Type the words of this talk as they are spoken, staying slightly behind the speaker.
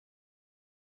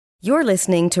You're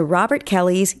listening to Robert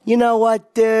Kelly's You Know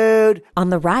What, Dude?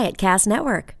 on the Riotcast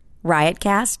Network,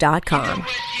 riotcast.com.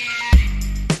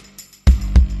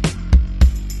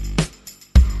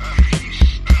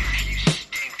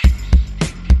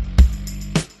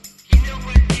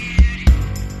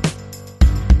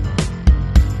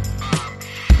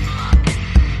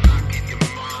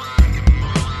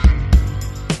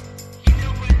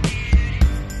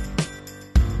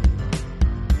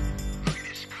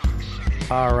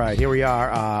 All right, here we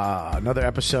are. Another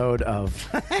episode of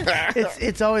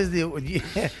it's always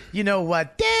the you know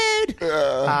what, dude,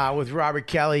 with Robert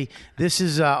Kelly. This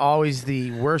is always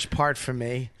the worst part for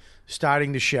me,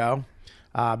 starting the show,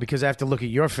 because I have to look at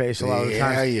your face a lot of the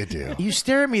time. Yeah, you do. You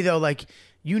stare at me though, like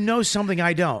you know something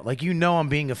I don't. Like you know I'm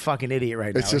being a fucking idiot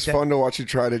right now. It's just fun to watch you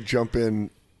try to jump in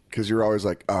because you're always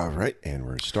like, all right, and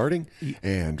we're starting,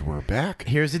 and we're back.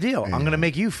 Here's the deal. I'm gonna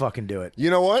make you fucking do it. You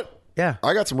know what? Yeah.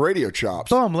 I got some radio chops.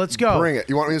 Boom, let's go. Bring it.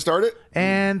 You want me to start it?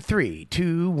 And 3,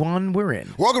 2, 1, we're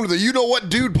in. Welcome to the You Know What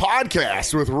Dude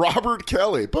podcast with Robert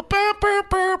Kelly.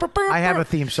 I have a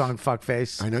theme song,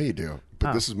 fuckface. I know you do,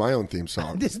 but this is my own theme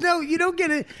song. No, you don't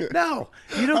get it. No,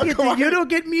 you don't get. You don't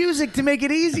get music to make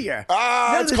it easier.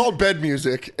 It's called bed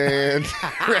music, and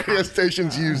radio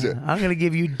stations use it. I'm gonna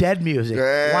give you dead music.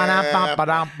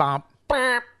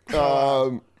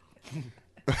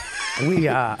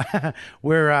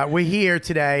 We're here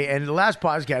today, and the last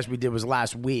podcast we did was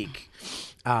last week.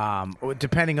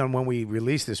 Depending on when we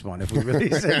release this one, if we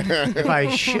release it, if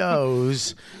I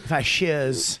shiz,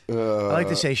 I like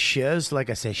to say shiz, like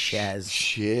I say shez.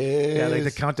 Shit. Yeah, like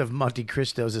the Count of Monte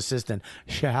Cristo's assistant,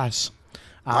 Shaz.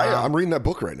 I'm reading that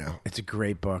book right now. It's a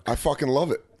great book. I fucking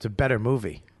love it. It's a better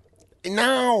movie.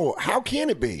 No, how can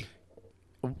it be?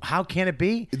 How can it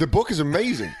be? The book is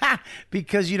amazing.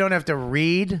 Because you don't have to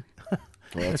read.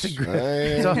 That's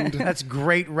That's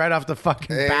great right off the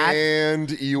fucking bat. And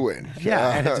you win.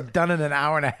 Yeah, and it's done in an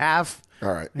hour and a half.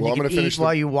 All right. And Well, you I'm can going to finish eat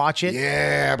while you watch it.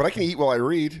 Yeah, but I can eat while I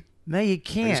read. No, you I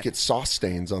can't. just get sauce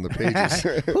stains on the pages.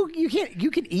 You can't.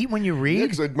 You can eat when you read. Yeah,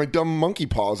 because my dumb monkey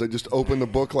paws, I just open the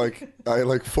book like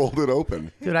I fold it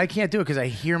open. Dude, I can't do it because I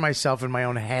hear myself in my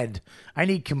own head. I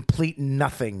need complete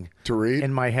nothing To read?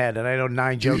 in my head, and I know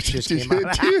 9 jokes just came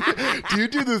out. Do you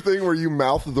do the thing where you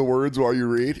mouth the words while you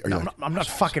read? No, I'm not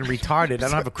fucking retarded. I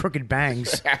don't have a crooked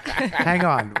bangs. Hang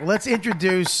on. Let's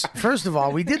introduce. First of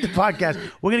all, we did the podcast.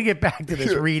 We're gonna get back to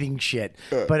this reading shit,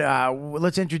 but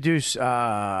let's introduce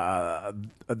a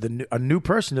new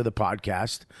person to the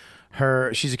podcast.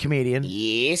 She's a comedian.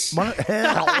 Yes.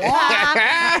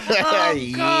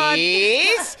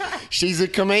 Yes. She's a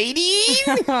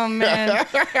comedian. Oh, man.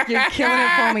 You're killing it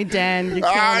for me, Dan. You're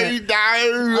killing I it.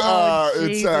 know. Oh,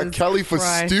 It's Jesus Kelly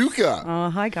Christ. Festuca. Oh,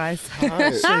 hi, guys.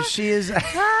 So she is.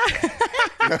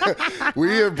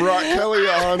 We have brought Kelly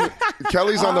on.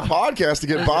 Kelly's on the podcast to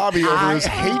get Bobby over his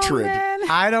hatred. Man.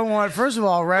 I don't want. First of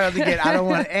all, right out the gate, I don't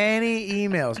want any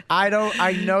emails. I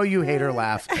know you hate her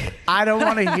laugh. I don't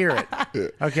want to hear it.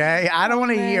 Okay, I don't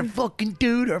want to hear fucking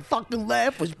dude or fucking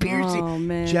laugh was piercing. Oh,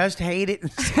 man. Just hate it in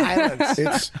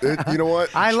silence. You know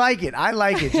what? I like it.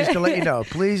 Just to let you know.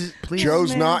 Please.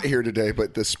 Joe's not here today,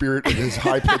 but the spirit of his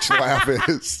high pitched laugh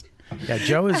is. Yeah,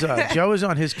 Joe is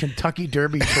on his Kentucky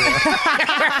Derby tour.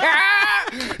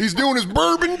 He's doing his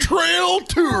Bourbon Trail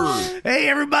tour. Hey,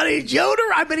 everybody, Joe.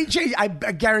 I bet he changed. I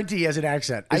guarantee he has an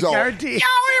accent. He's all, guarantee. Y'all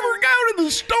ever go to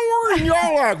the store and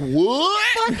y'all like, what?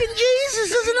 Fucking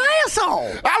Jesus is an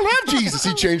asshole. I love Jesus.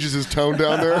 He changes his tone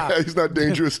down there. He's not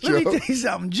dangerous, Joe. Let me tell you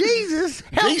something. Jesus,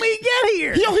 help me get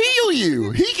here. He'll heal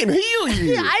you. He can heal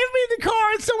you. Yeah, I've been in the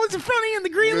car and someone's in front of you and the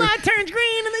green light turns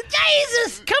green and then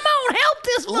Jesus, come on, help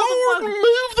this Lord, motherfucker.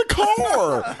 move the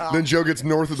car. Then Joe gets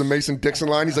north of the Mason-Dixon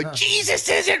line. He's like, Jesus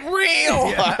isn't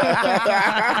real.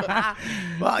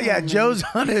 Well, yeah, Joe's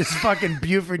on his fucking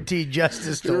Buford T.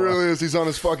 Justice He tour. really is. He's on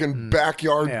his fucking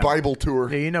backyard Bible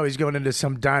tour. Yeah, you know he's going into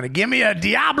some diner. Give me a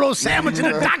Diablo sandwich and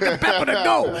a Dr. Pepper to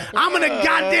go. I'm in a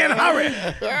goddamn hurry.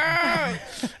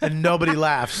 And nobody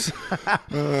laughs.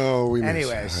 Oh, we miss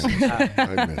Anyways.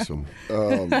 I miss him.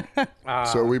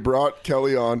 So we brought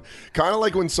Kelly on. Kind of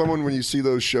like when you see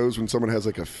those shows when someone has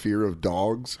like a fear of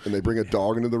dogs and they bring a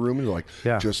dog into the room and you're like,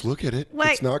 Yeah. just look at it.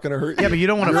 Wait. It's not going to hurt you. Yeah, but you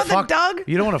don't want to Another fuck dog?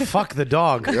 You don't want to fuck the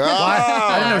dog. Yeah. Why?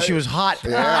 I didn't know she was hot.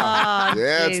 Yeah,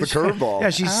 it's the curveball. Yeah,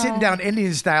 she's sitting down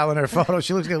Indian style in her photo.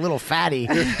 She looks like a little fatty.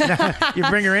 You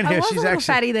bring her in here. I was She's a little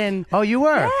actually fatty then. Oh, you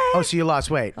were? Yeah. Oh, so you lost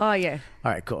weight. Oh, yeah.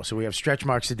 All right, cool. So we have stretch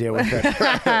marks to deal with.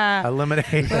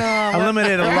 Eliminate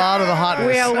a lot of the hotness.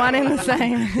 We are one in the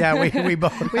same. Yeah, we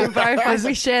both.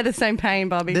 We share the same pain,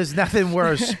 Bobby. There's nothing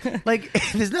worse.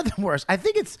 There's nothing worse. I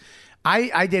think it's.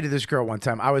 I dated this girl one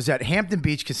time. I was at Hampton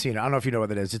Beach Casino. I don't know if you know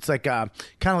what it is. It's like kind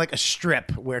of like a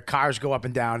strip where cars go up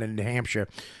and down in New Hampshire.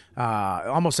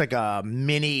 Almost like a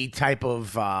mini type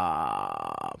of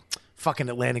fucking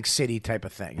Atlantic City type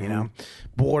of thing, you know?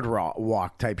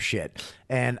 Boardwalk type shit.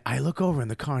 And I look over in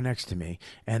the car next to me,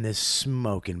 and this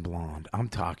smoking blonde. I'm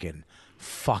talking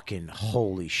fucking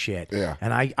holy shit. Yeah.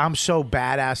 And I'm so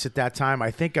badass at that time. I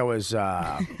think I was...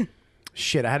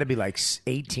 Shit, I had to be like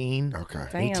 18, Okay.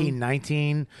 Damn. 18,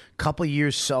 19, couple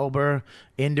years sober,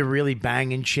 into really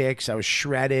banging chicks. I was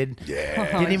shredded.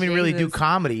 Yeah. Didn't even really do Jesus.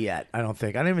 comedy yet, I don't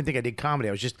think. I don't even think I did comedy.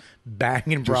 I was just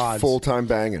banging Just broads. full-time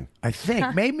banging. I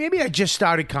think. Maybe I just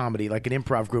started comedy, like an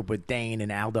improv group with Dane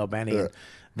and Aldo Benny. Yeah.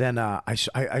 Then I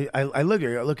look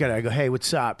at her, I go, hey,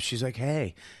 what's up? She's like,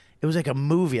 hey. It was like a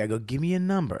movie. I go, give me your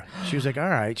number. She was like, all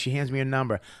right. She hands me a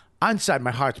number. Inside,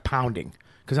 my heart's pounding.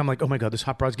 Because I'm like, oh my God, this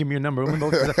hot broad's giving me your number.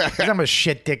 Because I'm a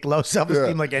shit dick, low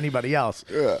self-esteem like anybody else.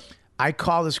 Yeah. I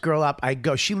call this girl up. I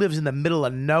go, she lives in the middle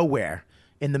of nowhere,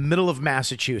 in the middle of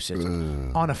Massachusetts,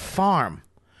 on a farm.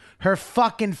 Her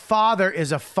fucking father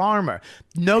is a farmer.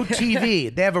 No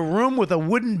TV. They have a room with a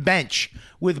wooden bench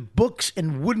with books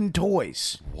and wooden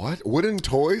toys. What? Wooden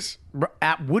toys?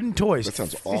 At wooden toys. That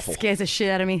sounds It awful. scares the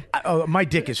shit out of me. Oh, my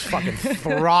dick is fucking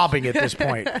throbbing at this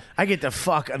point. I get to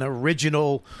fuck an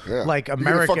original, like You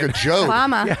American. fuck a Jode.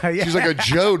 Llama. Yeah. She's like a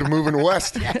Jode moving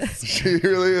west. She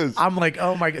really is. I'm like,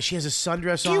 oh my God, she has a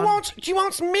sundress on. Do you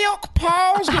want some milk?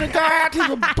 Paul's gonna go out to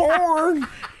the barn.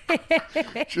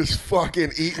 Just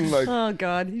fucking eating like. Oh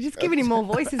God, you're just giving him more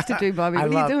voices to do, Bobby. What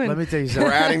are you doing? Let me tell you We're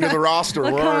something. adding to the roster.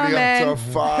 Oh, We're come on, already man. up to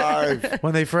 5.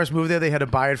 When they first moved there, they had to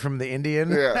buy it from the Indian.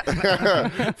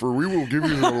 Yeah. For we will give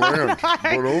you the land, but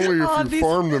only if Oh, you these-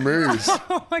 farm the maize.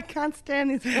 Oh, I can't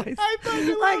stand this voice.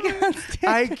 I can't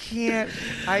stand. I can't.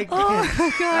 Oh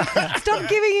my God! Stop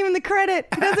giving him the credit.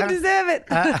 He doesn't deserve it.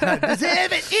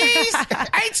 Deserve it.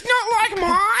 It's not like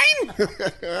mine.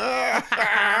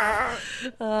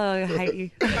 Oh, I hate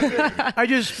you. I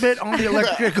just spit on the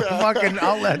electrical fucking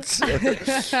outlets.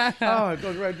 Oh, it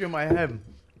goes right through my head.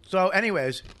 So,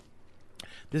 anyways,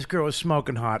 this girl is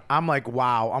smoking hot. I'm like,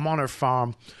 wow. I'm on her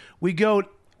farm. We go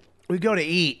to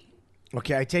eat.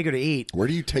 Okay, I take her to eat. Where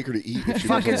do you take her to eat? If she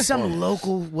Fucking lives on the some farm?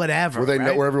 local whatever. Where they know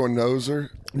right? where everyone knows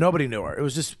her. Nobody knew her. It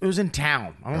was in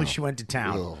town. Only she went to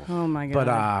town. Oh my God. But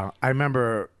I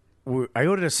remember I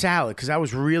ordered a salad because I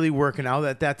was really working out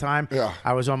at that time. Yeah.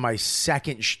 I was on my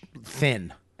second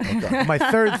thin, my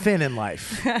third thin in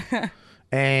life,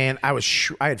 and I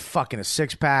had fucking a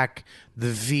 6-pack, the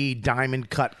V diamond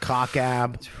cut cock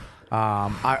ab.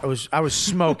 I was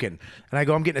smoking, and I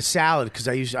go, I'm getting a salad because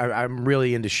I'm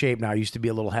really into shape now. I used to be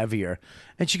a little heavier,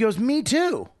 and she goes, me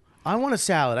too. I want a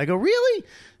salad. I go, really?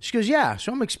 She goes, yeah.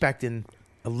 So I'm expecting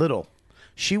a little.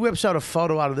 She whips out a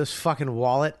photo out of this fucking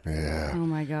wallet. Yeah. oh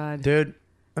my God. Dude,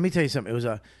 let me tell you something. It was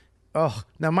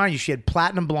now mind you, she had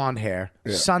platinum blonde hair,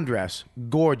 sundress,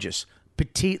 gorgeous,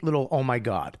 petite little, oh my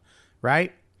God,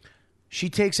 right? She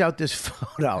takes out this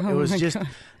photo. It was just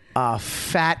a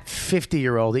fat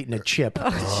 50-year-old eating a chip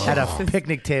at a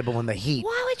picnic table in the heat.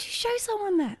 Why would you show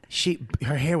someone that?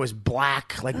 Her hair was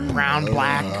black, like brown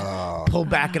black, pulled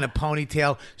back in a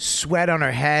ponytail, sweat on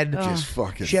her head. Just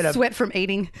fucking. She had a Sweat from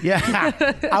eating.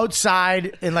 yeah,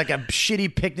 outside in like a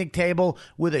shitty picnic table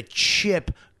with a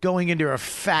chip going into her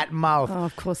fat mouth. Oh,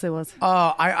 of course there was.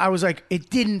 I was like, it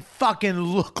didn't fucking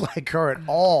look like her at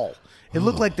all. It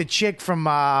looked like the chick from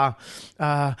I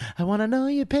Want to Know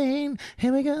Your Pain.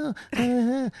 Here we go.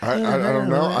 I don't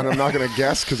know, and I'm not gonna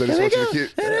guess because I just want you to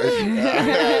keep.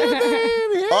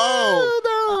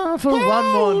 Oh, For one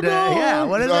more day. Yeah,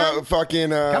 what is that?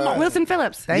 fucking. Come on, Wilson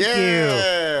Phillips. Thank you.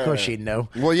 Yeah. Of course she'd know.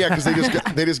 Well, yeah, because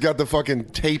they just got the fucking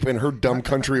tape in her dumb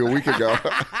country a week ago.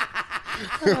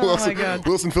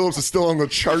 Wilson Phillips is still on the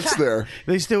charts there.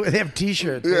 They have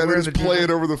T-shirts. Yeah, they wear just the play t-shirt.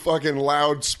 it over the fucking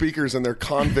loud speakers in their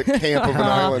convict camp of an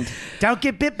island. Don't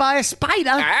get bit by a spider.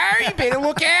 Oh, you better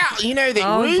look out. You know that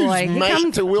Oh, Rue's boy. Here mate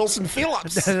comes- to Wilson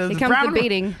Phillips. The comes the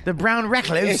beating. The brown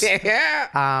recluse.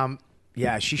 Yeah.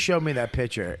 Yeah, she showed me that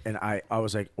picture, and I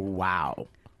was like, wow.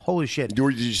 Holy shit.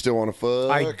 Did you still want to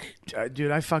fuck?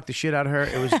 Dude, I fucked the shit out of her.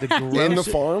 It was the grossest. In the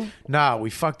farm? No, we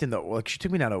fucked in the. Like, she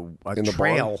took me down a In the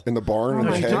trail. barn? In the barn? in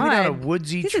No, the she head? took me down a God.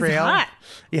 woodsy This is trail. hot.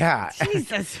 Yeah.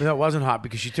 Jesus. No, it wasn't hot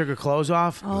because she took her clothes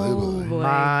off. Oh boy.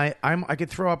 I could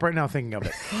throw up right now thinking of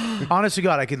it. Honest to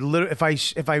God, I could literally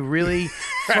if I really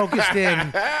focused in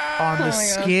on the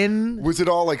skin. Was it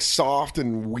all like soft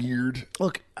and weird?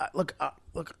 Look.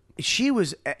 She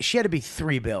had to be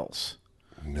 3 bills.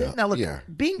 No. Now look, Yeah.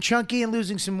 being chunky and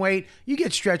losing some weight, you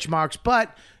get stretch marks,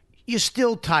 but you're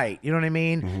still tight. You know what I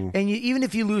mean? And even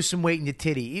if you lose some weight in your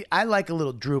titty, I like a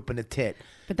little droop in the tit.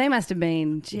 But they must have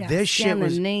been just This shit down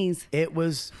was their knees. It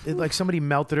was like somebody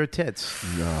melted her tits.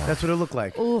 No. That's what it looked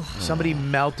like. Somebody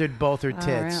melted both her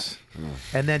tits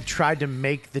and then tried to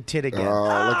make the tit again.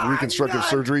 Like reconstructive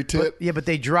surgery tit. But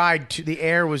they dried. The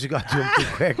air was got to them too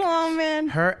quick. Oh man.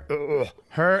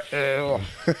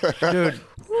 Dude,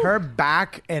 her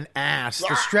back and ass.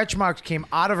 The stretch marks came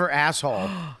out of her asshole,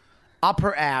 up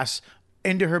her ass,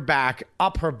 into her back,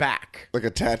 up her back. Like a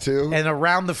tattoo? And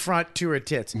around the front to her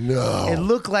tits. No. It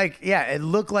looked like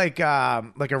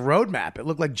a road map. It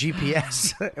looked like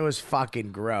GPS. It was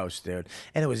fucking gross, dude.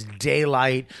 And it was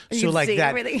daylight. You so could like see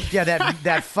that everything.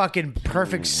 that fucking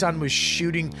perfect sun was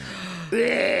shooting.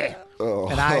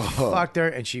 And I fucked her,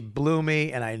 and she blew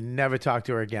me, and I never talked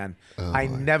to her again. I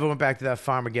never went back to that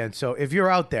farm again. So if you're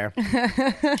out there, You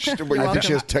think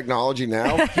she has technology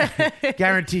now?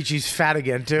 guaranteed she's fat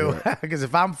again too. Because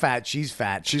if I'm fat, she's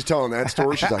fat. She's telling that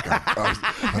story. She's like,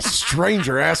 a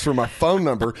stranger asked for my phone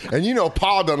number, and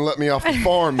Pa doesn't let me off the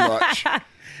farm much.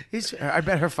 I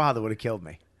bet her father would have killed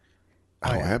me. Oh,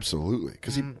 absolutely.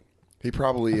 Because he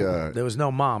probably... There was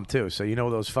no mom too, so you know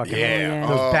those fucking Yeah.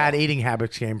 those bad eating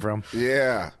habits came from.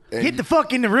 yeah. And Get the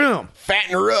fuck in the room.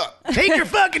 fatten her up. Take your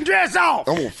fucking dress off.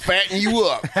 I'm going to fatten you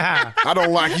up. I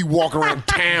don't like you walking around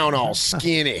town all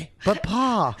skinny. But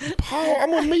Pa, I'm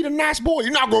going to meet a nice boy.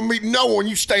 You're not going to meet no one.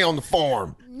 You stay on the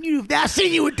farm. I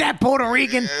seen you with that Puerto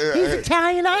Rican. He's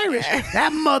Italian Irish.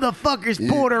 That motherfucker's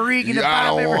Puerto Rican. If I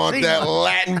I've don't ever want seen that one.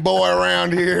 Latin boy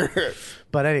around here.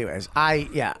 But anyways,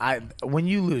 when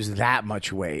you lose that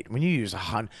much weight, when you use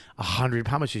 100,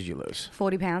 how much did you lose?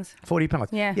 40 pounds. 40 pounds.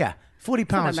 Yeah. Yeah. 40 not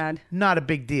that pounds, bad. not a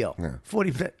big deal.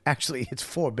 40, actually, it's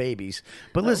 4 babies.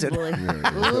 But listen, Boy.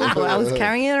 Ooh, boy, I was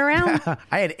carrying it around.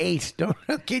 I had 8. Don't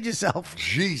kid yourself.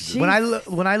 Jesus. When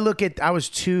I look at, I was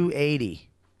 280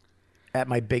 at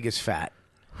my biggest fat.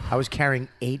 I was carrying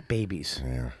 8 babies.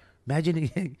 Yeah.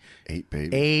 Imagine 8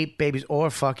 babies. 8 babies, or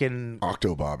fucking,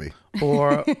 Octo Bobby.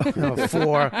 or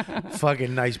 4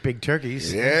 fucking nice big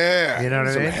turkeys. Yeah. You know what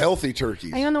I Some mean? healthy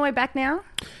turkeys. Are you on the way back now?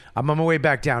 I'm on my way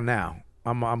back down now.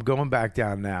 I'm going back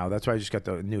down now. That's why I just got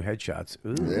the new headshots.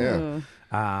 Ooh. Yeah.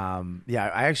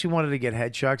 I actually wanted to get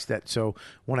headshots so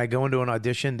when I go into an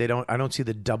audition, I don't see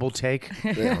the double take.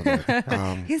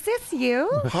 Is this you?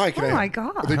 Hi, can oh I? my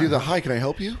God. They do the hi. Can I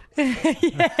help you?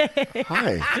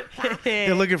 Hi.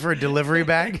 They're looking for a delivery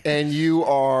bag. And you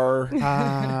are. Do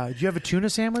you have a tuna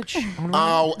sandwich?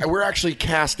 We're actually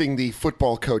casting the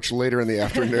football coach later in the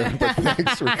afternoon. But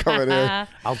thanks for coming in.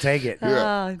 I'll take it.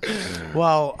 Yeah.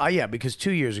 Well, because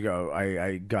 2 years ago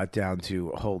I got down to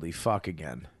holy fuck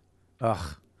again.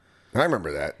 Ugh. I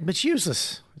remember that. But it's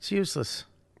useless. It's useless.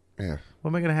 Yeah.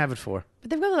 What am I going to have it for? But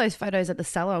they've got all those photos at the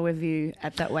cellar with you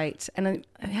at that weight. And then,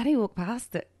 how do you walk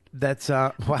past it? That's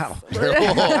wow.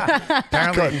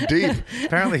 Cutting deep.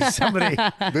 Apparently somebody.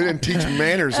 They didn't teach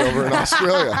manners over in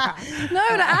Australia. No,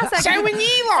 to ask that. So when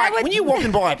you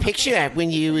walking by a picture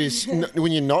when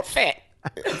you're not fat,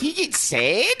 do you get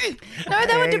sad? No,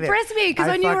 they would depress me because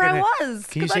I knew where I was.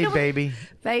 Can you 'Cause I say never- baby?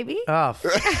 Baby? Oh,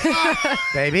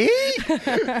 baby? Just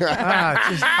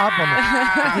up on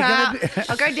the.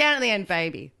 I'll go down at the end,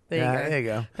 baby. There you go. There you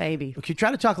go. Baby. Okay, try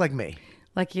to talk like me.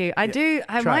 Like you. I do.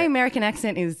 Try My it. American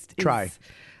accent is Try.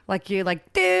 like you,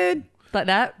 like, dude, like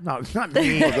that. No, it's not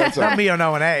me. Not me on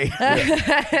O&A.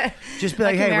 Just be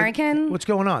like, Like hey, American? what's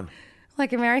going on?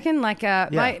 Like American, like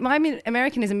my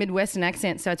American is a Midwestern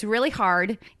accent, so it's really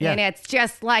hard, Yeah. and it's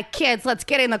just like, kids, let's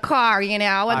get in the car, we're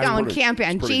going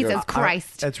camping. pretty Jesus good.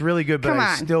 Christ! That's really good, but Come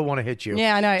I on. still want to hit you.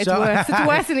 Yeah, I know it's So- worse. It's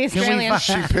worse than the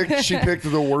Australian. She picked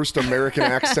the worst American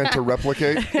accent to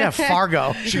replicate. Yeah,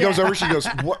 Fargo. She goes over. She goes,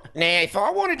 "What? Now, if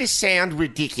I wanted to sound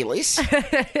ridiculous,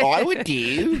 I would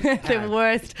do. The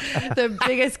worst, the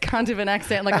biggest cunt of an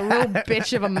accent, like a real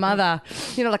bitch of a mother.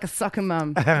 You know, like a soccer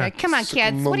mum. You know, come on,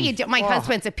 kids, what are you doing? My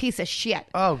husband's a piece of shit.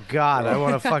 Oh God, I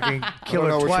want to fucking I kill don't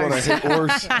know her which one I twice. hate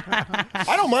worse.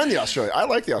 I don't mind the Australian. I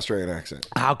like the Australian accent.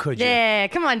 How could you? Yeah,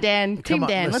 come on, Dan. Team Come on,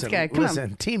 Dan, listen, let's go. Come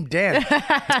listen, Team Dan.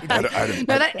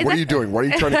 What are you doing? Why are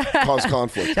you trying to cause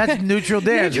conflict? That's neutral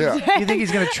Dan. Yeah. You think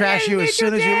he's gonna trash you as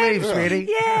soon as you leave, sweetie?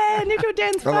 Yeah, neutral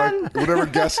Dan's I'm fun. like, whatever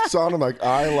guests on, I'm like,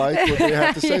 I like what they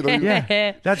have to say.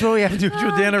 Yeah, that's why we have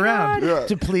neutral Dan around God.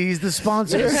 to please the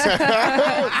sponsors.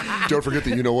 Don't forget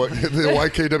the the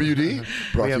YKWd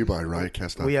brought to you by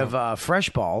Riotcast.com. We have Fresh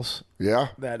Balls Yeah,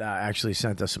 that actually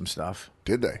sent us some stuff.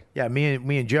 did they? Yeah, me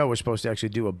and Joe were supposed to actually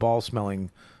do a ball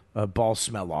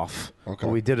smell off. Okay.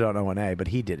 Well, we did it on O&A, but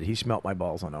he did it. He smelt my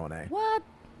balls on O&A. What?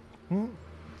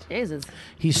 Jesus.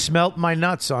 He smelt my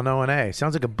nuts on O&A.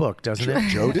 Sounds like a book, doesn't it?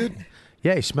 Joe did.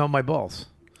 Yeah, he smelled my balls.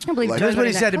 can't believe Like- This is what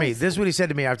he Joe's said to got me. that This is what he said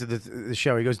to me after the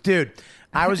show. He goes, dude,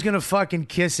 I was going to fucking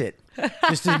kiss it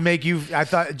just to make you, I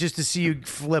thought, just to see you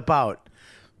flip out.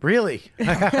 Really?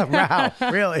 Wow,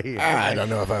 really? I don't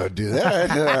know if I would do that.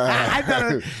 I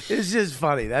thought it's just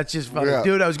funny. That's just funny. Yeah.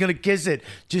 Dude, I was going to kiss it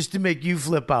just to make you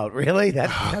flip out. Really?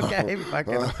 That's okay.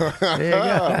 Fucking, there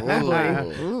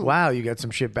you go. Wow, you got some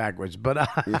shit backwards. But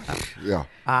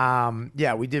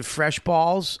Yeah. we did Fresh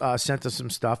Balls, sent us some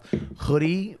stuff.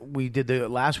 Hoodie, we did the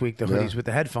last week, the hoodies with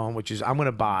the headphone, which is I'm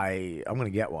going to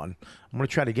get one. I'm going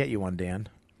to try to get you one, Dan.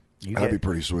 That'd be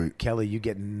pretty sweet. Kelly, you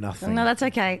get nothing. No, that's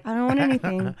okay. I don't want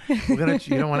anything.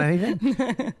 You don't want anything?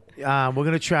 We're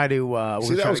gonna try to.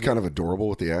 See, that was kind of adorable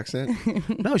with the accent.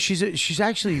 No, she's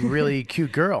actually a really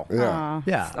cute girl. Yeah.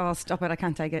 Yeah. Oh, stop it. I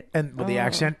can't take it. And but the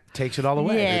accent takes it all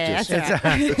away. Yeah, It that's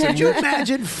right. Could you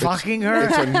imagine fucking her?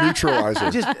 It's a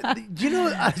neutralizer. Just, do you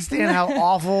understand how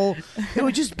awful it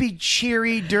would just be?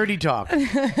 Cheery, dirty talk.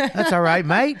 That's all right,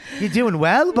 mate. You're doing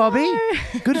well, Bobby.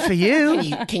 Good for you.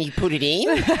 Can you put it in?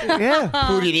 Yeah.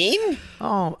 Put it in?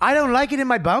 Oh, I don't like it in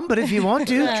my bum, but if you want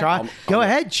to, try. Go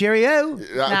ahead. Cheerio.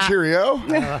 Cheerio.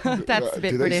 That's a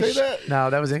bit Did British. they say that? No,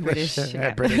 that was English. British, Yeah,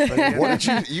 yeah. British. but yeah. What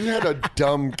did you had a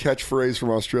dumb catchphrase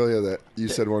from Australia that you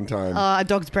said one time. A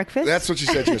dog's breakfast. That's what she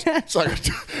said. She goes, it's like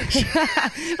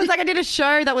It was like I did a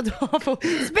show that was awful.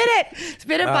 Spit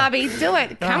it, Bobby. Do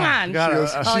it. Come on. God, she,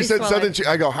 goes, Oh, she he said swallowed. something.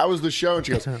 I go, how was the show? And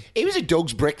she goes, it was a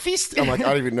dog's breakfast. I'm like, I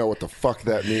don't even know what the fuck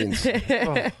that means.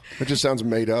 It just sounds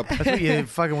made up. That's what you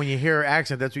fucking when you hear her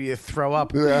accent. That's what you throw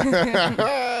up.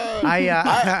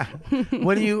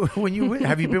 When you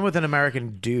have you been with an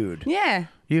American dude? Yeah.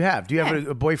 You have. Do you have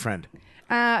a boyfriend?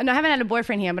 No, I haven't had a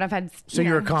boyfriend here, but I've had. So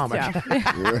you're a comic. Stuff.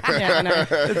 Yeah, I know.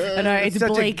 I know. It's Such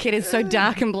a- bleak. It is so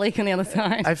dark and bleak on the other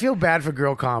side. I feel bad for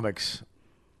girl comics.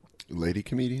 Lady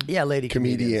comedian? Yeah, lady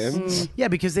Comedians. Yeah,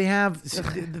 because they have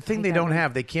the thing they don't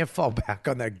have. They can't fall back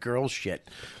on that girl shit,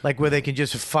 like where they can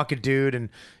just fuck a dude and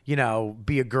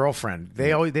be a girlfriend.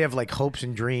 They always have like hopes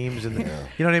and dreams, and you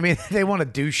know what I mean. They want to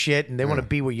do shit and they want to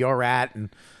be where you're at, and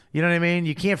you know what I mean.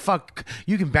 You can't fuck.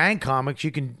 You can bang comics.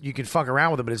 You can fuck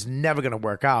around with them, but it's never gonna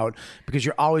work out because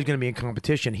you're always gonna be in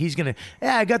competition. He's gonna,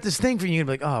 I got this thing for you. You're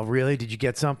gonna be like, oh really? Did you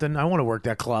get something? I want to work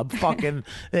that club. Fucking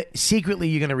secretly,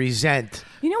 you're gonna resent.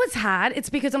 You know what's hard? It's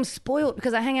because I'm spoiled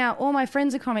because I hang out. All my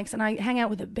friends are comics, and I hang out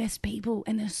with the best people,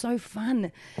 and they're so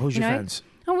fun. Who's you your know? friends?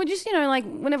 Oh, well, just like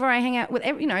whenever I hang out with,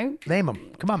 Name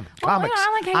them. Come on, Oh, comics.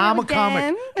 I like hanging I'm out a with comic.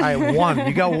 Dan. All right, one.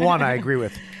 You got one. I agree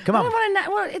with. Come I on. don't want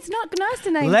to. Well, it's not nice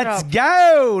to name Let's drop.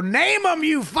 go. Name them,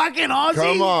 you fucking Aussie.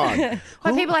 Come on.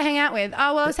 What people I hang out with?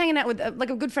 Oh, well, I was hanging out with like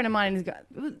a good friend of mine. And he's got,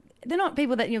 they're not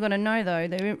people that you're going to know though.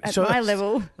 They're at my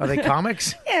level. Are they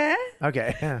comics? Yeah.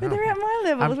 Okay. But they're at my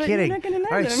level. I'm but kidding. You're not going to know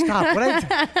All right, them.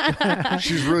 stop.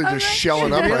 She's really just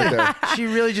shelling up right there. She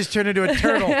really just turned into a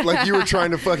turtle Like you were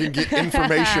trying to fucking get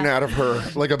information out of her,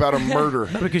 like about a murder.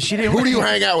 because she didn't. Who do you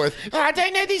hang out with? Oh, I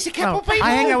don't know. There's a couple No, people.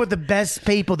 I hang out with the best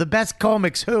people, the best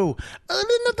comics. Who? They're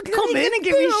not the You're comics. going to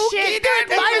give me You shit. don't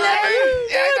They're at know. my I level. don't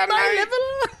They're at my know. level.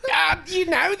 You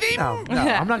know them?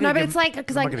 No, I'm not. No, Gonna but give, it's like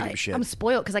because I'm not gonna give a shit. I'm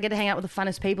spoiled because I get to hang out with the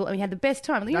funnest people and we had the best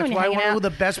time. You know That's when you're why I hanging want to know out who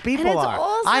the best people and it's are.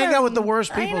 Awesome. I hang out with the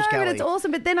worst I people, know, Kelly. but it's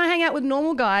awesome. But then I hang out with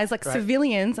normal guys like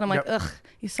civilians, and I'm like, Yep. ugh,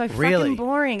 you're so Really? fucking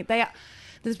boring. They are,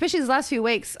 especially these last few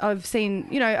weeks. I've seen,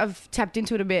 I've tapped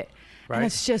into it a bit. Right. And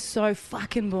it's just so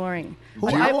fucking boring.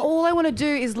 Like, you- all I want to do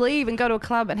is leave and go to a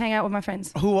club and hang out with my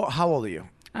friends. How old are you?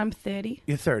 I'm 30.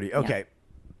 You're 30. Okay.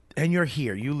 And you're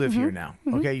here. You live here now.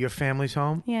 Okay. Your family's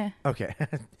home. Yeah. Okay.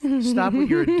 Stop with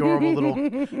your adorable little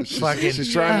fucking.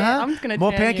 She's trying to. I'm just gonna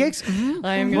More turn him. pancakes? I'm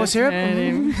More gonna syrup? turn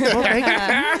him. More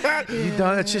bacon? You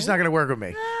don't, that's just not going to work with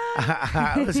me.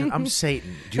 Listen, I'm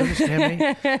Satan. Do you understand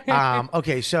me?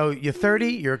 Okay, so you're 30.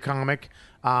 You're a comic.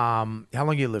 How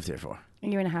long you lived here for? A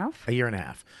year and a half. A year and a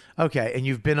half. Okay, and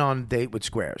you've been on date with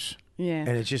Squares. Yeah. And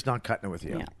it's just not cutting it with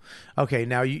you. Yeah. Okay,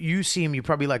 now you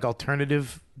probably like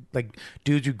alternative, like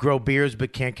dudes who grow beards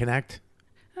but can't connect.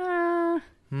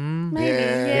 Maybe.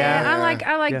 Yeah. Yeah. Yeah. I like.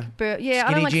 Yeah.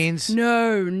 I don't Skinny like jeans?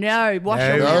 No. Wash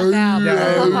No. your mouth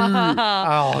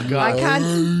out. Oh, God. I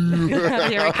can't.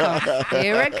 Here it comes.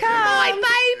 Here it comes. My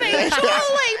baby,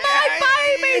 Charlie, my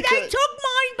baby. They took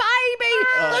my baby.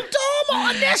 The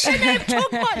doormat on this and they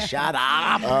took my. Shut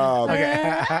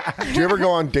up. Do you ever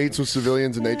go on dates with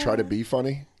civilians and they try to be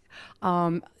funny?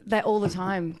 They're all the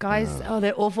time, guys. Oh,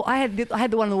 they're awful. I had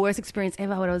the one of the worst experience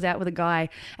ever when I was out with a guy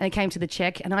and it came to the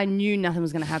check and I knew nothing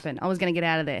was going to happen. I was going to get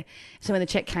out of there. So when the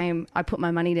check came, I put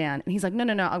my money down and he's like, no,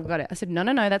 I've got it. I said, no,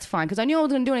 that's fine. Because I knew I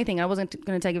wasn't going to do anything. I wasn't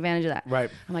going to take advantage of that. Right.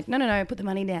 I'm like, no, put the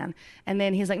money down. And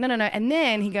then he's like, no. And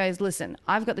then he goes, listen,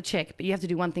 I've got the check, but you have to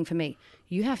do one thing for me.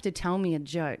 You have to tell me a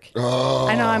joke. Oh.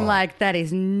 And I'm like, that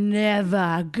is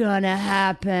never gonna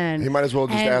happen. He might as well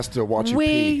just ask to watch you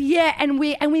pee. Yeah, and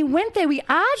we went there. We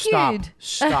argued.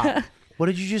 Stop. What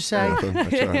did you just say?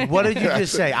 That's right. What did you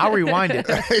just say? I'll rewind it.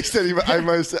 I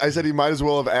said he might as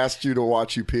well have asked you to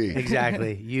watch you pee.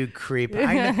 Exactly. You creep.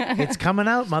 I know, it's coming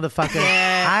out, motherfucker.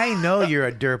 I know you're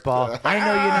a dirtball. I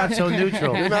know you're not so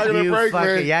neutral. You're not gonna you break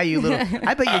fucker. me. Yeah, you little.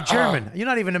 I bet you're German. You're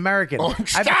not even American.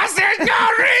 Because there's no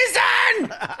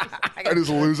reason. I just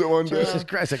lose it one day. Jesus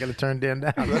Christ, I got to turn Dan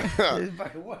down.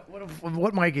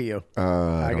 What mic are you?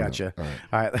 I got you. All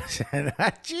right, listen.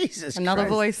 Jesus Another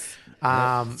Christ.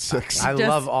 voice. 6. I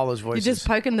love all those voices. You're just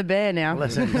poking the bear now.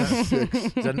 Listen. I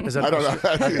don't know.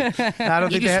 I don't You're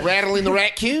think just rattling the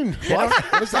raccoon. What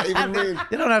does that even mean?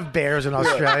 they don't have bears in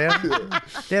Australia.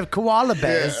 They have koala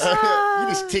bears. You're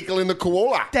just tickling the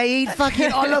koala. They eat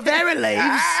fucking aloe vera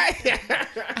leaves.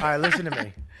 All right, listen to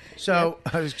me. So,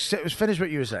 finish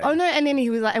what you were saying. Oh no! And then he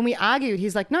was like, and we argued.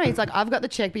 He's like, no. He's like, I've got the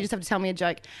check, but you just have to tell me a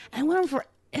joke. And it went on forever.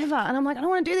 And I'm like, I don't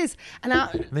want to do this. And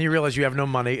then you realize you have no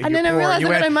money. And then I you're poor, realized and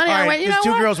you I got no money. All I right, went, you there's know two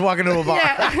what? girls walking to a bar.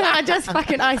 Yeah,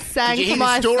 I sang Did you for hear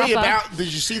my the story supper. about?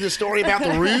 Did you see the story about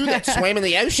the roo that swam in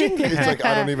the ocean? It's like,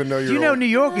 I don't even know Do you know New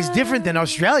York is different than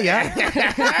Australia?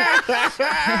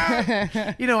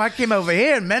 You know, I came over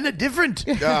here and men are different.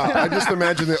 Yeah, I just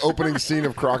imagine the opening scene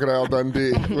of Crocodile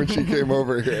Dundee when she came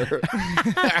over here.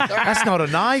 That's not a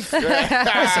knife.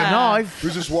 That's a knife.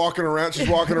 Who's just walking around? She's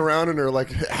walking around in her like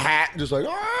hat, just like,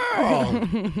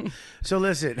 oh. So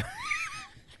listen.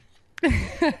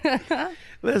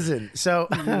 Listen. So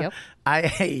Yep.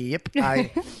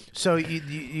 So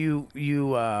you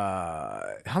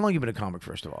how long you been a comic,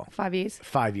 first of all? 5 years.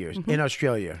 5 years in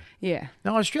Australia. Yeah.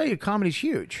 Now Australia comedy's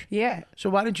huge. Yeah. So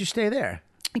why didn't you stay there?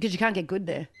 Because you can't get good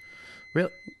there.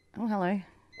 Really? Oh, hello.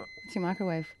 It's your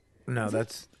microwave. No,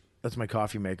 that's my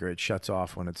coffee maker. It shuts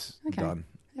off when it's done.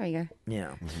 There you go.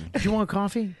 Yeah. Do you want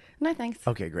coffee? No, thanks.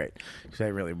 Okay, great. Because I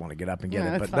really want to get up and get No,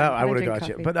 it, it's but fine. I I would have drink got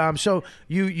you. coffee. But so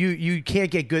you can't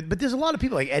get good. But there's a lot of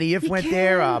people like Eddie If went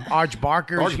there. Arch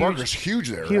Barker. Arch Barker's huge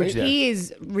there, Huge right? there. He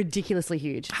is ridiculously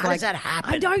huge. How does that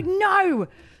happen? I don't know.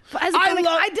 As a comic,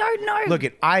 I don't know. Look,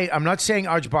 I'm not saying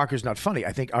Arch Barker's not funny.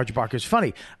 I think Arch Barker's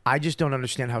funny. I just don't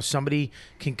understand how somebody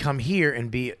can come here and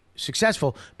be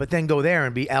successful, but then go there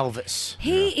and be Elvis.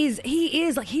 He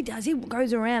is like he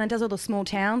goes around and does all the small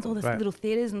towns, all the Right. little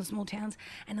theaters in the small towns,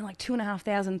 and then like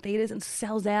 2,500 theaters and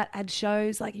sells out at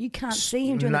shows. Like you can't see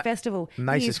him during the festival.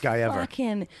 Nicest He's guy ever.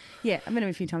 fucking, yeah, I've met him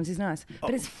a few times. He's nice,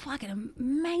 but it's fucking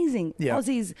amazing. Yeah.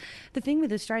 Aussies. The thing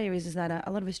with Australia is that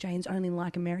a lot of Australians only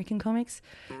like American comics.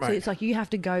 So Right. it's like you have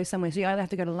to go somewhere. So you either have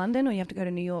to go to London or you have to go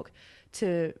to New York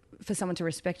for someone to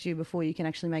respect you before you can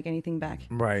actually make anything back.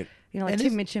 Right. You know, like And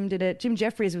Tim Mitchum did it. Jim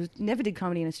Jeffries never did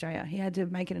comedy in Australia. He had to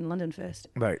make it in London first.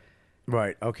 Right.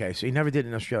 Okay. So you never did it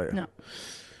in Australia. No.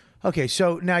 Okay.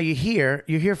 So now you're here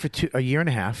for a year and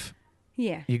a half.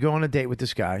 Yeah. You go on a date with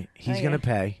this guy. He's Oh, gonna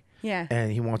yeah. pay. Yeah.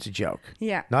 And he wants a joke.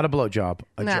 Yeah. Not a blowjob,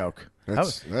 a No. joke.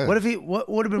 That's- What if what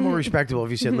would have been more respectable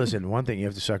if he said, "Listen, one thing, you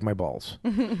have to suck my balls."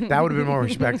 That would have been more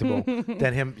respectable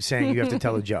than him saying you have to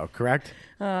tell a joke. Correct?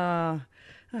 Oh,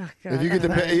 God. If you get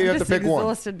to I don't pick- know. you have I'm to just pick one.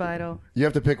 exhausted by it all. You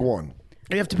have to pick one.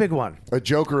 You have to pick one. A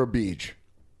joke or a beach.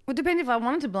 Well, it depends if I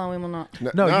wanted to blow him or not.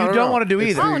 No, you don't want to do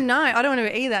It's either. Oh, no. I don't want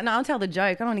to do either. No, I'll tell the joke.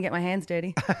 I don't want to get my hands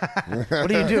dirty. What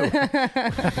do you do?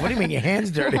 What do you mean your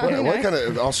hands dirty? What kind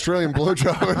of Australian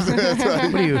blowjob is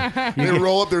that? What do you They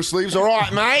roll up their sleeves. All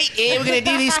right, mate. Yeah, we're gonna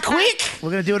do this quick. We're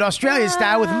gonna do it Australia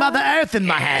style with Mother Earth in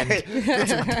my hand.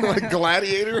 like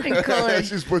Gladiator. call it-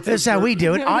 She just puts This is how we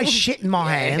do it. I shit in my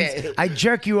hands. I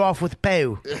jerk you off with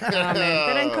poo. She Oh, man.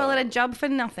 They don't call it a job for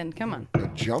nothing. Come on.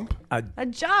 jump. A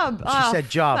job. She said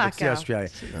job. Fuck It's the off. Australia.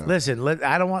 Listen,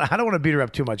 I don't want to beat her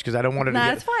up too much because I don't want her to. Nah,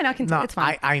 get, it's fine. I can. No, It's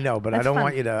fine. I know, but I That's don't fun.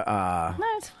 want you to. No,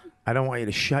 it's fine. I don't want you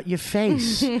to shut your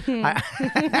face.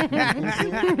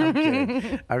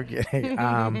 I'm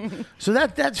kidding. So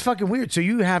that's fucking weird. So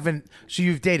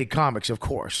you've dated comics, of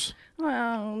course.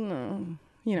 Well, no.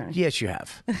 You know. Yes, you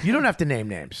have. You don't have to name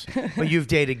names, but you've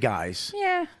dated guys.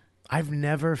 Yeah. I've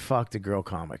never fucked a girl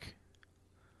comic.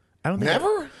 I don't think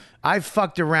Never? I've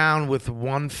fucked around with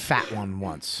one fat one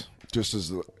once. Just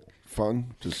as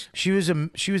fun. Just She was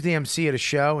the MC at a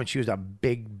show, and she was a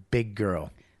big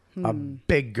girl. a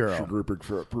big girl. Great big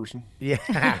fat person. Yeah.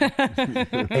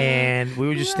 And we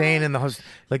were just staying in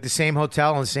the same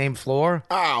hotel on the same floor.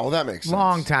 Oh, well, that makes sense.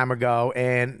 Long time ago,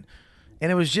 and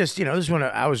it was just, this is when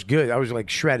I was good. I was like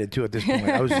shredded too at this point.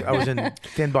 I was in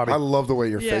thin body. I love the way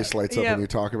your face lights up when you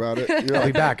talk about it. You're I'll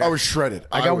be back. I was shredded.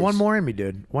 I got one more in me,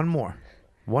 dude. One more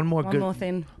good. more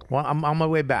thin. Well, I'm on my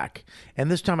way back,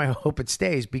 and this time I hope it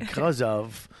stays because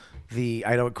of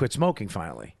I don't quit smoking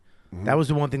finally. That was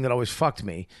the one thing that always fucked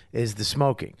me is the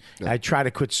smoking. I try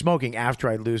to quit smoking after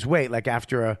I lose weight. Like it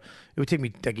would take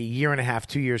me like a year and a half,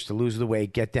 2 years to lose the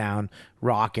weight, get down,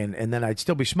 rocking, and then I'd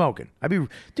still be smoking. I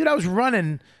was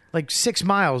running like 6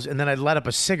 miles, and then I'd let up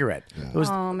a cigarette. It was,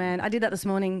 Oh man, I did that this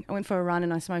morning. I went for a run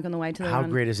and I smoked on the way to the how run.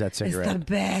 great is that cigarette? It's the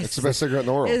best. It's the best cigarette in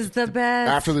the world. It's the best.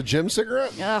 After the gym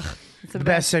cigarette? Ugh, it's the the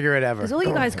best cigarette ever. Because all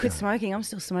you guys quit smoking. I'm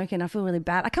still smoking. I feel really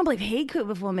bad. I can't believe he quit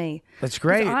before me. That's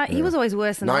great. He was always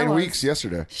worse than I 9 was. weeks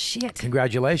yesterday. Shit.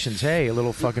 Congratulations. Hey, a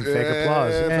little fucking fake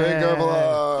applause. Fake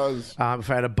applause. If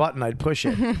I had a button, I'd push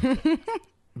it.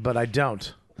 But I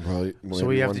don't. Well, So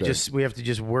we have to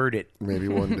just word it. Maybe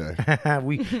one day.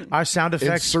 Our sound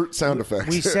effects. Insert sound effects.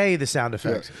 We say the sound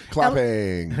effects.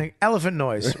 Clapping. Elephant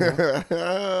noise.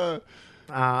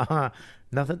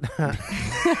 Nothing.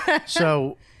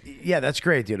 So, yeah, that's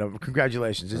great, dude.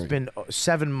 Congratulations. It's been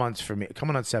 7 months for me.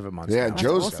 Coming on 7 months. Yeah, now.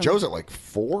 Joe's at like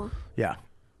 4. Yeah.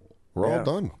 We're Yeah. all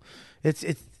done. It's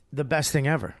the best thing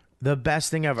ever. The best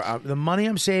thing ever. The money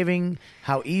I'm saving,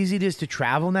 how easy it is to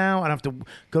travel now. I don't have to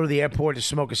go to the airport to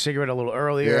smoke a cigarette a little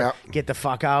earlier. Yeah. Get the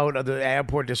fuck out of the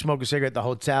airport to smoke a cigarette at the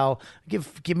hotel.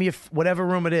 Give me whatever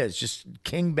room it is. Just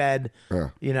king bed.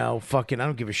 Yeah. Fucking, I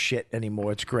don't give a shit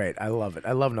anymore. It's great. I love it.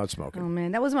 I love not smoking. Oh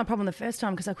man, that was my problem the first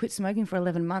time because I quit smoking for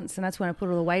 11 months and that's when I put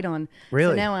all the weight on.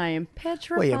 Really? So now I am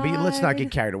petrified. Well, yeah, but let's not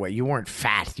get carried away. You weren't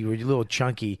fat. You were a little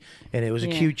chunky, and it was a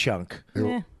cute chunk.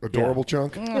 Adorable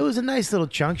chunk. It was a nice little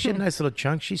chunk. She had a nice little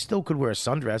chunk. She still could wear a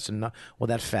sundress, and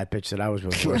that fat bitch that I was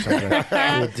with wore a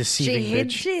sundress. Little deceiving bitch.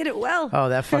 She hid it well. Oh,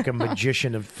 that fucking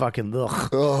magician of fucking ugh.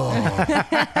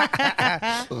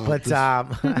 But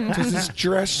Does this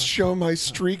dress show my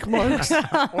streak marks?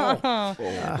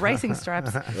 Racing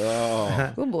straps.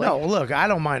 Oh boy. no, look, I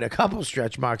don't mind a couple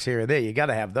stretch marks here or there. You got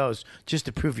to have those just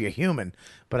to prove you're human.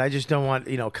 But I just don't want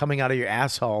coming out of your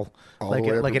asshole like the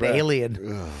way up an your back.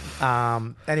 alien.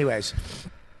 Anyways,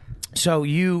 so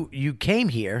you came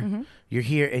here. You're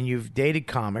here, and you've dated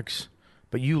comics,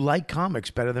 but you like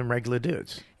comics better than regular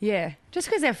dudes. Yeah, just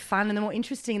because they're fun and they're more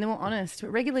interesting and they're more honest.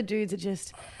 But regular dudes they're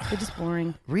just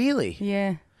boring. Really?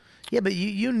 Yeah. Yeah, but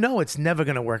you know it's never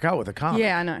going to work out with a comic.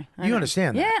 Yeah, I know. You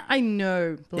understand that? Yeah, I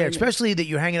know. Yeah, Believe me. especially that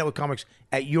you're hanging out with comics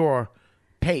at your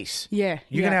pace. Yeah,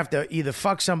 You're going to have to either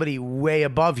fuck somebody way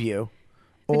above you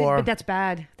or... But that's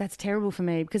bad. That's terrible for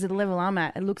me because of the level I'm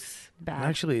at. It looks bad.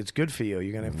 Actually, it's good for you.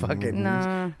 You're going to fucking...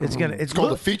 No. It's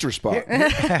Called a feature spot.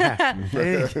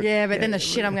 Yeah, but then the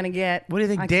shit I'm going to get. What do you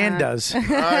think I Dan can't. does?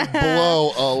 I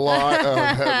blow a lot of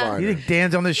headliners. You think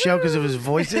Dan's on this show because of his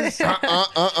voices?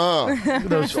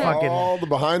 Those fucking... All the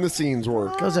behind the scenes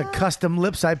work. Those are custom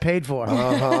lips I paid for.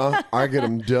 I get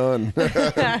them done.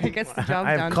 I guess the job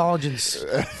I done. have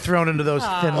collagens thrown into those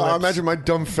thin lips. Imagine my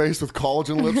dumb face with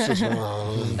collagen lips. Just,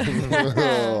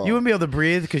 You wouldn't be able to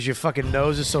breathe because your fucking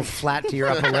nose is so flat to your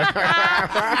upper lip.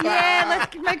 Yeah,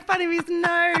 let's make fun of his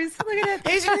nose. Look at it.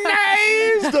 His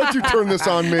nose! don't you turn this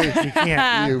on me, You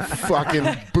can't. you fucking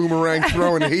boomerang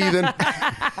throwing heathen.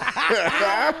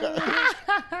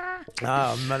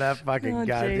 Oh, man, that fucking Oh,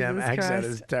 goddamn Jesus accent Christ.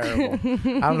 is terrible.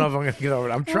 I don't know if I'm going to get over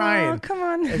it. I'm trying. Oh, come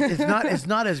on. It's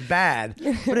not as bad,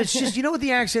 but it's just, you know what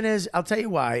the accent is? I'll tell you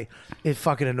why it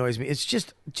fucking annoys me. It's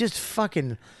just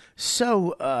fucking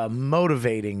so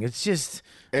motivating. It's just,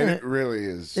 And it really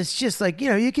is it's just like,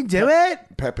 you can do it.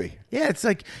 peppy. Yeah, it's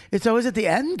like, it's always at the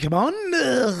end. Come on.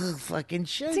 Ugh, fucking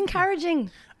shit. It's encouraging.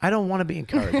 I don't want to be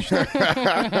encouraged.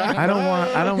 I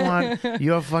don't want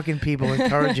your fucking people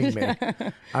encouraging me.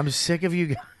 I'm sick of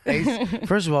you guys.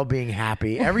 First of all, being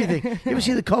happy. Everything. You ever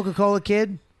see the Coca-Cola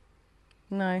Kid?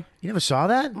 No. You never saw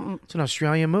that? It's an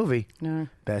Australian movie. No.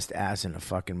 Best ass in a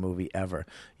fucking movie ever.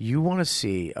 You want to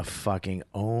see a fucking,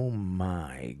 oh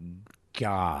my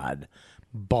God,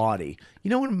 body.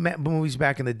 You know when movies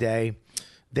back in the day,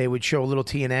 they would show a little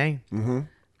TNA? Mm-hmm.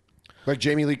 Like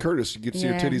Jamie Lee Curtis, you could see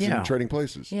her Yeah. titties Yeah. in Trading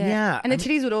Places. Yeah. Yeah, And the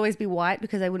titties would always be white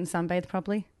because they wouldn't sunbathe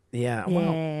properly. Yeah.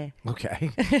 Yeah. Well, okay.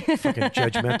 Fucking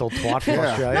judgmental twat from Yeah.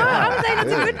 Australia. No, I'm saying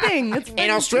it's a good thing. It's In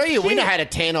Australia, we know how to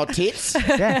tan our tits.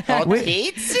 Yeah. Our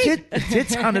Wait, tits.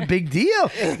 tits aren't a big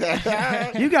deal.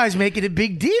 You guys make it a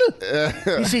big deal.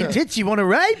 You say tits, you want to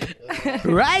rape?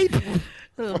 Rape?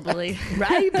 Oh, boy.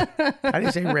 Rape? How do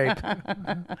you say rape?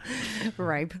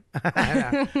 Rape.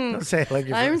 Don't say it like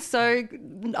you're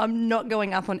I'm not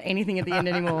going up on anything at the end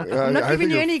anymore. I I'm not giving think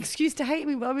you you're- any excuse to hate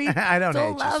me, Bobby. I don't It's all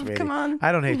hate love. you, sweetie. Come on.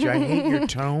 I don't hate you. I hate your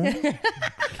tone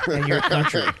and your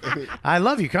country. I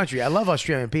love your country. I love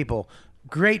Australian people.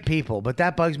 Great people, but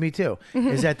that bugs me too.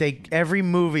 Is that every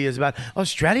movie is about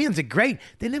Australians are great.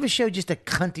 They never show just a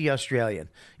cunty Australian.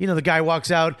 You know, the guy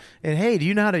walks out and, hey, do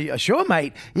you know how to? Sure,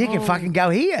 mate. You can fucking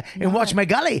go here and watch my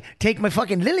gully. Take my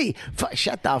fucking lily.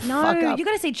 Shut the No, fuck up. you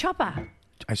got to see Chopper.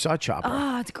 I saw Chopper.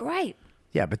 Oh, it's great.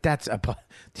 Yeah, but that's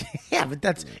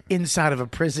that's inside of a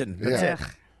prison. That's Yeah. it.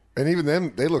 And even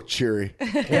them, they look cheery.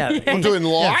 Yeah, I'm doing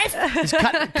live. he's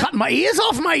cutting my ears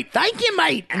off, mate. Thank you,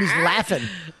 mate. And he's laughing.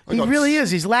 He really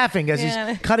is. He's laughing as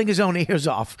Yeah. he's cutting his own ears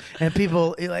off. And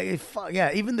people,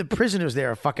 even the prisoners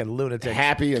there are fucking lunatics.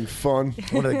 Happy and fun.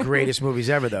 One of the greatest movies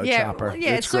ever, though, Yeah, Chopper.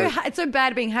 yeah. It's It's so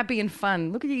bad being happy and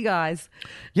fun. Look at you guys.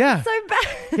 Yeah. So bad.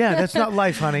 Yeah, that's not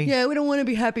life, honey. Yeah, we don't want to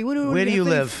be happy. We don't want Where to do be you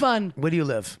happy and live? Fun. Where do you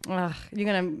live? Ugh, you're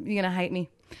gonna hate me.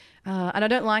 And I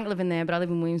don't like living there, but I live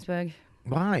in Williamsburg.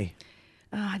 Why?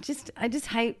 I just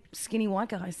hate skinny white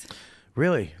guys.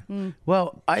 Really? Mm.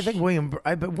 Well, I think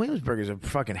Williamsburg is a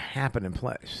fucking happening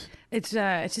place. It's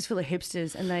just full of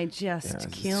hipsters, and they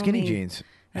just kill Skinny me. jeans.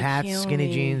 They Hats, kill skinny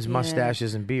me. jeans, Yeah.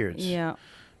 mustaches, and beards. Yeah.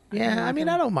 Yeah, I mean,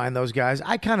 I don't mind those guys.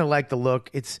 I kind of like the look.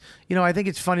 It's, I think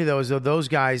it's funny though, as though those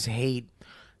guys hate,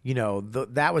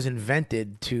 that was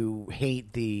invented to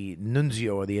hate the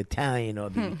nunzio or the Italian or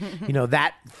the,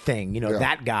 that thing,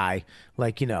 that guy,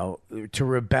 like, to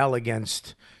rebel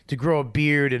against, to grow a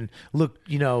beard and look,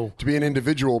 To be an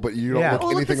individual, but you don't Yeah. look All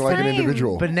look anything the like an same.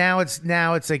 individual. but now it's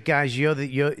like, guys,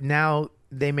 now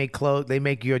they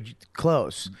make your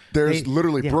clothes. There's They-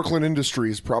 literally yeah. Brooklyn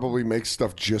Industries probably makes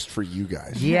stuff just for you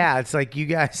guys. Yeah, it's like you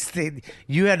guys.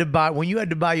 You had to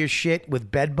buy your shit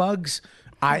with bed bugs.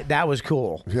 That was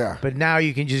cool. Yeah. But now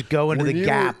you can just go into the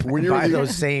Gap when and you're buy the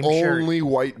those same shirts. only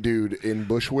white dude in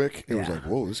Bushwick, it was Yeah. like,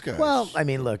 whoa, this guy. Well, I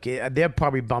mean, look, they're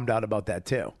probably bummed out about that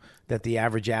too. That the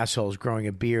average asshole is growing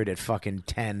a beard at fucking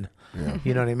 10.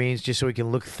 You know what I mean? It's just so he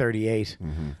can look 38.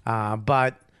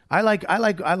 But I like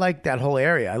that whole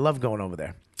area. I love going over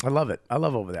there. I love it. I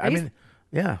love over there. I mean,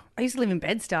 yeah, I used to live in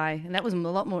Bed-Stuy, and that was a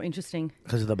lot more interesting.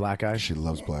 because of the black guys. she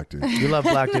loves black dudes. You love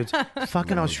black dudes.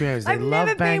 Fucking Australians. They I've love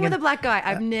never banging. been with a black guy.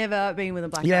 I've never been with a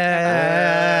black guy.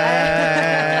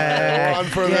 Yeah. On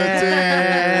for the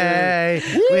Yay.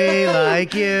 We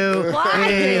like you. Why?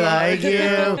 We like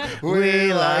you.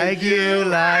 We like you.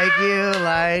 Like you.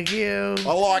 Like you.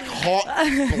 I like hot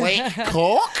black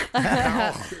cock.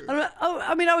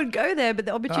 I mean, I would go there, but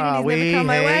the opportunities Oh, we never come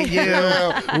my way. hate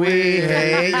you. We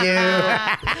hate you.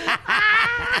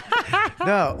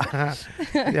 No,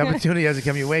 the opportunity hasn't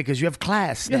come your way because you have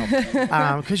class. No,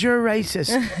 because you're a racist.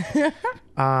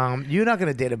 You're not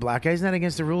going to date a black guy. Isn't that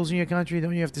against the rules in your country?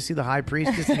 Don't you have to see the high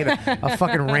priest just to get a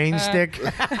fucking rain stick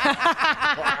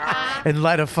and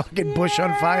light a fucking bush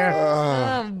on fire?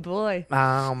 Oh boy.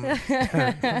 I'm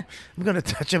going to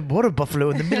touch a water buffalo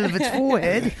in the middle of its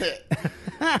forehead.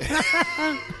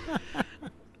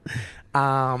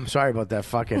 Sorry about that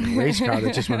fucking race car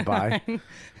that just went by.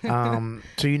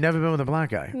 So you never been with a black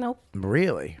guy? Nope.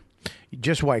 Really?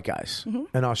 Just white guys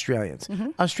and Australians.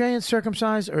 Australians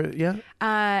circumcised or yeah?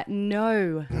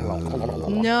 No,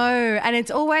 and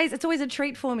it's always a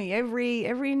treat for me.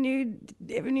 Every new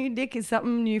dick is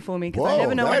something new for me because I Whoa,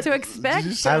 never know what that- to expect.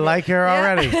 you I sound- like her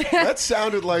already. That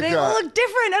sounded like They all look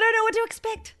different. I don't know what to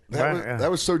expect. that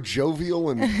was so jovial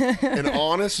and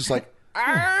honest. It's like,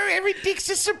 Oh, every dick's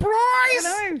a surprise.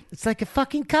 I know. It's like a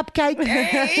fucking cupcake.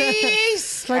 Yes.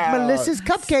 It's like Melissa's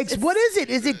cupcakes. What is it?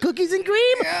 Is it cookies and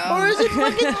cream or is it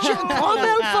fucking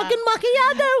caramel fucking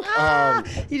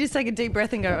macchiato? You just take a deep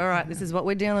breath and go, all right, this is what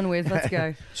we're dealing with. Let's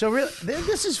go. So really,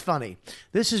 this is funny.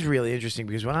 This is really interesting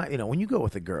because when you go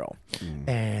with a girl,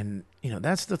 and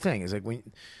that's the thing is like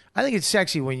I think it's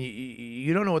sexy when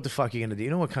you don't know what the fuck you're gonna do. You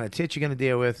know what kind of tits you're gonna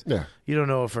deal with. Yeah. You don't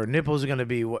know if her nipples are gonna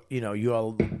be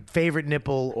your favorite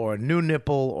nipple or a new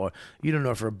nipple, or you don't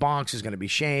know if her bonks is gonna be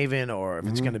shaven or if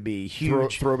it's gonna be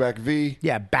huge. throwback V,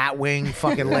 Yeah, bat wing,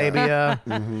 fucking labia.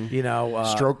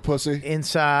 stroke pussy.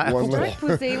 Inside. One Stroke lip,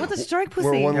 pussy. What's a stroke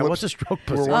Where pussy? one Yeah, lip- what's a stroke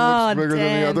where pussy? one lip's bigger than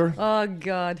the damn. other. Oh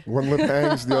God. One lip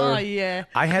hangs, the Oh other. yeah.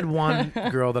 I had one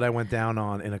girl that I went down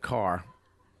on in a car.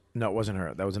 No, it wasn't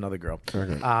her. That was another girl.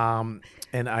 Okay.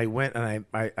 And I went and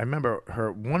I remember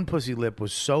her one pussy lip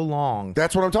was so long,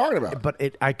 That's what I'm talking about. but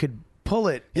I could pull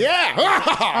it. Yeah.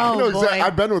 I know boy.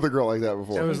 I've been with a girl like that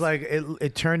before. It was like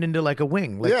it turned into like a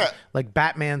wing, like, Yeah. like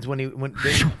Batman's when he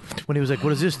was like,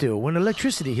 "What does this do?" When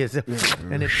electricity hits,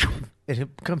 and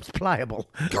it becomes pliable.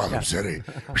 Gotham City.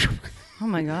 Oh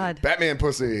my God. Batman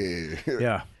pussy.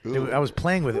 Yeah. I was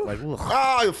playing with it like, ugh.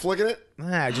 Oh, you're flicking it?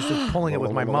 Nah, I just was pulling it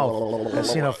with my mouth. I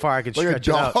seen how far I could Like a stretch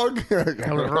it out. dog?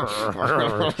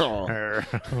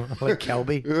 Like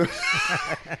Kelby.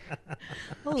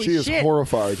 Holy She is shit.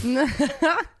 horrified.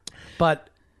 But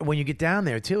when you get down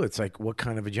there too, it's like, what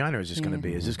kind of vagina is this going to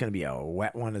be? Is this going to be a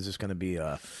wet one? Is this going to be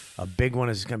a big one?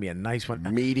 Is this going to be a nice one?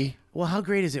 Meaty. Well, how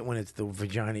great is it when it's the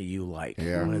vagina you like?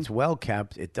 Yeah. When it's well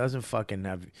kept, it doesn't fucking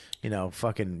have,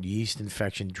 fucking yeast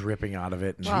infection dripping out of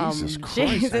it. And Jesus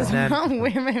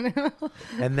women.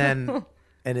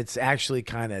 and it's actually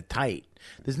kind of tight.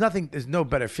 There's no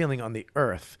better feeling on the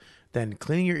earth than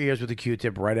cleaning your ears with a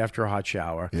Q-tip right after a hot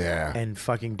shower. Yeah. And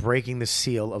fucking breaking the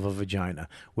seal of a vagina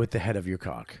with the head of your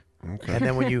cock. Okay. And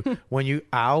then when you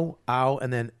ow,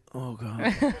 and then, oh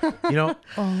God,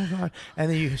 oh God.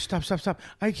 And then you stop.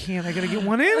 I can't, I gotta get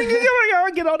one in. Get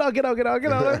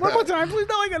out. One more time, please.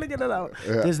 No, I gotta get it out.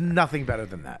 Yeah. There's nothing better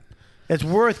than that. It's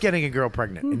worth getting a girl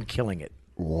pregnant and killing it.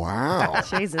 Wow.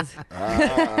 Jesus.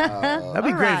 That'd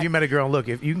be great if you met a girl. Look,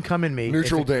 if you can come in me.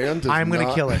 Neutral Dan does I'm going to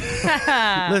not- kill it.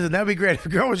 Listen, that'd be great. If a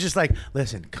girl was just like,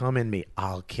 listen, come in me.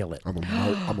 I'll kill it. I'm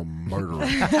a murderer.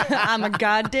 I'm a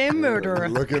goddamn murderer.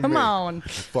 Look at Come me. on.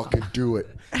 Fucking do it.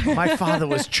 My father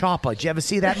was Chopper. Did you ever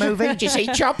see that movie? Did you say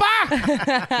chopper?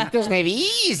 He doesn't have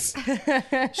ease.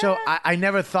 So I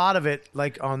never thought of it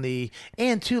like on the,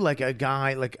 and too, like a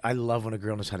guy, like I love when a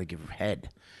girl knows how to give head.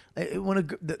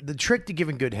 The trick to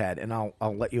giving good head, and I'll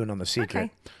let you in on the secret, Okay.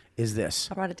 is this.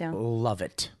 I'll write it down. Love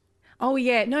it. Oh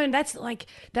yeah, no, that's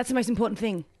the most important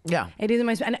thing. Yeah. It is the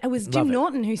most, and it was Love Jim it.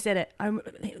 Norton who said it. I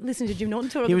listened to Jim Norton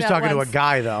talk. He was about talking to a once.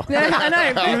 guy though. I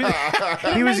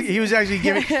know. He was actually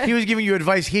giving you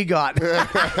advice he got. But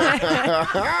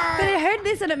I heard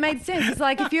this and it made sense. It's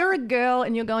like if you're a girl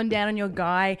and you're going down on your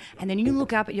guy, and then you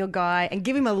look up at your guy and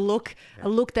give him a look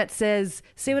that says,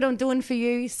 "See what I'm doing for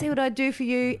you. See what I do for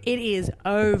you." It is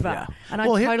over, Yeah. and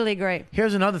Well, I totally agree.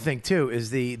 Here's another thing too: is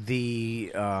the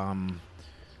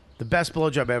best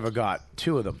blowjob I ever got.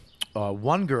 Two of them.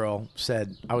 One girl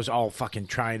said I was all fucking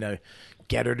trying to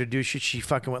get her to do shit. She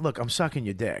fucking went, "Look, I'm sucking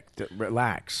your dick.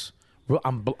 Relax.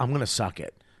 I'm gonna suck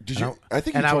it." Did And you? I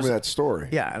think you told me that story.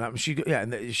 Yeah,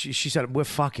 and she said, "We're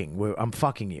fucking. I'm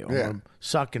fucking you. Yeah. I'm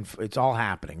sucking. It's all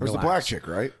happening." It was the Relax." black chick,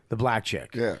 right? The black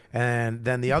chick. Yeah. And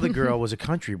then the other girl was a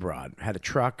country broad, had a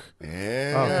truck.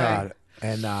 Yeah. Oh God.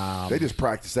 And They just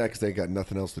practice that because they ain't got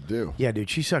nothing else to do. yeah, dude,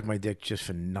 she sucked my dick just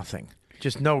for nothing.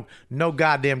 Just no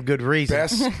goddamn good reason.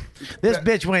 Best. This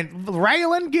bitch went,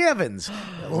 Raylan Givens,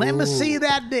 let me see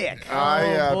that dick.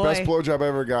 boy. Best blowjob I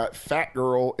ever got. Fat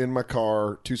girl in my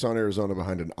car, Tucson, Arizona,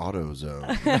 behind an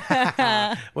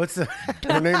AutoZone. What's the...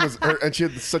 Her name was, and she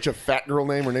had such a fat girl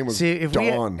name. Her name was See, if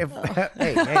Dawn.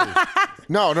 hey.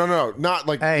 No, not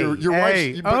like Hey, your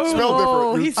hey. wife's, but spelled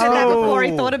Oh, different. he said that before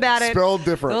he thought about it. Spelled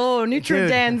different. Oh, Dude.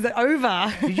 Nutridan's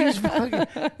over. Did you just fucking...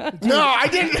 No, I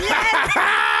didn't.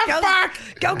 Fuck!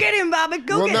 Go get him, Bobby.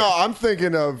 Go Well, get no, him. I'm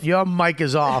thinking of. Your mic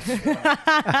is off. You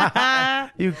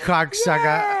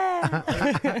cocksucker.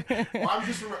 I'm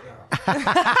just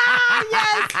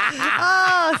Yes.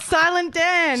 Oh, Silent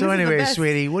Dan. So This is the anyway, best.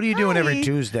 sweetie, what are you doing every Hi.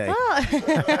 Tuesday?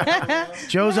 Oh.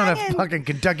 Joe's on a Ryan. fucking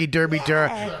Kentucky Derby tour,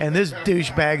 and this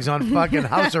douchebag's on fucking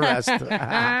house arrest. Dan's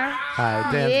back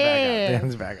Yeah. up.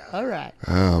 Dan's back up. All right.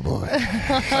 Oh boy.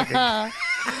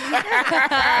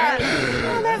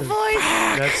 Oh, that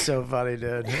voice. That's so funny,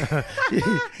 dude.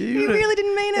 He really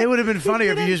didn't mean it. It would have been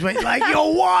funnier if you just went like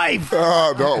your wife.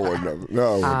 No, it wouldn't have. No.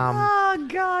 it wouldn't. Oh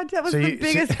God, that was So the you-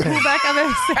 biggest pullback I've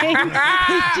ever seen.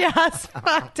 He just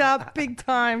fucked up big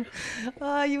time.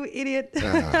 Oh, you idiot.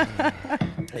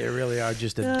 You really are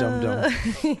just a dum dum.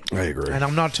 I agree. And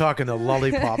I'm not talking the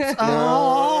lollipops.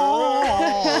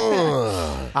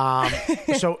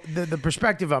 So the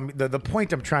perspective, the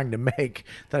point I'm trying to make,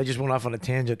 that I just went off on a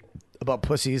tangent about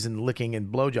pussies and licking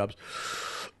and blowjobs,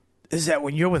 is that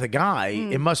when you're with a guy,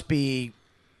 it must be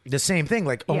the same thing.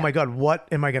 Like, oh Yeah. my God, what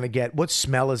am I going to get? What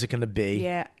smell is it going to be?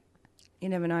 Yeah, you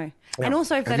never know. And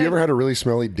also, if they Have you don't, ever had a really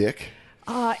smelly dick?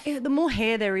 the more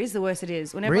hair there is, the worse it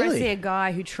is. Whenever Really? I see a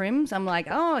guy who trims, I'm like,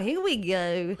 oh, here we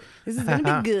go. This is going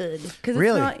to be good. Because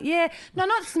Really? it's not, no,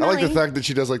 not I smelly. like the fact that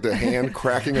she does like the hand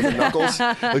cracking of the knuckles,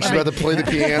 like she's about to play the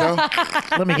piano.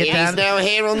 Let me get There's that. no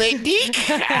hair on that dick.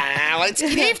 Let's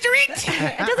get after it.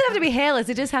 It doesn't have to be hairless.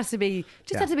 It just has to be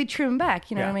have to be trimmed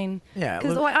back. You know Yeah. what I mean? Yeah,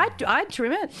 Because look- I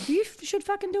trim it. You should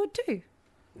fucking do it too.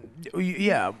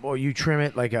 Yeah, or you trim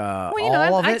it like Well, you all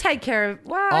know, of I it. take care of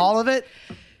All of it.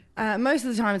 Most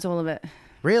of the time, it's all of it.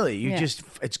 Really? You Yeah. just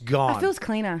it's gone. It feels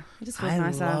cleaner. It just feels I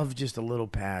nicer. love just a little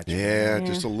patch. Yeah,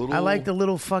 just a little. I like the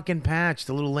little fucking patch,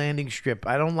 the little landing strip.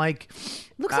 I don't like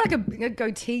Looks like a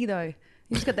goatee though.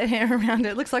 You just got that hair around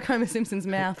it. Looks like Homer Simpson's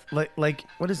mouth. like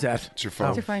what is that? It's your phone.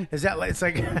 It's your phone. Is that like it's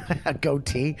like a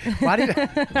goatee? Why did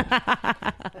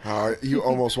You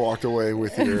almost walked away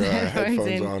with your headphones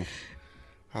in. on.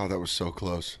 Oh, that was so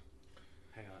close.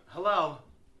 Hello?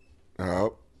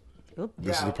 Oh,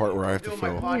 this is the part where I have to Doing my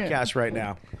fill. podcast right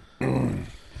now.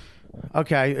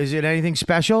 Okay, is it anything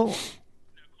special?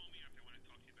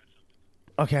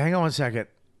 Okay, hang on one second.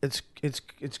 It's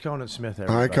Conan Smith.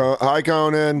 Hi, Everybody. Hi,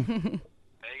 Conan.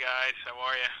 Hey guys, how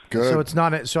are you? Good. So it's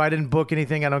not. So I didn't book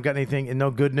anything. I don't got anything. And no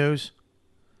good news.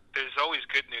 There's always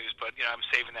good news, but I'm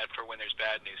saving that for when there's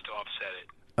bad news to offset it.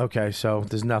 Okay, so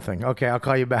there's nothing. Okay, I'll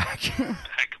call you back.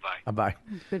 Goodbye. Bye.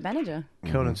 Good manager.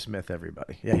 Conan Smith,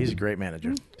 everybody. Yeah, he's a great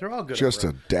manager. They're all good. Just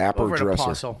over a dapper over at dresser.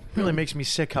 Apostle. Really makes me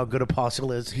sick how good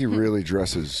Apostle is. He really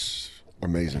dresses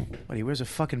amazing. What, he wears a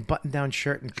fucking button-down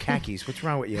shirt and khakis. What's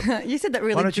wrong with you? You said that Why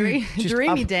really don't you just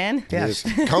dreamy, up- Dan. Yes.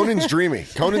 He is. Conan's dreamy.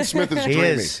 Conan Smith is He dreamy.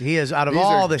 is. He is. Out of He's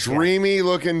all a the dreamy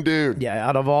looking dude. Yeah,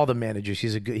 out of all the managers,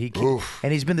 he's a good. Oof.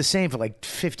 And he's been the same for like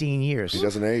 15 years. He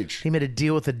doesn't age. He made a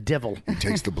deal with the devil. He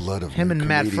takes the blood of Him new and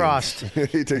Matt comedians. Frost.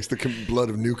 He takes the blood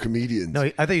of new comedians.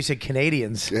 No, I thought you said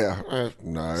Canadians. Yeah.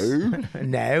 No.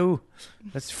 No,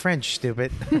 that's French,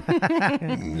 stupid.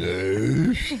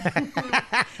 No.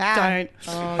 Don't.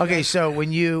 Okay, so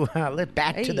when you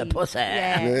back to the pussy.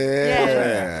 Yeah.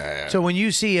 Yeah. So when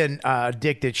you see a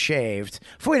dick that's shaved,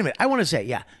 wait a minute, I want to say,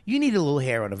 yeah, you need a little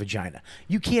hair on a vagina.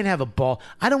 You can't have a ball.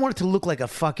 I don't want it to look like a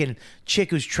fucking chick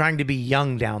who's trying to be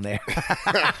young down there.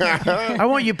 I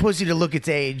want your pussy to look its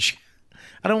age.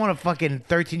 I don't want a fucking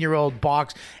 13-year-old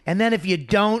box. And then if you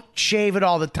don't shave it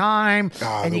all the time,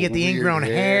 and you the get the weird ingrown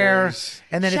hair, hairs.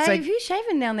 and then Shave. it's like, You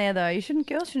shaving down there though? You shouldn't.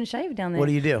 Girls shouldn't shave down there. what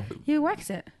do you do? You wax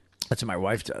it. That's what my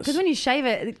wife does. Because when you shave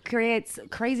it, it creates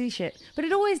crazy shit. But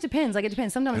it always depends. Like it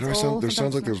depends. Sometimes it's all. There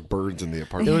sounds sometimes like it's there's birds in the There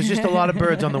apartment. was just a lot of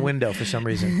birds on the window for some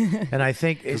reason. And I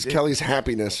think Because Kelly's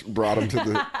happiness brought him to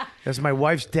the. that's my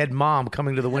wife's dead mom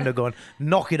coming to the window going,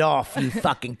 knock it off, you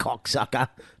fucking cocksucker.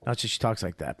 Not that she talks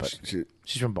like that, but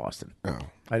she's from Boston. Oh.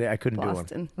 I couldn't not do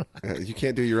one. Boston. You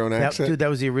can't do your own That, accent? dude, that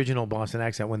was the original Boston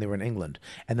accent when they were in England.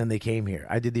 And then they came here.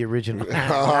 I did the original.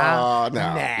 Oh, no.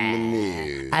 Nah.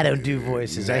 I don't do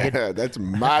voices. I hit. Yeah, that's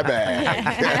my bad.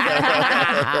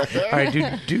 All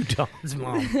right, do Don's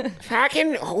mom.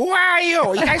 Fucking, who are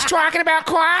you? You guys talking about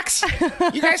Crocs?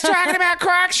 You guys talking about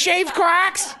Crocs? Shave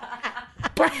Crocs?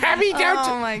 Bobby, don't.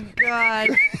 Oh my god.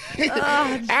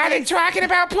 Are they talking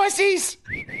about pussies?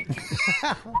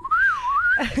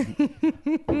 All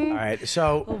right, Oh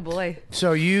so boy.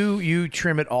 you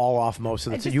trim it all off most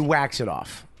of the time. You wax it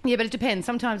off. Yeah, but it depends.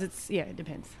 Sometimes it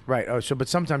depends. Right. Oh, so but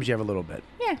sometimes you have a little bit.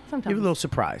 Yeah, You sometimes. have a little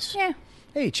surprise. Yeah,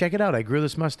 Hey, check it out. I grew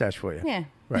this mustache for you. yeah.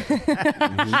 Right.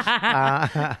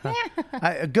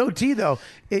 A goatee, though.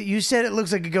 You said it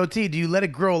looks like a goatee. Do you let it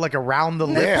grow like around the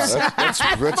lips? Yeah, that's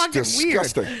fucking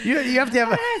disgusting. You have to have.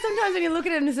 I don't know, sometimes when you look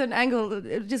at it in a certain angle,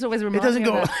 it just always It reminds doesn't me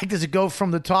go of like. Does it go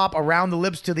from the top around the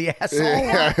lips to the asshole?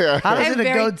 I How does have it a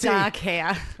very goatee? dark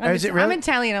hair. Is it really? I'm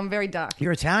Italian. I'm very dark.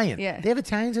 You're Italian. Yeah. They have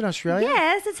Italians in Australia.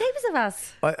 Yes, there's heaps of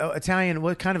us. Italian.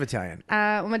 What kind of Italian?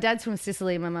 Well, my dad's from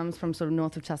Sicily. My mum's from sort of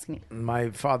north of Tuscany.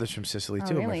 My father's from Sicily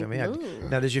too. Oh, really? My family. Yeah. Ooh.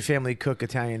 Now, does your family cook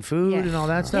Italian food Yeah. and all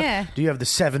that stuff? Yeah. Do you have the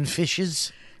 7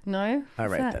 fishes? No. All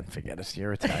What's right, that? then forget it.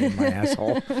 You're Italian, my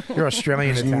asshole. You're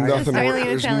Australian Italian. Australian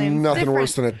There's Italians, nothing different.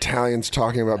 worse than Italians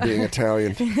talking about being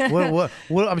Italian.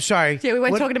 What, I'm sorry. Yeah, we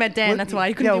weren't talking about Dan, that's why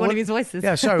you couldn't do one of his voices.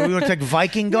 Yeah, sorry. We want to take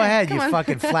Viking. Go ahead, you come on.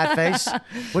 fucking flat face.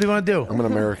 What do you want to do? I'm an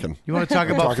American. You want to talk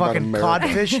about fucking America.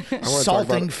 codfish, I wanna talk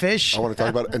salting about- fish? I want to talk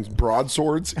about and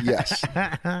broadswords, yes.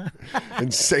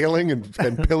 And sailing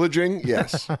and pillaging,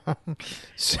 yes.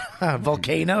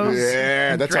 Volcanoes.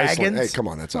 Yeah, that's dragons. Iceland. Hey, come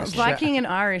on, that's Iceland. Viking and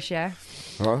Irish, yeah.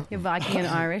 Huh? You're Viking and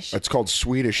Irish. That's called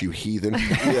Swedish, you heathen.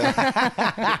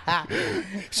 Yeah.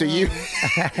 So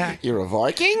you're a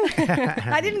Viking?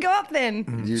 I didn't go up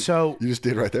then. You just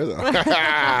did right there, though.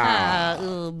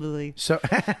 Oh, boy. So,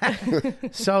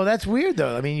 so that's weird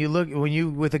though. I mean, you look when you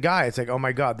with a guy, it's like, oh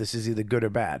my god, this is either good or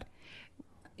bad.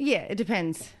 Yeah, it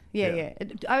depends. Yeah.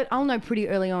 I'll know pretty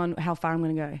early on how far I'm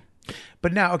going to go.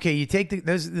 But now, okay, you take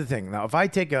this is the thing. Now, if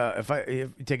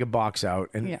you take a box out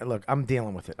and Yeah. look, I'm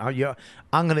dealing with it. I'm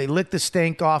gonna lick the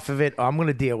stink off of it. I'm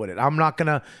gonna deal with it. I'm not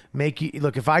gonna make you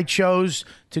look. If I chose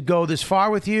to go this far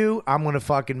with you, I'm gonna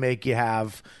fucking make you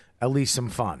have at least some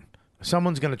fun. I'm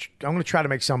gonna try to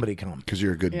make somebody come. Because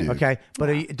you're a good dude. Okay, but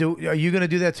are you gonna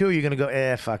do that too? Or are you gonna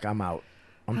go? Fuck, I'm out.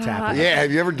 I'm tapping. Yeah,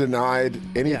 have you ever denied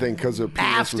anything because a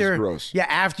penis was After, gross? yeah,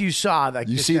 after you saw like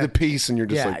You just see that- the piece and you're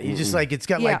just yeah, like, you just "Mm-mm." like it's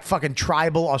got Yeah. like fucking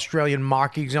tribal Australian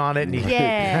markings on it, and you,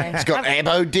 Yeah. It's got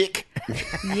abo dick.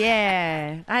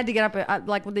 Yeah. I had to get up.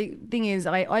 Like, the thing is,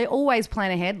 I always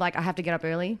plan ahead. Like, I have to get up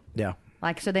early. yeah.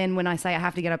 Like, so then when I say I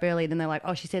have to get up early, then they're like,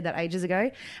 oh, she said that ages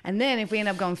ago. And then if we end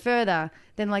up going further,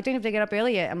 then like, don't you have to get up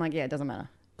early yet? I'm like, yeah, it doesn't matter.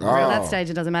 So at that stage,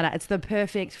 it doesn't matter. It's the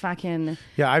perfect fucking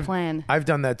plan. I've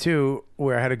done that too,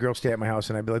 where I had a girl stay at my house,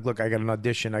 and I'd be like, "Look, I got an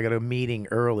audition. I got a meeting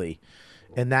early,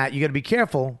 and that you got to be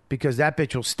careful because that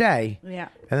bitch will stay. Yeah.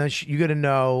 and then you got to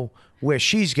know where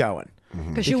she's going.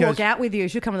 Because she'll walk out with you.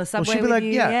 She'll come on the Well, subway she'd be with like,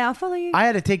 you. "Yeah, I'll follow you. I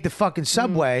had to take the fucking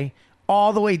subway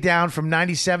all the way down from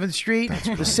 97th Street,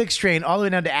 the 6th train, all the way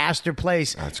down to Astor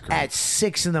Place at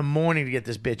 6 in the morning to get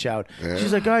this bitch out.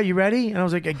 She's like, "Oh, you ready?" And I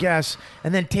was like, "I guess."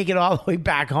 And then take it all the way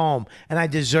back home, and I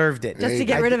deserved it. Just to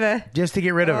get rid of her. Just to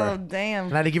get rid of her. Oh, damn.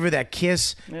 And I had to give her that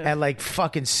kiss at like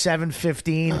fucking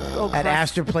 7:15 at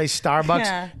Astor Place Starbucks.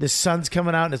 Yeah. The sun's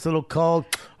coming out and it's a little cold.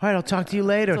 All right, I'll talk to you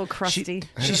later. It's all crusty.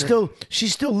 She's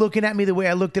still looking at me the way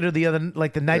I looked at her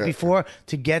the night before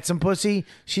to get some pussy.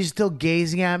 She's still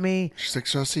gazing at me. She's like,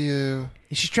 so I'll see you.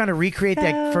 She's trying to recreate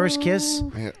that first kiss.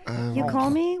 Yeah, You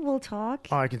call me, we'll talk.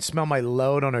 Oh, I can smell my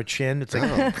load on her chin. It's like,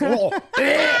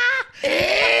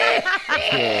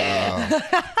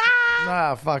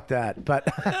 ah, fuck that. But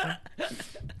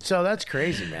so that's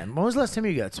crazy, man. When was the last time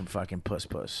you got some fucking puss?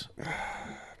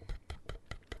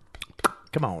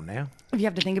 Come on now, If you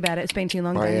have to think about it, it's been too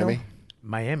long. Miami.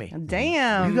 Miami.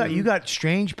 Damn. You got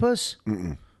strange puss.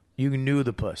 You knew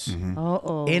the puss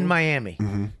Uh-oh. in Miami.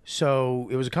 So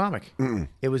it was a comic.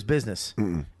 It was business.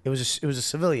 It was a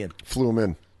civilian. Flew him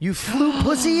in. You flew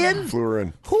pussy in? Flew her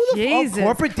in. Who the Jesus fuck?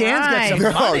 Corporate Dan's got some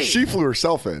Christ. No, money. she flew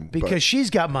herself in. but because she's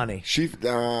got money. she,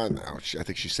 no, I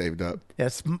think she saved up. Yeah,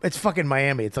 it's fucking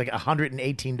Miami. It's like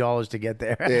 $118 to get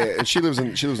there. Yeah, and she lives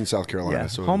in South Carolina. Yeah,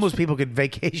 So it homeless people could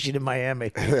vacation in Miami.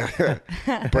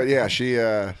 but yeah, she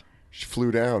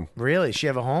flew down. Really? She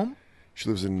have a home? She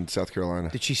lives in South Carolina.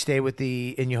 Did she stay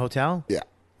in your hotel? Yeah.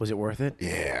 Was it worth it?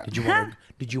 Yeah.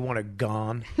 Did you want her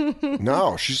gone?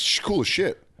 No, she's cool as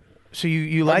shit. So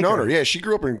you I've like known her. Yeah, she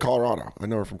grew up in Colorado. I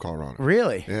know her from Colorado.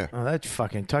 Really? Yeah. Oh, that's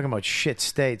fucking talking about shit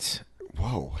states.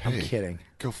 Whoa, I'm hey, kidding.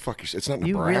 Go fuck yourself. It's not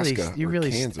You Nebraska. really,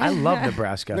 or Kansas. I love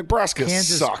Nebraska. Nebraska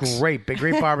Kansas sucks. Great,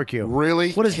 great barbecue.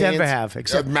 Really? What does Denver Kansas- have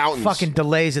except mountains. fucking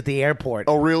delays at the airport?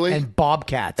 Oh, really? And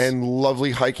bobcats. and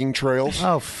lovely hiking trails.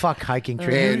 oh, fuck hiking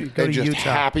trail. and Go to just Utah.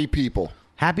 happy people.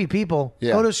 Happy people.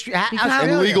 Yeah. Go to Australia.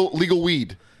 And legal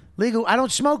weed. Legal. I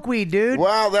don't smoke weed, dude.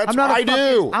 Well, that's I'm not a I fucking-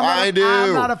 do. I do.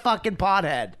 I'm not a fucking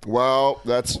pothead. Well,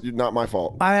 that's not my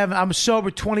fault. I'm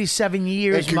sober 27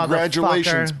 years. And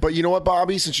congratulations. motherfucker. But you know what,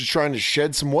 Bobby? Since you're trying to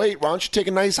shed some weight, why don't you take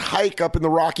a nice hike up in the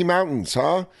Rocky Mountains,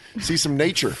 huh? See some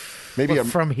nature. Maybe But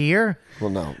from here? Well,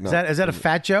 no. Is that a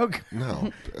fat joke?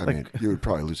 No. I mean, you would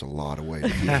probably lose a lot of weight.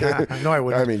 No, I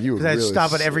wouldn't. I mean, you would 'Cause I'd really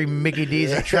stop at every Mickey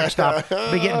D's and truck stop.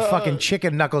 Be getting fucking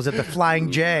chicken knuckles at the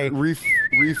Flying J.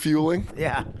 Refueling.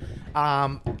 Yeah.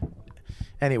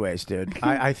 Anyways, dude,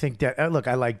 I think that look,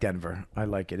 I like Denver. I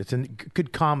like it. It's a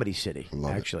good comedy city,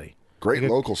 Love it. actually. Great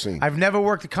Like, local scene. I've never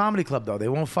worked a comedy club though. They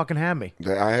won't fucking have me.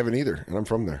 I haven't either, and I'm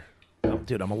from there. Oh,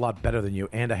 dude, I'm a lot better than you,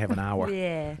 and I have an hour.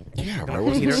 Yeah. Yeah, but I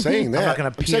wasn't saying that. I'm not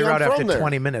going to I'm saying peter I'm out after from there.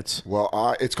 20 minutes.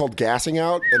 Well, it's called gassing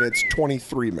out, and it's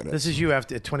 23 minutes. This is you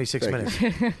after 26 minutes.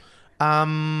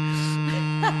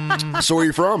 So where are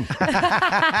you from?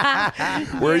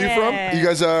 Where are you from? You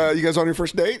guys on your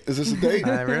first date? Is this a date?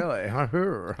 Really?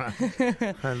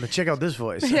 Check out this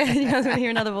voice. You guys want to hear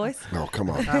another voice? No,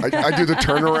 come on. I do the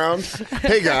turnaround.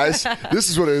 Hey guys, this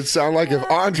is what it would sound like if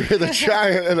Andre the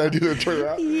Giant and I do the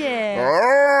turnaround. Yeah.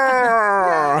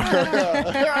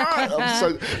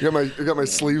 I got my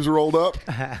sleeves rolled up.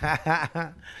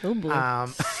 Oh, boy.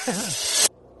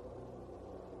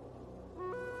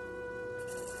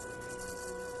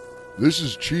 This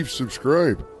is Chief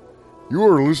Subscribe. You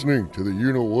are listening to the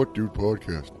You Know What Dude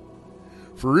podcast.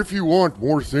 For if you want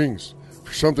more things,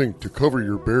 for something to cover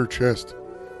your bare chest,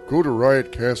 go to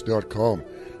riotcast.com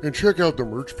and check out the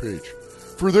merch page.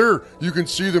 For there, you can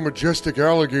see the majestic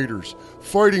alligators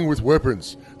fighting with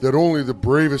weapons that only the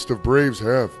bravest of braves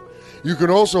have. You can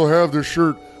also have the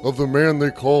shirt of the man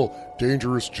they call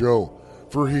Dangerous Joe,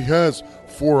 for he has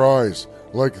 4 eyes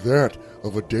like that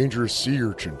of a dangerous sea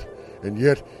urchin, and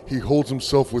yet he holds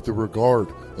himself with the regard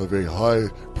of a high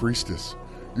priestess.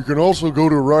 You can also go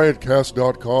to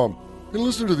riotcast.com and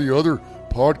listen to the other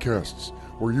podcasts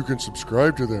where you can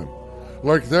subscribe to them,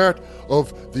 like that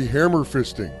of The Hammer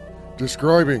Fisting,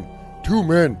 describing 2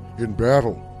 men in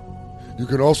battle. You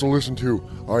can also listen to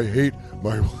I Hate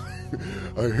My Wife.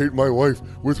 I Hate My Wife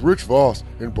with Rich Voss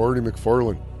and Barney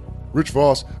McFarlane. Rich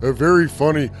Voss, a very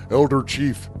funny elder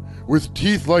chief with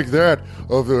teeth like that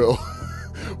of the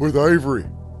with ivory.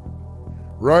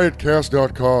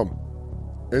 Riotcast.com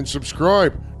and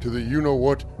subscribe to the You Know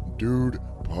What Dude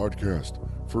podcast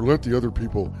for let the other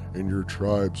people in your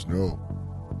tribes know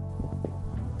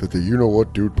that the You Know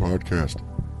What Dude podcast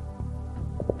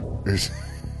is.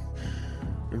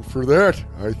 And for that,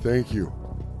 I thank you.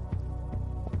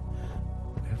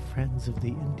 We're friends of the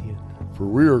Indian. For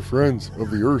we are friends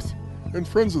of the earth and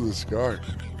friends of the sky.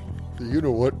 The You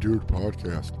Know What Dude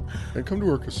podcast. And come to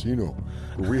our casino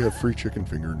where we have free chicken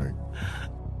finger night.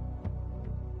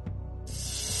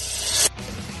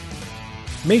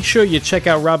 Make sure you check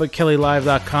out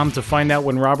RobertKellyLive.com to find out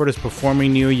when Robert is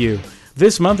performing near you.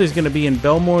 This month he's going to be in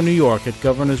Belmore, New York at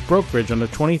Governor's Brokerage on the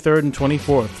 23rd and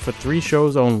 24th for 3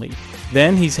 shows only.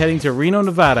 Then he's heading to Reno,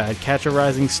 Nevada at Catch a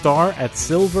Rising Star at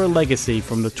Silver Legacy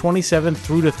from the 27th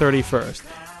through the 31st.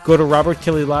 Go to Robert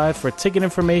Kelly Live for ticket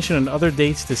information and other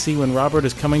dates to see when Robert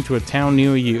is coming to a town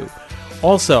near you.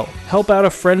 Also, help out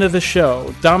a friend of the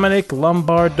show, Dominic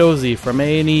Lombardozzi from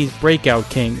A&E's Breakout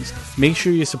Kings. Make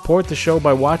sure you support the show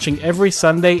by watching every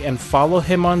Sunday and follow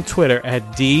him on Twitter at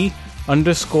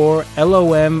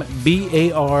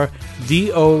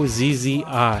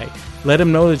D_LOMBARDOZZI. Let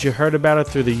him know that you heard about it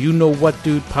through the You Know What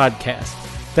Dude podcast.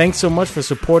 Thanks so much for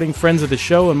supporting friends of the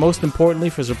show and most importantly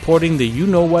for supporting the You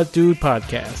Know What Dude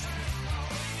podcast.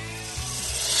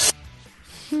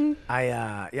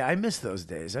 I miss those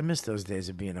days. I miss those days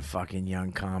of being a fucking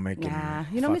young comic. Nah, and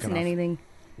you're not fucking missing off. anything.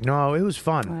 No, it was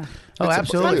fun. It's Oh, It's a- It's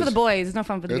absolutely. fun for the boys. It's not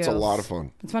fun for the It's girls. a lot of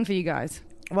fun. It's fun for you guys.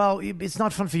 Well, it's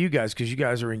not fun for you guys because you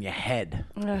guys are in your head.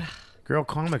 Ugh. Girl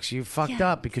comics, you fucked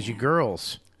up because you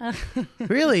girls.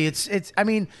 Really, it's. I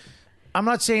mean, I'm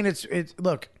not saying it's.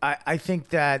 Look, I think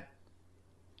that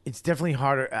it's definitely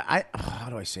harder. How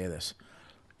do I say this?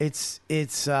 It's.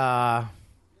 I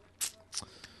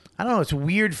don't know. It's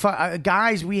weird.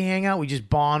 Guys, we hang out. We just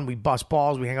bond. We bust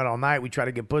balls. We hang out all night. We try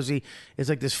to get pussy. It's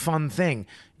like this fun thing.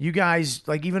 You guys,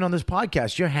 like even on this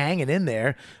podcast, you're hanging in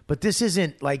there. But this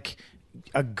isn't like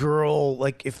a girl.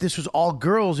 Like if this was all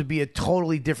girls, it'd be a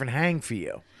totally different hang for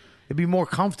you. It'd be more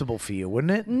comfortable for you,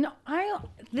 wouldn't it? No,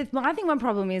 I think my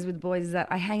problem is with boys is that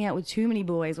I hang out with too many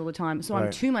boys all the time. So I'm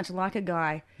Right. too much like a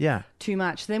guy. Yeah. Too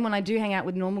much. Then when I do hang out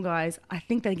with normal guys, I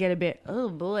think they get a bit, oh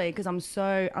boy, because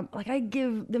I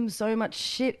give them so much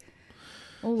shit.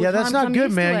 All the Yeah, that's time, not so I'm good,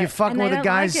 used man. to You're it, fucking and they with a don't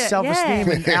guy's like it. self-esteem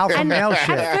Yeah. and alpha male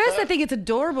shit. At first, I think it's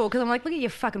adorable because I'm like, look at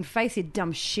your fucking face, you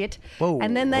dumb shit. Whoa.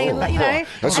 And then they, Whoa. you know,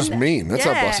 That's just and- mean. That's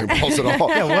not yeah. busting balls at all.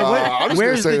 Yeah, I'm just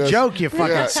where's gonna say the this. joke, you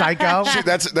fucking psycho? See,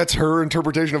 that's her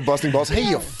interpretation of busting balls. Hey,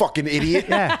 you fucking idiot.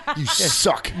 Yeah. You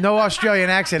suck. No Australian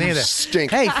accent either.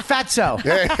 stink. Hey, fatso.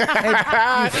 Hey, you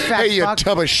fat Hey, you fuck.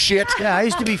 tub of shit. Yeah, I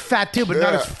used to be fat too, but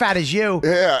not Yeah. as fat as you.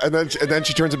 Yeah, and then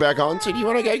she turns it back on. So You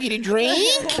want to go get a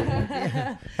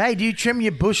drink? Hey, do you trim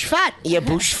your bush fat? You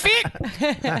bush fit?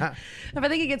 I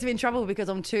think it gets me in trouble because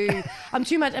I'm too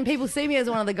much, and people see me as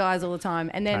one of the guys all the time.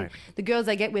 And then Right. the girls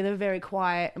I get with are very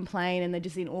quiet and plain, and they're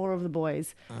just in awe of the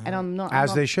boys. And I'm not.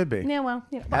 As I'm they not- should be. Yeah, well,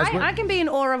 yeah. As But we're- I can be in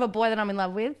awe of a boy that I'm in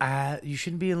love with. You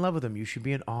shouldn't be in love with them. You should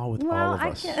be in awe with all Well, of I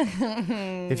us.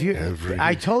 can. If you,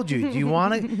 I told you. Do you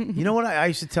want to? You know what I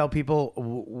used to tell people?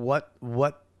 What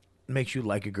makes you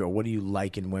like a girl? What do you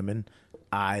like in women?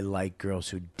 I like girls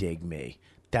who dig me.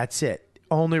 That's it.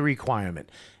 Only requirement.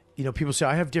 You know, people say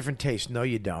I have different tastes. No,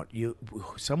 you don't.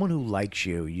 Someone who likes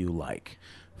you, you like.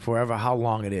 Forever, how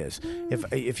long it is.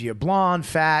 If you're blonde,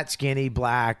 fat, skinny,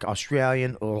 black,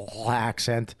 Australian,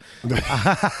 accent,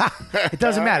 it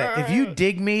doesn't matter. If you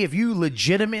dig me, if you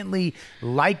legitimately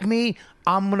like me,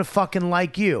 I'm gonna fucking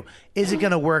like you. Is it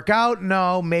gonna work out?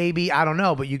 No, maybe. I don't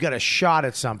know. But you got a shot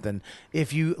at something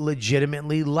if you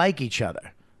legitimately like each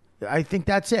other. I think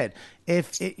that's it.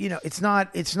 It's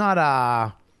not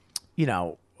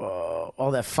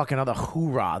all that fucking other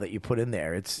hoorah that you put in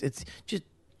there. It's just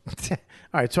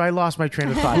all right. So I lost my train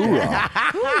of thought. Hoorah.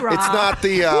 It's not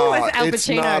the. was Al It's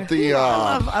Pacino? not the.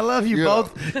 I love you Yeah.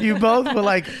 both. You both were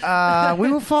like,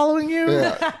 we were following you,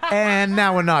 and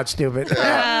now we're not stupid.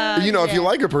 If you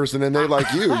like a person and they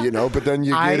like you, but then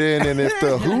you get in, and if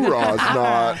the hoorah's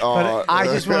not. But I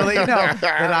just want to let you know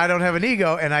that I don't have an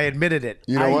ego, and I admitted it.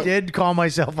 You know I what? did call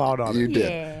myself out on You it. did.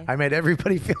 Yeah. I made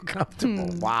everybody feel comfortable.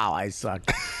 Wow, I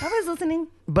sucked. I was listening.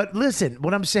 But listen,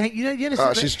 what I'm saying, you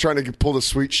understand? She's trying to pull the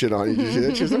sweet shit on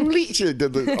you. She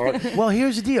did the. Well,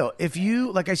 here's the deal. If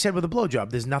you, like I said with a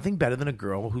blowjob, there's nothing better than a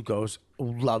girl who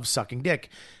loves sucking dick.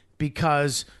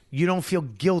 because you don't feel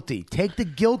guilty. Take the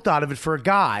guilt out of it for a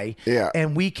guy,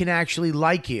 and we can actually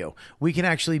like you. We can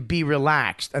actually be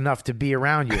relaxed enough to be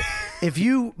around you. If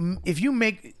you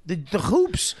make the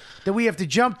hoops that we have to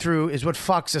jump through is what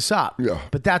fucks us up. Yeah.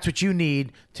 But that's what you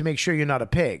need to make sure you're not a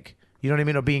pig. You know what I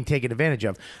mean? Or being taken advantage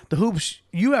of. The hoops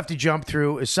you have to jump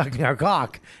through is sucking our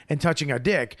cock and touching our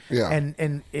dick. Yeah.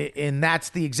 And that's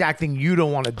the exact thing you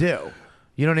don't want to do.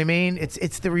 You know what I mean?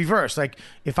 It's the reverse. Like,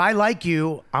 if I like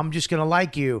you, I'm just gonna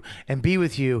like you and be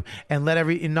with you and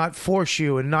and not force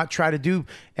you and not try to do.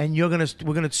 And we're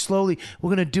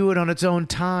gonna do it on its own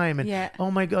time. And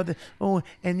oh my god,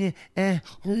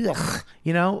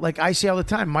 you know, like I say all the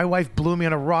time. My wife blew me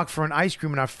on a rock for an ice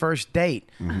cream on our first date.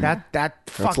 That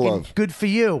fucking love. good for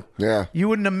you. Yeah, you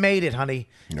wouldn't have made it, honey.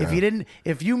 Yeah.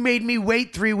 If you made me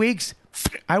wait 3 weeks,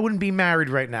 I wouldn't be married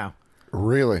right now.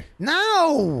 Really?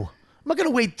 No. I'm not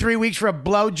gonna wait 3 weeks for a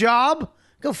blowjob.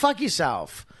 Go fuck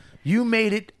yourself. You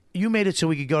made it so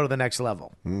we could go to the next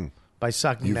level by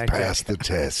sucking. You've that passed dick. the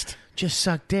test. Just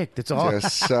suck dick. That's all.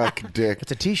 Just suck dick.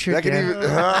 It's a T-shirt. That can Dan. even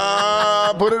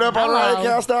put it up on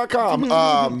riotcast.com.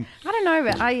 I don't know,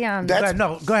 but I Go ahead.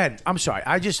 No, go ahead. I'm sorry.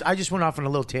 I just went off on a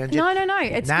little tangent. No.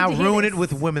 It's now good to hear ruin this. it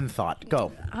with women thought.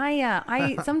 Go.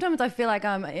 I sometimes I feel like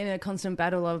I'm in a constant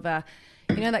battle of,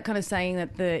 you know, that kind of saying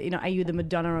that are you the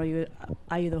Madonna or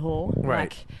are you the whore? Right.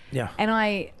 Like, yeah. And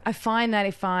I find that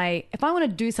if I want to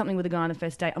do something with a guy on the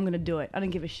first date, I'm going to do it. I don't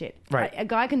give a shit. Right. A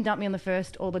guy can dump me on the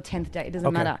first or the 10th date. It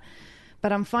doesn't matter.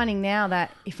 But I'm finding now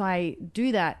that if I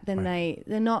do that, then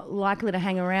they're not likely to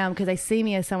hang around because they see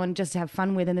me as someone just to have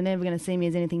fun with, and they're never going to see me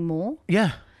as anything more.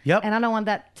 Yeah. Yep. And I don't want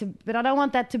that to. But I don't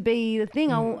want that to be the thing.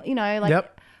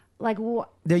 Like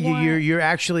what?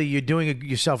 You're doing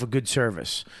yourself a good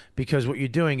service, because what you're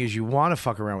doing is you want to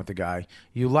fuck around with the guy,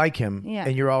 you like him,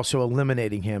 and you're also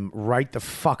eliminating him right the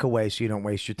fuck away so you don't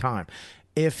waste your time.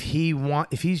 If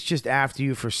he's just after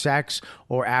you for sex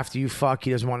or after you fuck,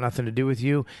 he doesn't want nothing to do with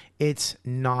you, it's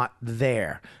not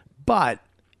there. But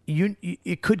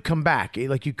it could come back.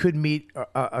 Like, you could meet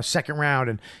a second round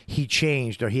and he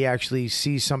changed, or he actually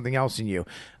sees something else in you.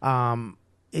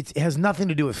 It has nothing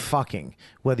to do with fucking,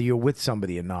 whether you're with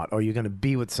somebody or not, or you're going to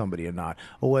be with somebody or not,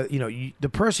 or whether, the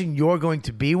person you're going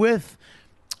to be with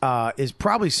is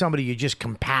probably somebody you're just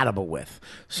compatible with.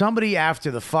 Somebody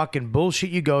after the fucking bullshit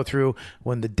you go through,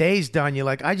 when the day's done, you're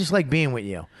like, I just like being with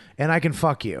you, and I can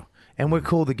fuck you, and we're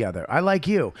cool together. I like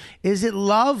you. Is it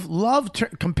love?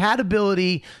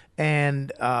 Compatibility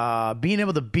and being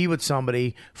able to be with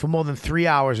somebody for more than 3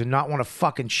 hours and not want to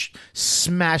fucking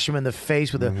smash them in the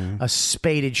face with a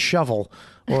spaded shovel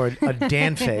or a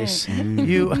Dan face.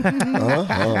 You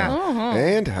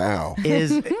and how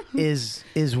is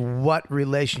what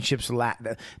relationships last.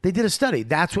 They did a study.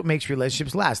 That's what makes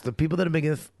relationships last. The people that are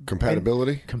making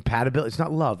compatibility. It's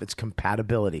not love. It's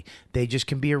compatibility. They just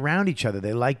can be around each other.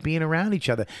 They like being around each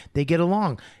other. They get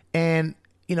along, and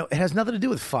it has nothing to do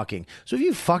with fucking. So if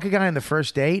you fuck a guy on the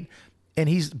first date and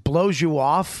he blows you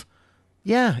off,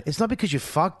 it's not because you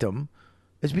fucked him.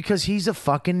 It's because he's a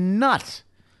fucking nut.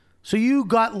 So you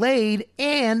got laid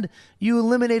and you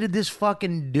eliminated this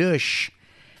fucking douche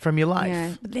from your life.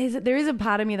 Yeah, but there is a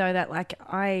part of me though that, like,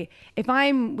 if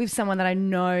I'm with someone that I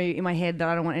know in my head that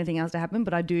I don't want anything else to happen,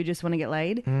 but I do just want to get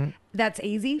laid, that's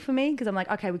easy for me because I'm like,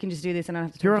 okay, we can just do this and I don't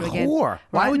have to You're talk a to you again. whore.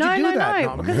 Why would you do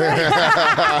that? No,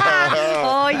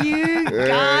 oh, you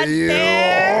got me.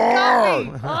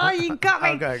 Oh, you got me.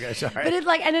 Okay, sorry. But it's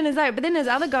like, and then there's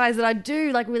other guys that I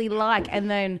do like really like,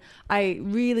 and then I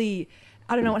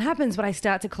don't know what happens, but I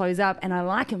start to close up and I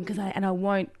like them and I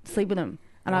won't sleep with them.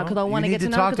 And because I want to get to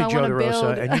know, because I want to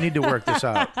build. And you need to work this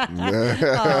out.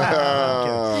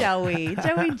 Joey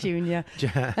Jr.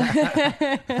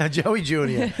 Joey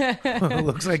Jr.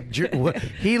 looks like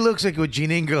he looks like what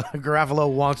Jeanine Garofalo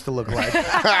wants to look like.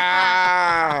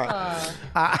 I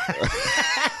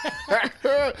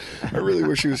really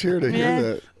wish he was here to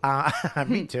hear that.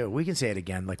 Me too. We can say it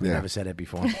again, like we never said it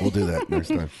before. We'll do that next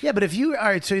time. Yeah, but all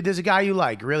right, so there's a guy you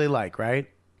really like, right?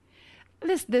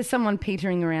 There's someone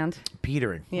petering around.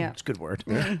 Petering. Yeah. It's a good word.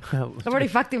 I've already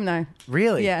fucked him though.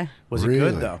 Really? Yeah. Was it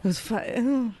good though? It was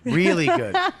fun. Really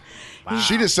good. Wow.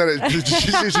 She just said it.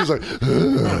 She was like,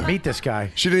 meet this guy.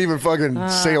 She didn't even fucking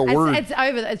say a word. It's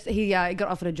over. He got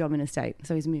offered a job in a state,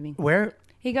 so he's moving. Where?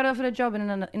 He got offered a job in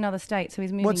another state, so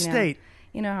he's moving. What now. state?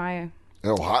 In Ohio.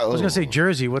 Ohio. I was going to say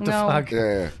Jersey. What the fuck?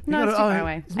 Yeah. No, it's too far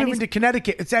away. He's moving to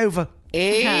Connecticut. It's over.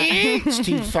 It's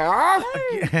too far.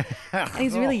 And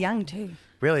he's really young too.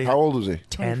 Really? How old was he?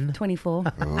 10? 24.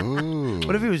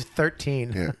 What if he was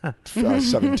 13? Yeah,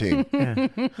 17.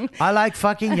 I like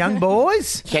fucking young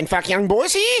boys Can fuck young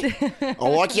boys here? I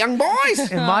like young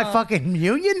boys. in my fucking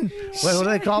union. What do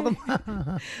they call them? What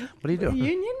are you doing?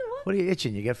 Union? What are you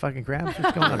itching? You get fucking cramps?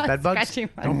 What's going on? Bed bugs? Scratching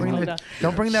my Don't bring shoulder.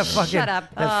 don't bring that fucking. Shut up.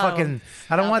 That Oh, fucking.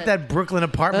 I don't want that Brooklyn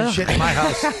apartment shit in my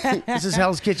house. This is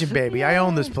Hell's Kitchen, baby. I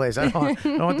own this place. I don't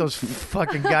want those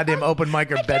fucking goddamn open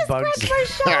micer bed bugs.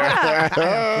 Jesus Christ.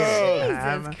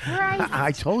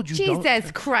 I told you. don't.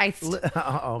 Jesus Christ.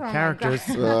 Characters.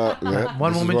 Yeah,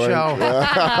 One this is woman what show.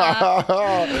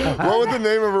 What would the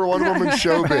name of her one woman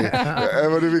show be?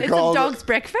 What would it be It's called? a dog's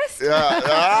breakfast? Yeah,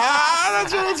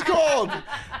 that's what it's called.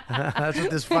 That's what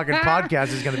this fucking podcast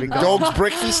is going to be called. Dog's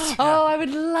breakfast. Oh, I would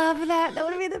love that. That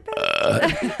would be the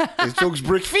best. It's dog's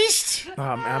breakfast.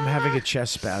 I'm having a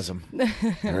chest spasm.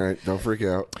 All right, don't freak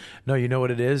out. No, you know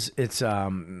what it is? It's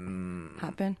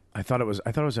Happen. I thought I was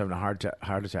having a heart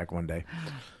attack one day.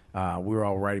 We were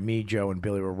all writing. Me, Joe, and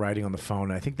Billy were writing on the phone.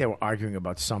 And I think they were arguing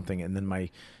about something, and then my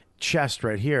chest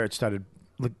right here, it started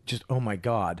just oh my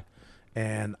god,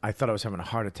 and I thought I was having a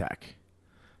heart attack,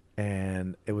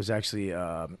 and it was actually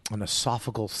an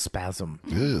esophageal spasm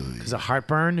because of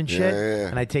heartburn and shit. Yeah.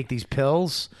 And I take these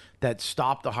pills that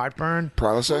stop the heartburn.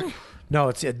 Prilosec? No,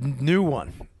 it's a new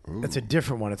one. It's a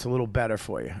different one. It's a little better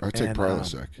for you. I take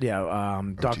Prilosec.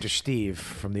 Dr. Steve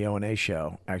from the O&A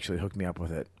show actually hooked me up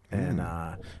with it, and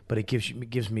but it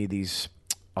gives me these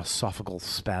esophageal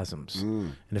spasms,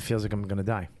 and it feels like I'm going to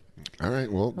die. All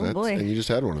right, well, boy. and you just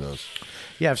had one of those.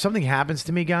 Yeah, if something happens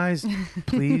to me, guys,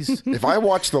 please. If I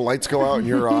watch the lights go out in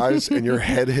your eyes and your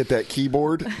head hit that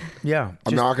keyboard, Yeah,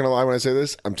 I'm not going to lie when I say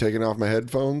this. I'm taking off my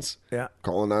headphones, Yeah.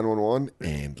 calling 911,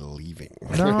 and leaving.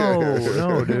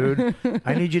 No, dude.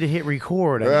 I need you to hit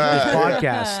record. I need this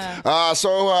podcast.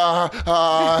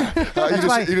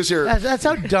 You just hear. That's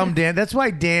how dumb Dan. That's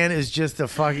why Dan is just a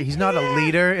fucking. He's not a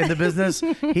leader in the business.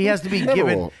 He has to be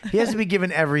given. will. He has to be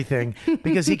given everything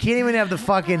because he can't even have the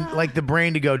fucking the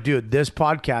brain to go, dude. This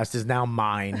podcast is now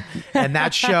mine, and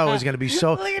that show is going to be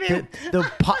so. Look at him.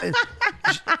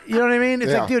 You know what I mean?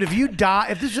 It's Yeah. like, dude, if you die,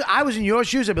 if I was in your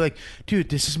shoes, I'd be like, dude,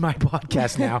 this is my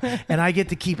podcast now, and I get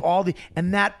to keep all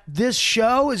and this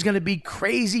show is going to be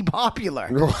crazy popular.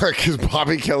 Because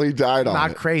Bobby Kelly died on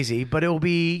Not it. crazy, but it will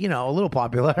be, a little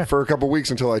popular. For a couple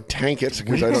weeks until I tank it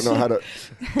because I don't know how to.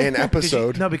 An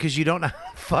episode. No, because you don't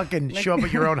fucking show up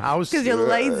at your own house. Because you're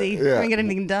lazy. yeah. You don't get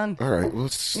anything done. All right, well,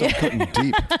 let's stop cutting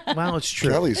deep. Well, it's true.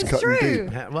 Kelly's cutting true.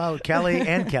 deep. Well, Kelly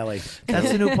and Kelly.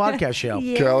 That's the new podcast show.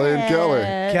 Kelly and Kelly.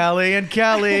 Kelly and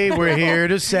Kelly, we're here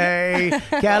to say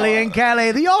Kelly and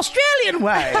Kelly, the Australian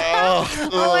way. Oh,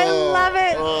 I love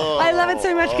it. I love it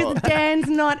so much because Dan's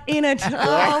not in it.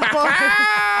 Oh,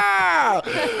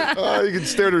 boy. You can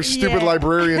stare at her stupid Yeah.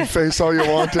 librarian face all you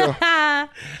want to.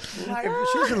 She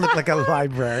doesn't look like a With her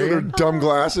librarian. dumb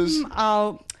glasses.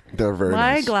 Oh, They're very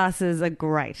my nice. glasses are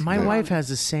great. My wife has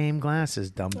the same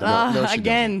glasses, dumb. No, she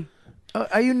Again.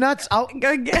 Are you nuts?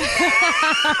 Again.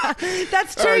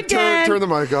 That's All true, right, Dan. turn the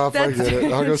mic off. I That's get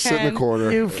it. I'll go true, sit in the Dan. corner.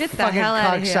 You Get the fucking hell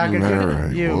outta here. cocksucker. All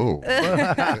right. You.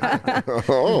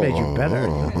 Whoa. Made you better.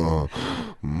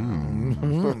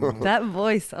 That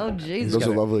voice. Oh, Jesus. Those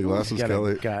are lovely glasses,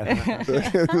 Kelly.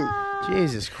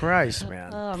 Jesus Christ,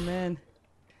 man. Oh, man.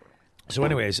 So,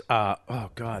 anyways, oh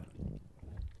God,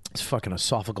 it's fucking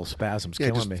esophageal spasms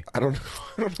killing me. I don't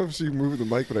know if you moved the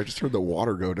mic, but I just heard the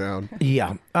water go down.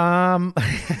 Yeah.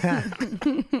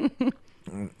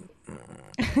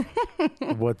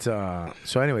 What? So,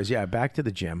 anyways, yeah. Back to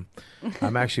the gym.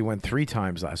 Actually went 3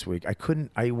 times last week.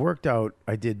 I worked out.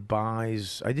 I did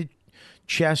buys. I did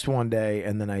chest one day,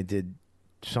 and then I did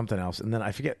something else, and then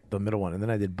I forget the middle one, and then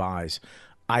I did buys.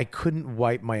 I couldn't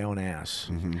wipe my own ass.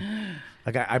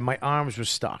 Like my arms were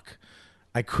stuck.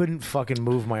 I couldn't fucking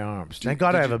move my arms. Thank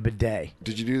God I have a bidet.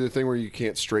 Did you do the thing where you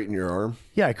can't straighten your arm?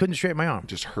 Yeah, I couldn't straighten my arm. It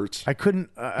just hurts. I couldn't.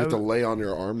 You have to lay on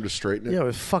your arm to straighten it? Yeah, it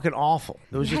was fucking awful.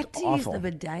 It was You just had to awful. use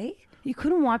the bidet? You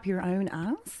couldn't wipe your own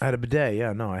arms? I had a bidet.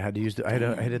 Yeah, no, I had to use the. I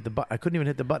hit the button. I couldn't even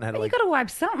hit the button. I had to You like, got to wipe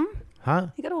something. huh?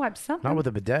 You got to wipe something. Not with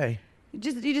a bidet. You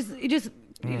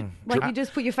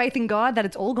just put your faith in God that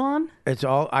it's all gone. It's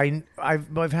all I've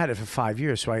had it for 5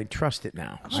 years, so I trust it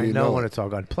now. I you know know when it. it's all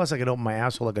gone. Plus, I can open my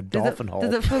asshole like a dolphin hole.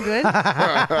 Does it feel good?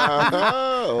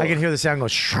 I can hear the sound go.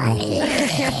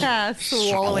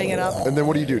 Swallowing it up. And then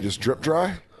what do? Just drip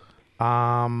dry?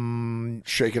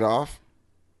 Shake it off?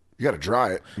 You got to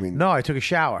dry it. I mean, No, I took a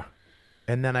shower,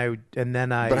 and then I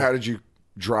but how did you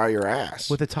dry your ass?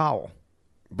 with a towel.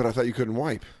 But I thought you couldn't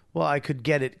wipe. Well, I could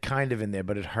get it kind of in there,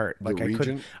 but it hurt. Like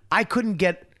region? I couldn't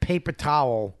get paper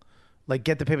towel Like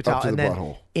get the paper towel to and the then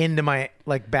butthole. into my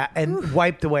like back and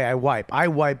wipe the way I wipe. I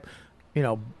wipe,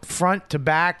 front to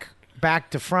back,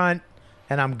 back to front,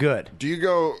 and I'm good. Do you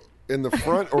go in the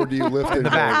front or do you lift In the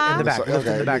back, in the back, side? lift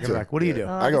in the Okay, back, me in the too. back. What do you do?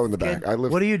 I go in the back. I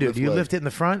lift. What do you do? Do you leg. lift it in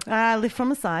the front, Lift from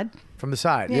the side. from the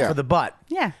side, Yeah. for the butt?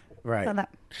 Yeah. Right. Like that.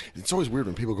 It's always weird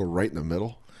when people go right in the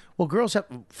middle. Well, girls have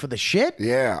for the shit.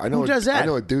 Yeah, I know. Who does that? I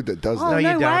know a dude that does Oh, No, that. you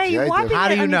no don't. way. Yeah, I You're do. wiping How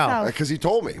do it you on know? yourself. Because he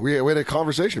told me. We had a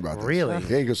conversation about this. Really?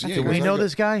 Yeah, he goes, yeah. Do we know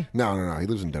this guy? No. He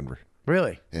lives in Denver.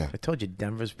 Really? Yeah. I told you,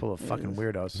 Denver's full of fucking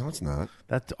weirdos. No, it's not.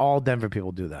 That's all Denver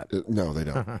people do that. No, they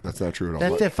don't. That's not true at all.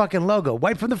 That's their fucking logo.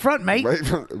 Wipe from the front, mate. Right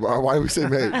from, why do we say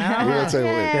mate? We're not saying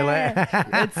mate. They're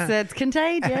like- It's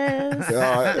contagious.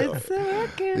 It's so You're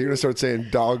good. gonna start saying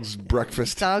dog's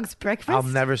breakfast. Dog's breakfast. I'll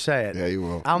never say it. Yeah, you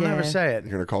will. I'll never Yeah. say it.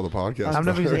 You're gonna call the podcast. I'm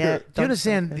never. Yeah, Do you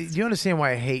understand? Do breakfast. you understand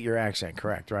why I hate your accent?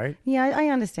 Correct, right? Yeah, I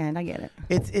understand. I get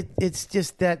it. It's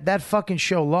just that fucking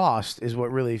show Lost is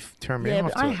what really turned me Yeah,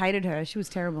 off but to I it. hated her. She was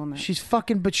terrible in that. She's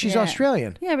fucking, but she's Yeah.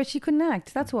 Australian. Yeah, but she couldn't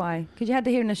act. That's why. Because you had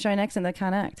to hear an Australian accent that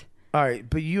can't act. All right,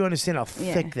 but you understand how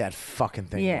Yeah. thick that fucking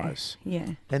thing Yeah. was, Yeah.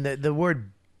 and the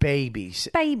word baby.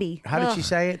 Baby. How did Ugh. she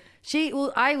say it? She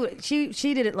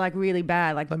did it like really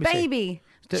bad. Like Let me see. baby.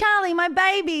 Charlie, my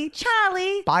baby.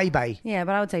 Charlie. Baby. Yeah,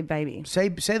 but I would say baby. Say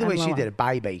the way I'm she lower. did it.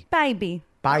 Baby. Baby.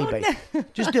 Baby.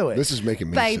 Just do it. This is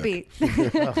making me Baby.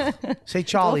 Say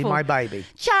Charlie, awful. my baby.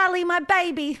 Charlie, my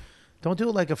baby. Don't do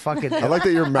it like a fucking. I like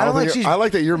that you're mouthing like it. she's- I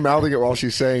like that you're mouthing it while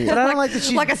she's saying But it. I don't like that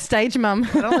she's. Like a stage mum.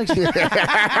 I don't like.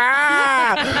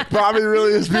 Bobby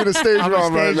really is being a stage I'm a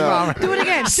mom right stage now. mom. Do it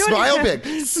again. Do Smile it again.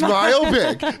 big, smile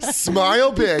big,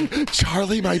 smile big.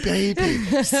 Charlie, my baby.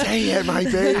 Say it, my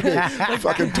baby.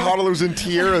 Fucking toddlers and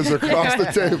tiaras across the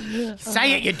table.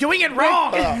 Say it. You're doing it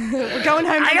wrong. We're going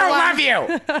home. I number don't one.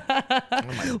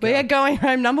 love you. We are going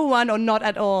home number one or not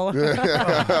at all.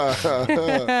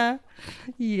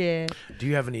 Yeah. Do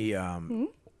you have any? Do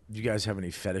you guys have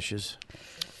any fetishes?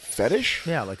 Fetish?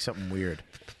 Yeah, like something weird.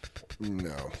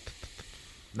 No.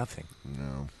 Nothing.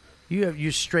 No.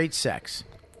 You straight sex.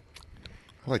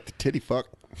 I like the titty fuck.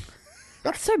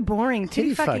 That's so boring.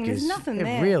 Titty fuck fucking. There's is- nothing it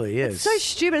there. really is. It's so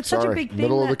stupid. It's such a Sorry, big thing.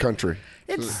 middle of the that- country.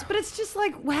 But it's just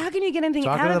like, well, how can you get anything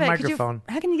Talk out into of the it? 'Cause you- microphone.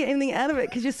 how can you get anything out of it?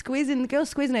 Because the girl's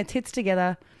squeezing her tits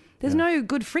together. There's no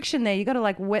good friction there. You got to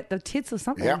like wet the tits or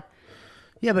something. Yeah.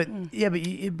 Yeah,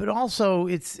 but also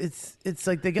it's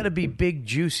like they got to be big,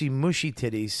 juicy, mushy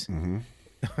titties. Mm-hmm.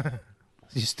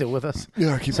 You still with us?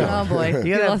 Yeah, keep going. Oh boy, You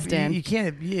you gotta, lost Dan. you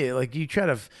can't. Yeah, like you try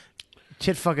to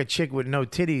tit fuck a chick with no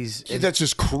titties. Yeah, that's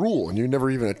just cruel, and you never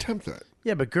even attempt that.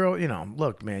 Yeah, but girl,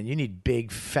 look, man, you need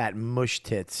big, fat, mush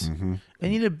tits, Mm-hmm.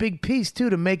 and you need a big piece too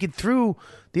to make it through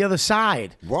the other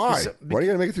side. Why? Why are you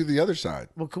gonna make it through the other side?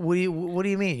 What do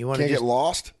you mean? You want Can't to get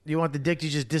lost? You want the dick to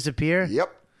just disappear?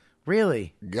 Yep.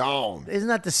 Really? Gone. Isn't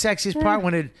that the sexiest part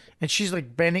when it? And she's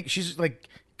like bending. She's like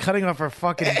cutting off her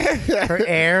fucking her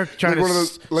air, trying Like one to of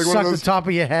those- like one suck of those- the top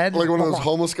of your head. Like one of those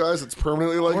homeless guys that's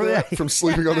permanently like that from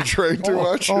sleeping on the train too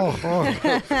much. Get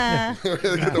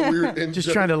the weird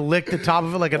Just trying to lick the top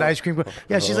of it like an ice cream cone.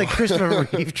 Yeah, she's like Christopher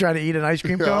Reeve trying to eat an ice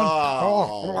cream cone.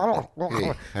 Oh.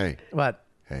 Hey, What?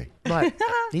 hey. What?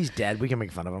 He's dead. We can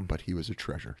make fun of him. But he was a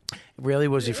treasure. Really?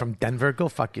 Was he from Denver? Go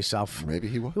fuck yourself. Maybe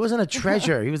he was. He wasn't a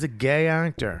treasure. He was a gay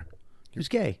actor. He was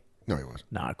gay. No, he wasn't.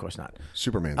 No, of course not.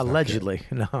 Superman's not Allegedly.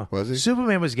 No. Was he?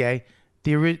 Superman was gay.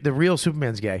 The real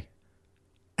Superman's gay.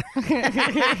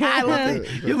 I love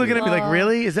it. You're looking at me like,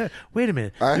 really? Is that? Wait a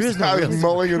minute. I There is no was real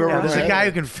mulling it over Yeah, there's my a guy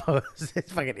head. who can. This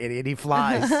fucking idiot. He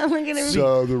flies. Look at him.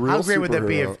 So the real How great would that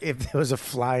be superhero- if there was a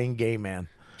flying gay man?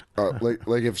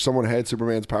 like if someone had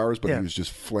Superman's powers, but Yeah. he was just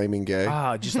flaming gay.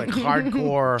 Ah, just like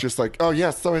hardcore. Just like, oh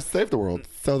yes, so I saved the world.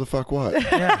 So the fuck what?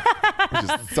 yeah, I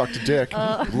just sucked a dick,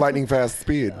 lightning fast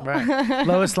speed. right.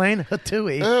 Lois Lane,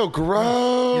 Hatui. Oh,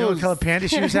 gross! You know what color panties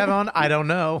she was having on? I don't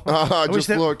know. I wish just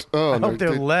they- looked. Oh, I hope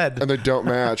they're lead. and they don't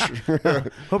match.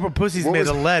 Hope her pussy's What made was-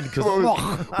 of lead. Because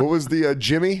what was the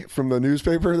Jimmy from the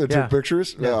newspaper that Yeah. took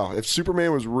pictures? Yeah. If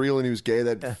Superman was real and he was gay,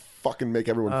 that'd fucking make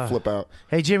everyone flip out.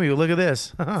 hey Jimmy, look at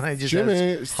this. I just had Jimmy,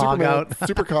 his hog Superman, out.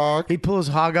 super cock. He'd pull his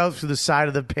hog out through the side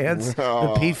of the pants, the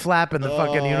Oh. P flap, and the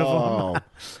fucking uniform.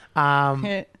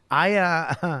 What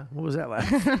was that laugh?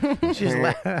 She just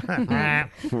laughed.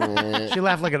 She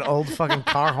laughed like an old fucking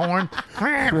car horn.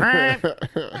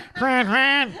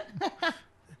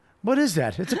 What is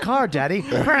that? It's a car, Daddy.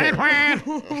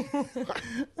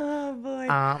 Oh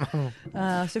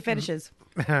boy. So fetishes.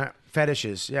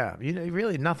 Fetishes, yeah.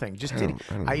 Really nothing. Just titty.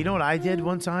 You know what I did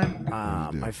one time?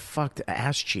 I fucked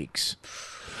ass cheeks.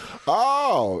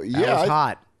 Oh, That yeah. was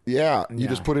hot. Yeah, you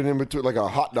just put it in between like a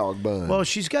hot dog bun. Well,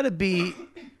 she's got to be.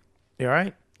 You all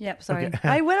right? Yep, sorry. Okay.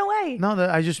 I went away. No,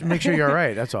 I just make sure you're all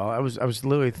right. That's all. I was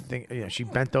literally thinking. Yeah, she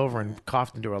bent over and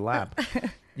coughed into her lap.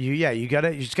 You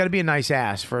just gotta be a nice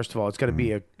ass. First of all, it's gotta be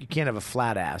you can't have a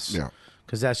flat ass. Yeah.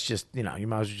 Because that's just you might as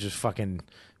well just fucking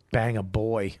bang a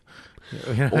boy.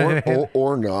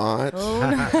 Or not.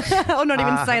 I'll not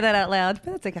even say that out loud,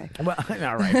 but that's okay. Well,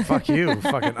 all right, fuck you,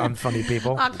 fucking unfunny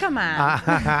people. Oh, come on.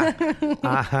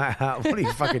 What are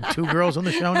you, fucking 2 girls on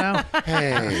the show now?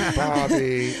 Hey,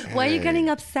 Bobby. Why are you getting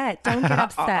upset? Don't get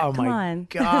upset. Oh come my on.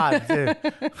 God, dude.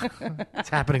 It's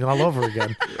happening all over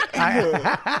again.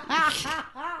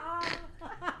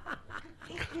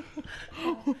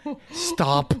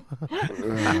 Stop.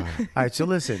 All right, so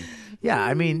listen. Yeah,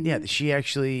 I mean, she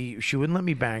wouldn't let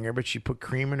me bang her, but she put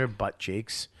cream in her butt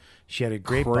cheeks. She had a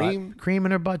great Cream? butt. Cream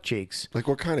in her butt cheeks. Like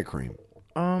what kind of cream?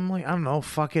 Like I don't know,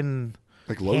 fucking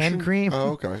Like lotion? hand cream.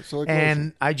 Oh, okay. So like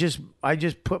and lotion. I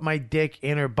just put my dick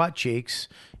in her butt cheeks,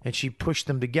 and she pushed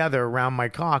them together around my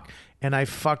cock, and I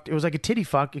fucked. It was like a titty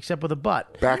fuck, except with a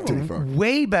butt. Back titty fuck.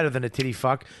 Way better than a titty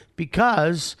fuck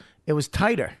because it was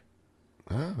tighter.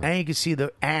 And you can see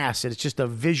the ass, and it's just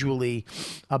visually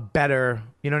a better,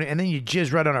 and then you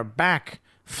jizz right on her back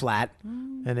flat,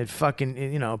 and it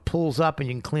fucking, pulls up, and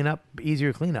you can clean up,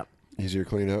 easier clean up. Easier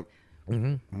clean up?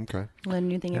 Mm-hmm. Okay. Learn a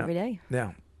new thing every day.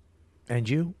 Yeah. And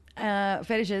you?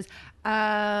 Fetishes.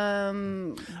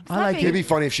 It'd be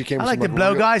funny if she came I with like some to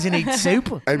blow real- guys and eat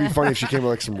soup. It'd be funny if she came with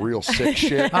like some real sick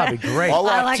shit. That'd be great. I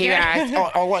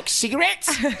like cigarettes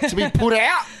to be put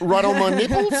out. Right on my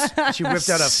nipples. She whipped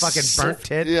out a fucking burnt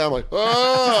tit. Yeah, I'm like,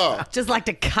 oh. Just like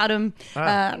to cut him. No.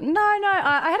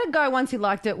 I had a guy once who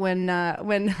liked it when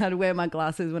I'd wear my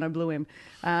glasses when I blew him.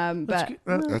 But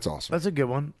That's awesome. That's a good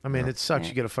one. I mean, it sucks.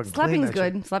 You get a fucking clean slapping's that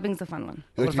shit. good. Slapping's a fun one.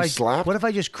 You like to be slapped? What if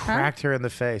I just cracked her in the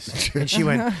face and she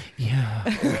went, yeah.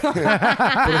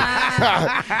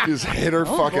 Just hit her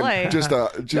fucking boy. just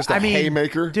a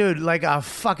haymaker. Dude, like a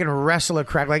fucking wrestler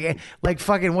crack, like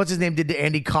fucking what's his name did to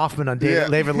Andy Kaufman on David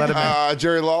Letterman.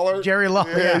 Jerry Lawler. Jerry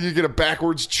Lawler, yeah. You get a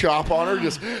backwards chop on her,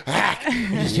 just hack.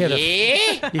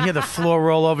 You hear the floor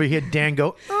roll over. You hear Dan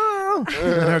go, oh,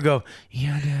 and her go,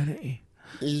 yeah, daddy.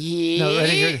 Yeah. No, I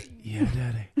didn't hear, yeah,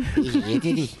 daddy. Yeah,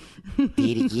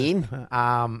 did it again?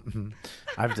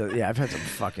 I've had some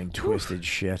fucking twisted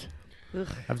shit.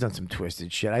 I've done some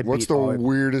twisted shit. What's the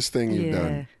weirdest thing you've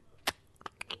done?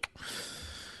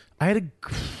 I had a.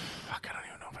 Fuck, I don't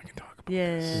even know if I can talk about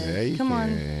Yeah. you Come on.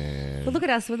 can. Well, look at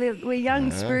us. We're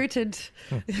young, spirited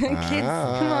kids. Come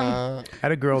on. I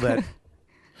had a girl that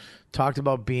talked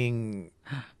about being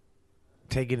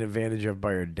taken advantage of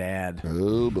by her dad.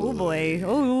 Oh, Oh, boy.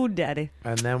 Oh, daddy.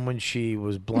 And then when she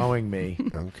was blowing me,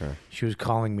 okay. she was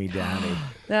calling me daddy.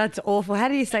 That's awful. How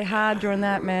do you stay hard during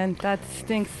that, man? That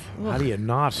stinks. How do you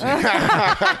not?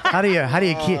 How do you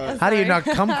not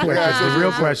come quick? That's the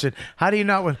real question. How do you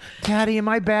not? Daddy, am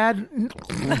I bad?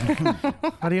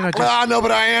 How do you not? Just, No,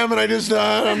 but I am, and I just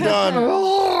I'm done.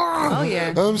 Oh,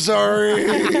 yeah. I'm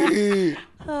sorry.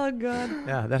 Oh, God.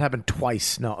 yeah, that happened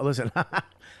twice. No, listen.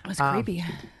 That's creepy.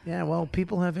 Yeah, well,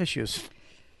 people have issues.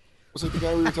 Was like the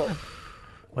guy we were talking.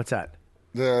 What's that?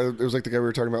 It was like the guy we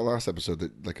were talking about last episode,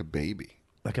 that like a baby.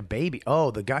 Like a baby. Oh,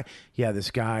 the guy. Yeah,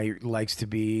 this guy likes to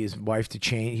be his wife to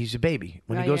change. He's a baby.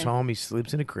 When he goes home, he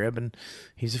sleeps in a crib, and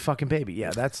he's a fucking baby.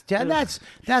 Yeah, that's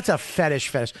a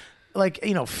fetish. Like,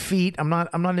 feet. I'm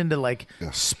not into like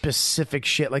specific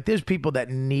shit. Like, there's people that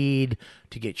need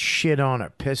to get shit on or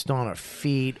pissed on or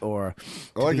feet or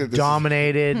to be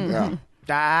dominated. Yeah.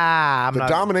 I'm The not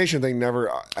domination thing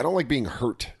never. I don't like being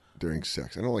hurt during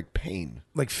sex. I don't like pain.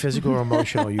 like physical or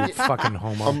emotional. You fucking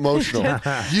homo. Emotional.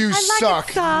 You I suck. like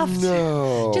it soft.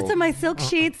 No. Just on my silk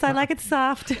sheets. I like it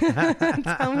soft. Tell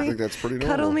me. I think that's pretty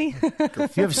normal. Cuddle me.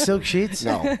 You have silk sheets?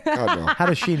 No. God, no. How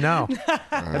does she know?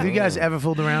 Have you guys ever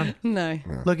fooled around? No.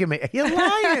 Look at me. You're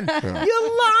lying.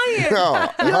 You're lying. No.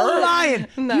 You're lying.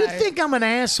 No. You think I'm an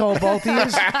asshole, both of you? You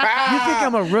think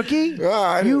I'm a rookie?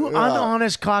 You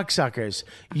unhonest cocksuckers.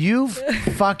 You've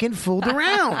fucking fooled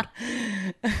around.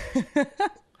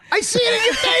 I see it in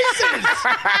your faces.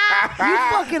 You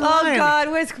fucking Oh, lying. God.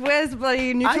 Where's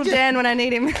bloody neutral Dan when I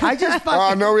need him? I just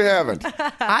fucking. No, we haven't.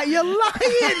 You're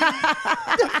lying.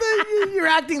 You're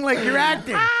acting like you're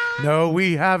acting. No,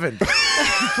 we haven't.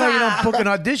 That's why you don't book an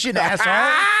audition,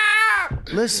 asshole.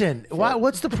 Listen,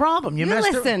 what's the problem? You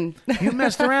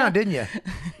messed around, didn't you?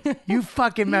 You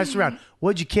fucking messed around.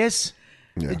 What'd you kiss?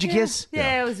 Yeah. Did you kiss?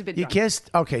 Yeah, it was a bit You drunk.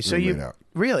 kissed? Okay, so We you made out.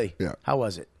 really? Yeah. How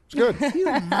was it? It's good. You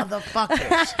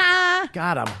motherfuckers.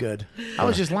 God, I'm good. I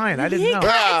was just lying. I didn't know. It's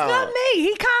not me.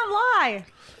 He can't lie.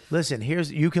 Listen,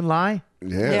 you can lie.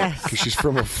 Yeah, Yes. because she's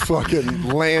from a fucking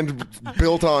land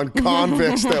built on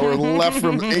convicts that were left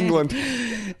from England.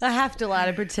 I have to lie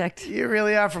to protect. You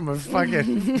really are from a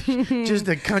fucking just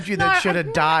a country that should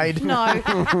have died. No,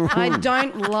 I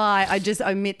don't lie. I just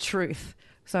omit truth.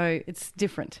 So it's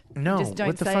different. No, just don't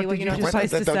what the say fuck what did you're you not just-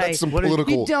 supposed to say. That's some What is-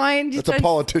 political. You don't. Just That's a don't-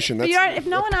 politician. But That's if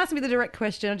no one asks me the direct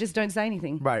question, I just don't say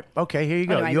anything. Right. Okay. Here you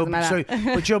go. Anyway, doesn't matter.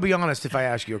 But you'll be honest if I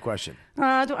ask you a question.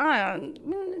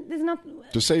 There's not.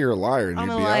 Just say you're a liar and I'm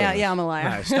you'd a be liar. honest. Yeah, I'm a liar.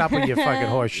 All right, stop with your fucking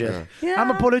horse shit. Yeah. I'm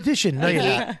a politician. No, you're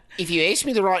not. If you ask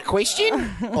me the right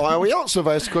question, Oh, we also have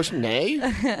asked the question. No.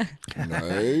 No.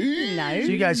 So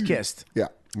you guys kissed. Yeah,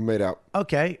 made out.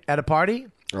 Okay. At a party?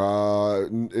 It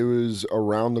was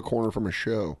around the corner from a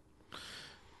show.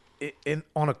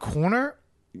 On a corner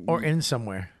or in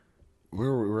somewhere? We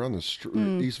were on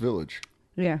the East Village.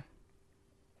 Yeah.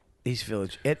 East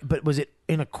Village. But was it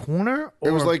in a corner? Or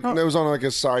It was like it was on like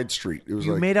a side street. It was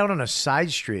you like made out on a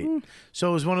side street. So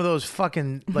it was one of those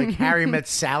fucking like Harry Met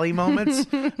Sally moments.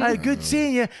 Good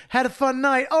seeing you. Had a fun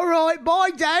night. All right,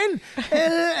 bye, Dan.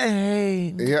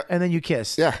 Hey. Yeah. And then you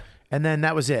kissed. Yeah. And then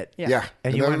that was it. yeah.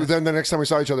 And And you went, then the next time we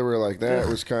saw each other, we were like, that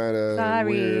was kind of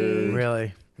Sorry. weird.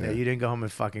 really? Yeah, you didn't go home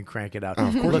and fucking crank it out.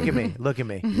 Look at me. Look at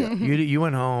me. You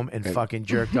went home and fucking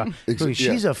jerked off. Look,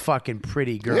 she's a fucking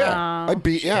pretty girl. Yeah, I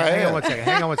beat. Yeah, Hang yeah. on one second.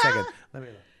 Hang on one second. Let me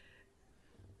look.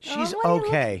 She's what are you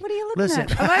okay. what are you looking Listen,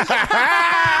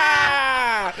 at?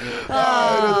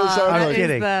 I'm is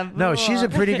kidding. the- No, she's a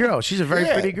pretty girl. She's a very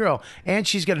pretty girl, and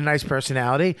she's got a nice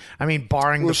personality. I mean,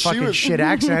 barring the she fucking was- shit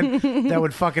accent that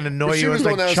would fucking annoy she you was as the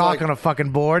one like that was chalk like- on a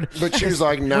fucking board. But she was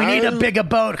like, no. We need a bigger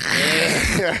boat.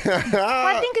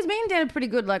 I think because me and Dan are pretty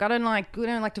good. Like we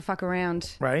don't like to fuck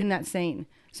around Right. in that scene.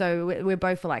 So we're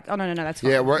both like, oh no, that's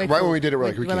fine. Yeah, We're right cool. when we did it, we're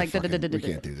like, we can't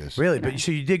da-da-da-da-da-da. do this. Really? But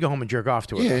so you did go home and jerk off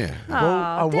to her? Yeah.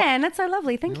 Oh, Dan, that's so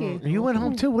lovely. Thank you. You went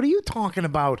home too? What are you talking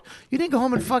about? You didn't go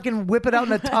home and fucking whip it out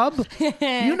in a tub?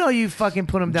 You know you fucking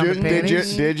put him down the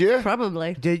panties. Did you?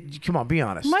 Probably. Come on, be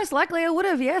honest. Most likely, I would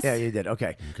have. Yes. Yeah, you did.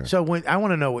 Okay. So when I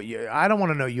want to know I don't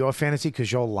want to know your fantasy because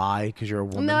you'll lie because you're a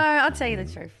woman. No, I'll tell you the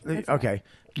truth. That's all Okay.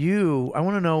 I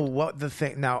want to know what the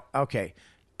thing. Now, okay.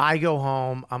 I go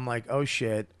home. I'm like, oh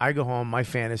shit. I go home. My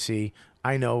fantasy.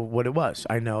 I know what it was.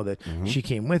 I know that she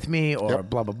came with me, or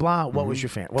blah blah blah. What was your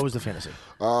What was the fantasy?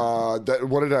 What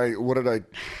did I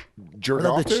jerk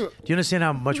off to? Do you understand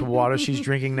how much water she's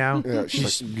drinking now? Yeah,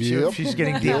 she's yep. she's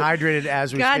getting dehydrated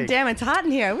as we God speak. damn, it's hot in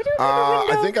here. We're doing it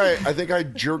in the window. I think I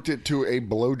jerked it to a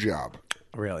blowjob.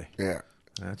 Really? Yeah.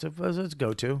 That's a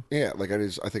go to. Yeah, like I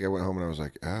think I went home and I was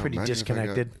like, oh, Pretty imagine if I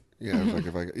got- disconnected. Yeah, I was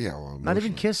like, well, Not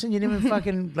even emotionally. kissing. You didn't even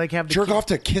fucking like have the Jerk off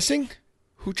to kissing?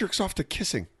 Who jerks off to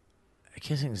kissing?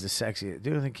 Kissing is the sexy.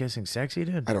 Do you think kissing's sexy,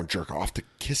 dude? I don't jerk off to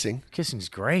kissing. Kissing's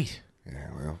great. Yeah,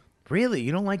 well, Really,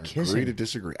 you don't like agree kissing? to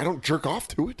disagree. I don't jerk off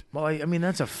to it. Well, I mean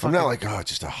that's a I'm fucking. not like, oh, it's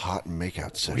just a hot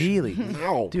makeout session. Really?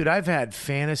 No. Dude, I've had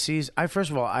fantasies. First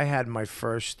of all, I had my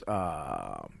first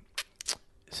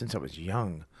since I was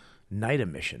young night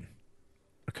emission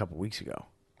a couple weeks ago.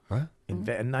 What?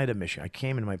 A night emission. I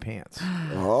came in my pants.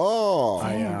 Oh.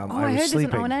 I I was heard there's an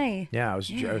sleeping. O&A. Yeah,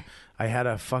 I had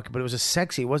a fuck, but it was a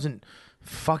sexy. It wasn't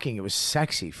fucking. It was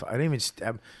sexy. I didn't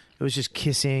even. It was just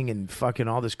kissing and fucking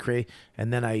all this crazy.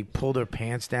 And then I pulled her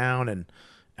pants down and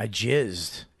I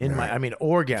jizzed in my. I mean,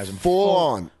 orgasm. Full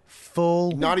on.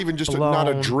 Full. Not even just blown, not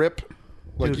a drip.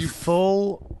 Like dude, you.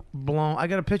 full blown. I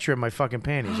got a picture of my fucking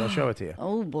panties. I'll show it to you.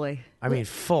 Oh boy. I mean,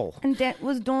 full. And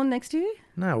was Dawn next to you?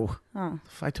 No.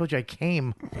 I told you I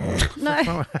came. No.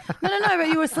 No. But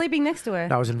you were sleeping next to her.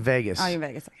 I was in Vegas. Oh, you're in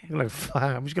Vegas. Okay. I'm like, fuck,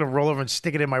 I'm just gonna roll over and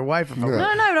stick it in my wife. If I No.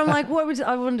 But I'm like,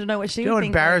 I wanted to know what she You know would how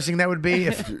think. embarrassing that would be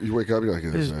if You wake up, you're like,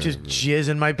 there's just jizz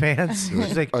in my pants.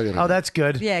 She's like, I gotta oh, that's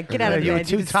good. Yeah, get out of You were bed,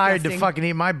 too you're tired to disgusting. fucking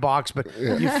eat my box, but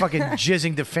you fucking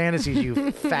jizzing to fantasies,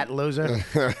 you fat loser.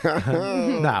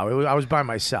 No, I was by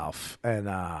myself, and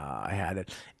I had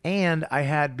it. And I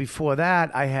had, before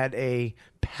that, I had a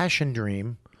passion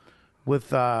dream with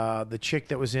the chick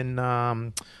that was in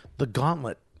The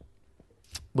Gauntlet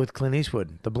with Clint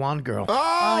Eastwood, the blonde girl.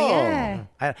 Oh yeah.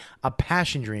 I had a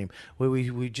passion dream where we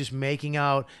were just making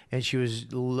out, and she was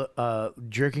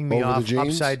jerking me Over the off jeans?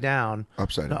 upside down.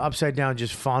 Upside No, down. upside down,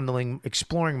 just fondling,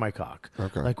 exploring my cock.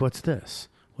 Okay. Like, what's this?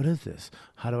 What is this?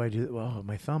 How do I do it? Well,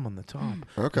 my thumb on the top.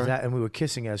 Okay. And we were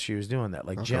kissing as she was doing that,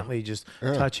 like gently just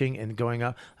touching and going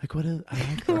up. Like, what is, I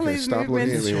like that. Okay, stop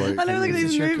looking at me. I don't look at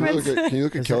these movements. Can you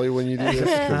look at Kelly when you do this?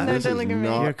 'Cause No, this don't is look at me.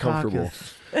 not Your cock comfortable.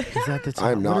 Is that the top?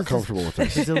 I am What not is comfortable with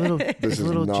this. There's a little, This there's is a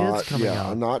little not. jizz coming Yeah,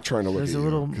 out. I'm not trying to look There's at a you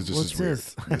little. because this What's is weird.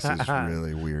 this? This is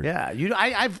really weird. Yeah,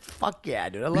 I fuck yeah,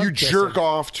 dude. I love You kissing. jerk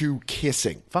off to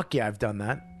kissing. Fuck yeah, I've done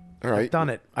that. All right.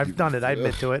 I've done it. I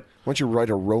admit to it. Why don't you write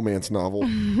a romance novel?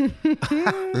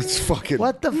 It's fucking.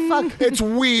 What the fuck? It's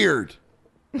weird.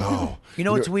 Oh, You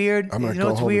know what's weird? I'm gonna You know go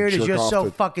what's home and weird is jerk you're off so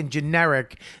to- fucking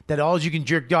generic that all you can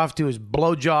jerk off to is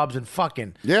blowjobs and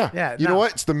fucking. Yeah. You know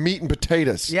what? It's the meat and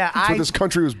potatoes. Yeah, That's what this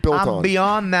country was built I'm on.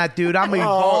 beyond that, dude. I'm Oh,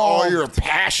 evolved. you're a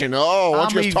passion. Oh, why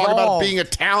don't you I'm guys talk about evolved. being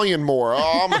Italian more?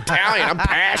 Oh, I'm Italian. I'm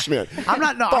passionate. I'm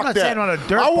not Fuck saying that. on a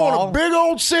dirt I want ball. a big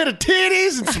old set of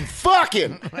titties and some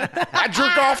fucking. I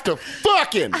jerk off to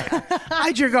fucking.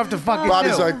 I jerk off to fucking.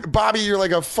 Bobby's too. like, Bobby, you're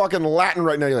like a fucking Latin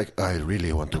right now. You're like, I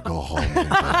really want to go home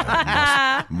and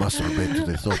masturbate to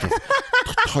the thought of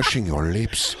touching your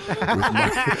lips with my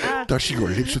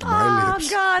Oh lips.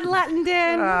 God, Latin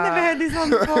Dan. Never heard this one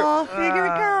before. Here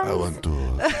it I comes. want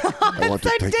to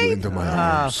so take you deep. into my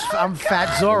arms. I'm Fat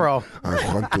Zorro.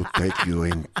 I want to take you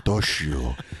and touch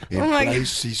you in Oh my God.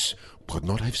 places, but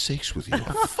not have sex with you.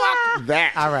 Fuck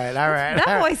that. All right.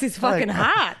 That voice is fucking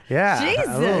hot. Yeah. Jesus.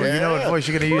 Oh, you know what voice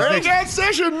you're gonna use Break next? out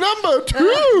session number 2.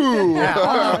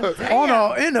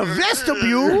 In a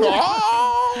vestibule.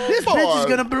 This bitch is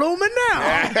gonna blow me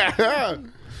now.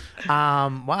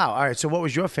 Wow. All right. So, what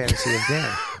was your fantasy of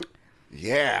Dan?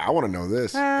 Yeah, I want to know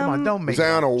this. Come on, don't make. Was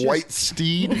I on a just- white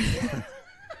steed?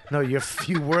 No, you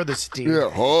were the Steve. Yeah.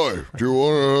 Hi. Do you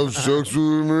want to have sex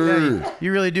with me? Yeah,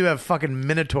 you really do have fucking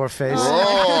Minotaur face.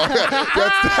 Oh,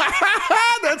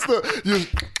 that's the.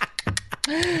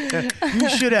 You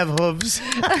should have hooves.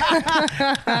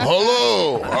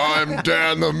 Hello, I'm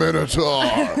Dan the Minotaur.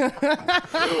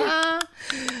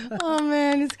 Oh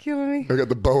man, it's killing me. I got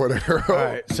the bow and arrow. All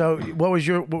right. So, what was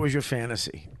your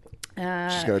fantasy?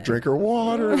 She's got to drink her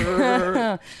water.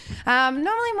 Normally,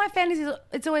 my fantasy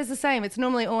it's always the same. It's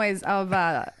normally always of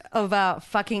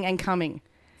fucking and coming.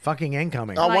 Fucking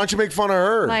incoming. Oh, why don't you make fun of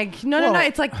her? Like no,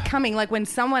 it's like coming. Like when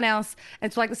someone else.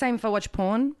 It's like the same if I watch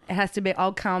porn. It has to be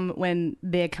I'll come when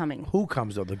they're coming. Who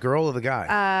comes though? The girl or the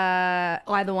guy?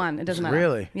 Either one. It doesn't matter.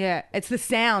 Really? Yeah. It's the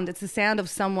sound. It's the sound of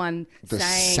someone The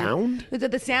saying. sound?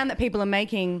 The sound that people are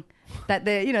making. That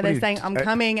they're do they're you- saying I'm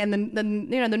coming, and then the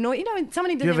noise.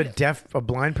 Somebody Do you have a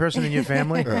blind person in your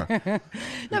family? No,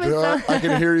 but I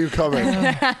can hear you coming.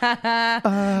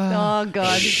 oh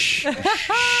God.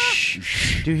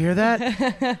 Do you hear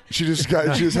that? She just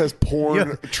has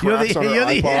porn tracks on her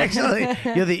iPod. Actually,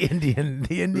 you're the Indian.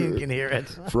 The Indian can hear it.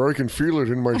 For I can feel it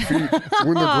in my feet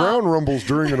when the ground rumbles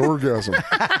during an orgasm.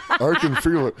 I can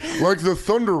feel it like the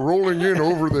thunder rolling in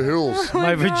over the hills,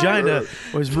 My vagina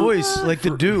was moist like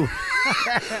the dew.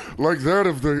 like that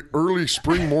of the early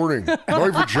spring morning. My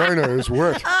vagina is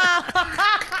wet,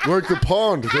 like the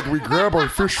pond that we grab our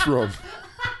fish from.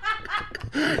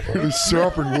 It is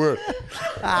sopping wet,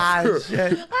 Ah,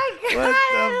 shit. What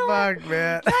the fuck,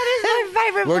 man? That is my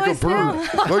favorite like a voice now.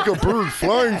 bird, like a bird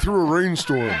flying through a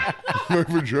rainstorm. My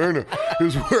vagina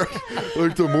is wet,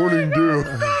 like the morning dew.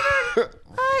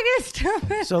 I can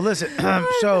stop it. So listen.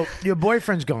 So your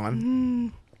boyfriend's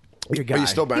gone. Your guy. Are you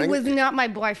still He banging? was not my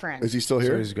boyfriend. Is he still So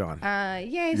here? he's gone. Yeah, You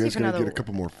he's guys here for gonna another. get a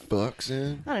couple more fucks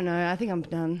in? I don't know. I think I'm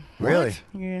done. Really?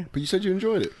 Yeah. But you said you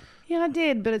enjoyed it. Yeah, I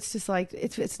did, but it's just like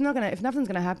it's not gonna. If nothing's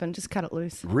gonna happen, just cut it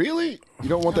loose. Really? You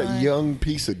don't want that young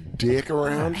piece of dick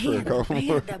around for a couple He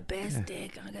more? had the best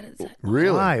dick. I gotta say.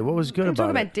 Really? Why? What was good Did we talk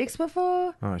about about it? dicks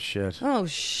before? Oh shit. Oh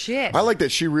shit! I like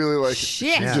that she really like.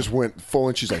 Shit. She Yeah. just went full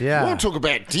and she's like, Yeah. "You want to talk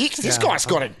about dicks? This guy's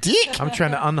got a dick." I'm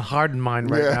trying to unharden mine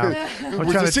right now. I'm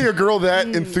When trying to see a girl that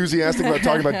Mm. enthusiastic about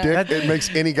talking about dick, it makes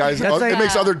any guys. That's like- it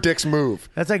makes other dicks move.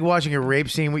 That's like watching a rape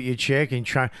scene with your chick and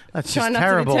trying. That's Try just not to be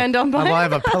terrible. turned on by Will I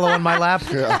it. have a pillow on my lap?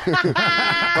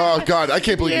 Oh God, I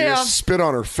can't believe you Yeah. just spit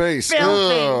on her face. Filthy.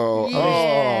 Oh,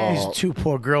 Yeah. These two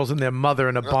poor girls and their mother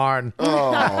in a barn.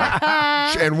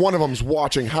 And one of them's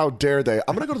watching. How dare they?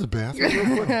 I'm gonna go to the bathroom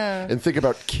real quick and think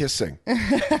about kissing.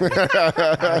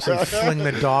 Actually, fling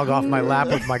the dog off my lap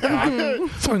with my cock.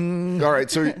 All right,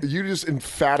 so you just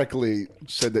emphatically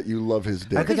said that you love his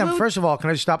dick. I think I'm. First of all, can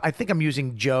I stop? I think I'm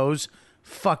using Joe's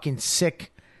fucking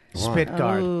sick spit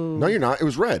guard. No, you're not. It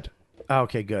was red.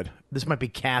 Okay, good. This might be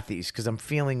Kathy's because I'm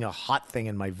feeling a hot thing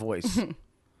in my voice.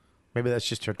 Maybe that's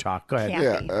just her talk. Go ahead.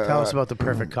 Kathy. Yeah. Tell us about the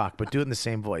perfect cock, but do it in the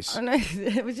same voice. Oh, no,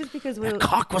 it was just because we were.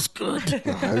 Cock was good.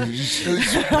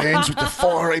 Bands with the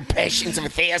four passions of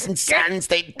 1,000 suns.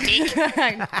 They dick.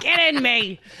 Get in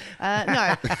me.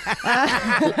 No.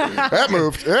 That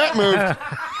moved.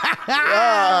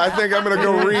 I think I'm gonna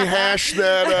go rehash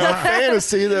that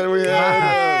fantasy that we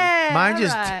had.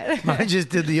 Mine just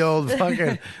did the old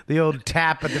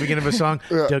tap at the beginning of a song.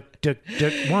 Duck, duck,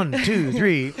 duck. 1, 2,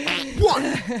 3.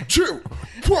 1, 2,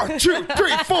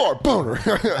 3, 4, boner.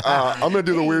 I'm gonna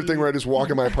do the weird thing where I just walk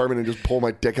in my apartment and just pull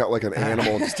my dick out like an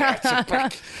animal. And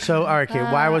just So, all right, okay,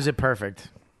 why was it perfect?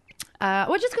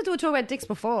 Well, just because we were talking about dicks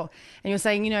before, and you were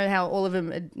saying, how all of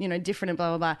them are, different and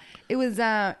blah, blah, blah. It was,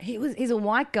 he's a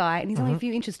white guy, and he's only a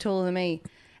few inches taller than me.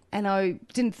 And I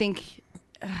didn't think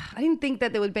that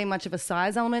there would be much of a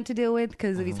size element to deal with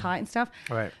because of his height and stuff.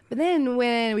 Right. But then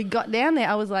when we got down there,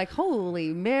 I was like,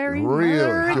 holy Mary, Really?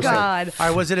 Mary Just God. All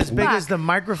right, was it as big Fuck. as the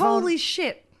microphone? Holy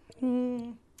shit.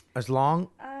 As long?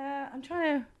 I'm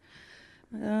trying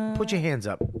to... Put your hands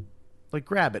up. Like,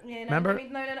 grab it. Yeah, no, Remember?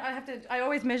 No, I have to. I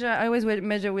always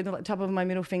measure with the top of my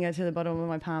middle finger to the bottom of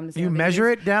my palm. To see You how big measure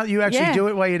is. it down? You actually do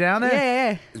it while you're down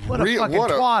there? Yeah. What a Real- fucking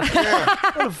what a- twat.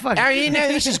 What a fucking... Oh, you know,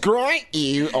 this is great.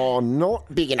 You are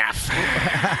not big enough.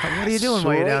 What are you doing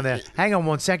while you're down there? Hang on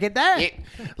 1 second. There. Yeah,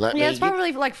 let Yeah, me it's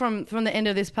probably like from the end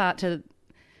of this part to,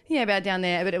 about down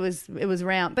there. But it was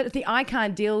round. But I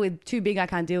can't deal with too big. I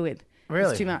can't deal with. Really?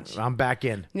 It's too much. I'm back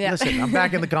in. Yeah. Listen, I'm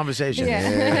back in the conversation.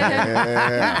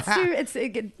 It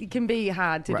can be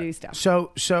hard to do stuff.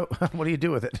 So, what do you do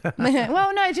with it?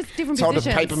 Well, no, it's just different hold the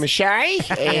positions. paper mache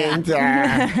and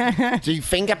do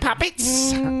finger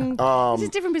puppets. It's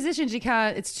just different positions. You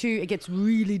can't. It gets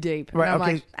really deep. Right, And I'm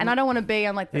okay. like, and I don't want to be.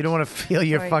 I'm like, You don't want to feel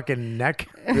your Sorry. fucking neck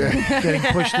getting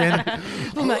pushed in.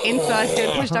 feel my insides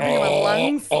get pushed up into my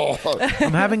lungs.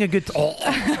 I'm having a good.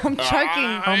 I'm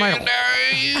choking. Oh my!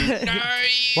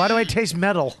 Why do I taste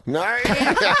metal? No.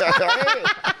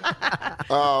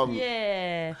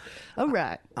 Yeah. All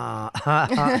right.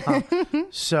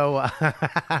 So,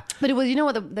 But it was,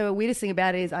 what the weirdest thing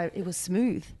about it is, it was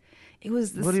smooth. It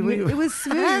was the What do you- smooth. It was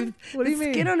smooth. What do you the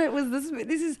mean? skin on it was the smooth.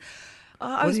 This is.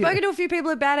 I've do you- spoken to a few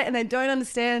people about it, and they don't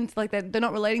understand. Like they're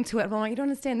not relating to it. But I'm like, you don't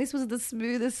understand. This was the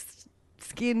smoothest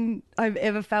skin I've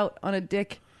ever felt on a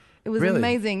dick. It was Really?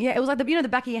 amazing. Yeah, it was like the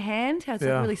back of your hand, how it's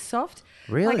Yeah. like really soft.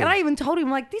 Really? Like, and I even told him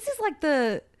like, this is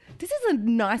the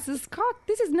nicest cock.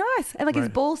 This is nice. And like his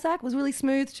Right. ball sack was really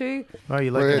smooth too. oh,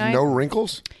 you Well, like it it? had no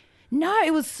wrinkles? No,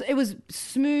 it was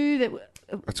smooth.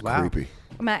 That's Wow. creepy.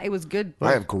 Matt, it was good.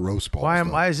 I have gross balls. Why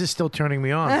though. is this still turning me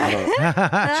on? She's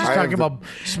I talking have about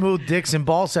smooth dicks and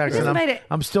ball sacks, and made it-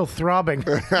 I'm still throbbing.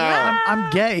 I'm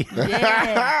gay.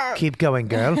 Yeah. Keep going,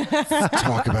 girl.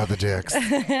 Talk about the dicks.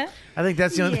 I think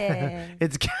that's the only. Yeah.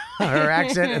 It's her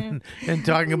accent and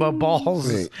talking about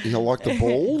balls. Hey, you like the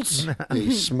balls?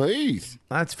 He's smooth.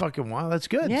 That's fucking wild. That's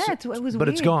good. Yeah, it was but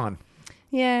it's weird. gone.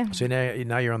 Yeah. So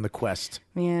now you're on the quest.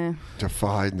 Yeah. To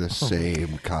find the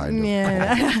same kind of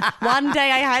Yeah. One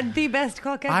day I had the best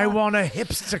cock ever. I want a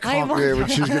hipster I cock. want- Yeah,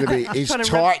 which is going to be. He's Trying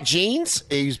to tight jeans.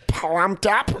 He's plumped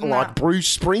up like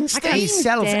Bruce Springsteen. He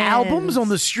sells Stand. albums on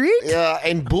the street.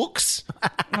 And books. Oh,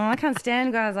 I can't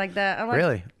stand guys like that. I like,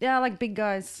 Really? Yeah, I like big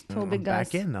guys, tall big guys.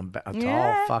 Back in. I'm tall.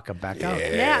 Yeah. Fuck. I'm back out.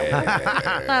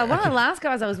 Yeah. One of the last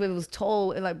guys I was with was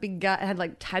tall, like big guy, had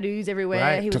like tattoos everywhere.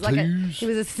 Right. He was Tattoos. he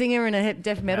was a singer in a hip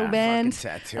death metal Yeah, band.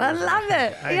 fucking tattoos. I loved it.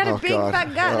 He had a Oh, big God.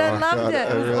 fat gut. and I Oh, loved God.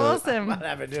 it. It was awesome.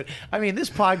 Whatever, dude. I mean, this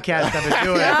podcast I've been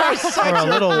doing for a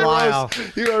little while.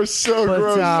 You are so But,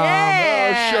 gross.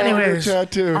 Yeah. Show me your Anyways,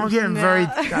 tattoo. I'm getting very.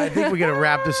 I think we're gonna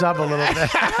wrap this up a little bit.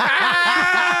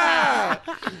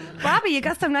 Bobby, you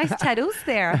got some nice tattoos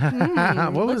there.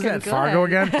 What was looking that? good. Fargo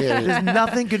again? There's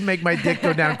nothing could make my dick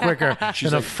go down quicker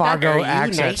than a Fargo Are you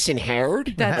accent. nice and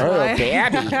haired? That's oh, why.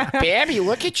 Babby. Babby,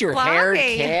 look at your haired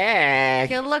Bobby. cat.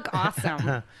 You look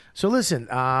awesome. So listen,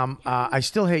 I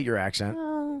still hate your accent,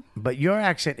 but your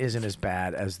accent isn't as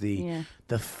bad as Yeah.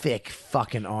 the thick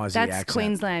fucking Aussie That's accent.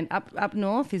 Queensland. Up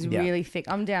north is Yeah. really thick.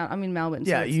 I'm in Melbourne.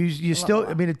 Yeah, so it's you a still. lot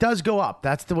I mean, it does go up.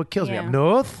 That's what kills me. Yeah. Up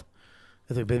north,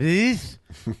 I think, babies.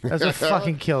 That's what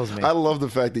fucking kills me. I love the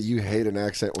fact that you hate an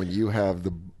accent when you have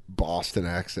the Boston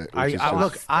accent. Which is just-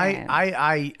 Look, Boston.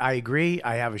 I agree.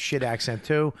 I have a shit accent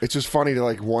too. it's just funny to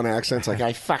like one accent's like,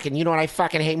 You know what I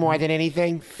fucking hate more than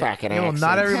anything? Fucking You know, accents.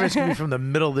 not everybody's gonna be from the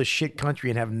middle of this shit country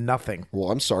and have nothing. well,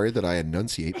 I'm sorry that I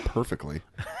enunciate perfectly.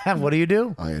 What do you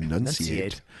do? I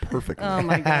enunciate Enunciate. perfectly. Oh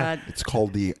my god. It's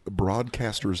called the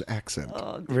broadcaster's accent.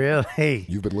 Really?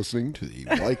 You've been listening to the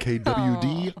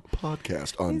YKWD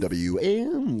podcast on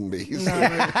WMBC.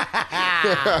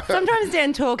 Sometimes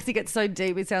Dan talks, he gets so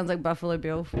deep, it sounds like Buffalo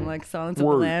Bill from like Silence of the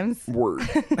Word. Lambs. Word.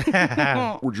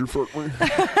 Would you fuck me?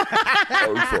 I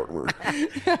would fuck me.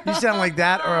 You sound like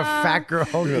that or a fat girl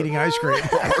eating ice cream.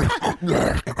 You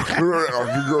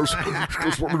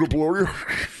guys want me to blow you?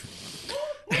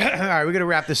 All right, we're gonna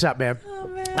wrap this up, man.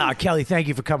 Kelly, thank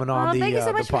you for coming on thank you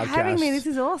so much the for podcast. having me. This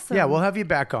is awesome. Yeah, we'll have you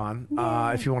back on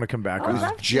if you want to come back on.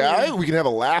 love Yeah, we can have a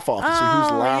laugh off and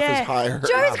see whose laugh is higher.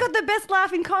 Joe's got the best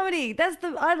laugh in comedy.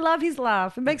 I love his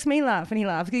laugh. It makes me laugh when he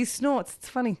laughs. He snorts. It's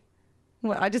funny.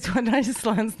 What, I just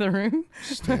silence the room.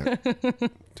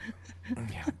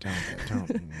 Yeah,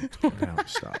 don't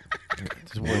stop.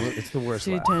 It's the worst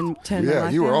Should you laugh. turn the Yeah,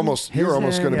 light you were down? almost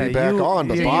going to Yeah, be back you- on,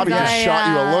 but you- Bobby just I, shot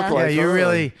you a look Yeah, like you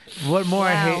really. What more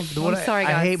I Wow. hate? What I'm sorry,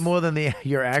 I hate guys. more than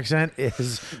your accent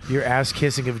is your ass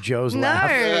kissing of Joe's No.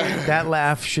 laugh. That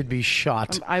laugh should be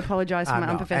shot. I apologize for my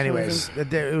know. unprofessionalism. Anyways,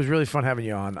 it was really fun having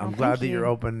you on. I'm glad thank that you're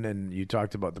you. open and you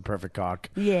talked about the perfect cock.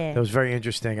 Yeah. That was very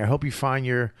interesting. I hope you find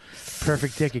your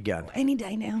perfect dick again. Any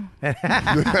day now. I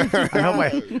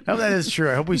hope that is true.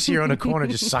 I hope we see you on the corner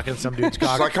just sucking some dude's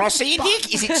cock. Like, can I see your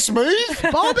dick? Is it smooth?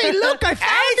 Bobby, look, I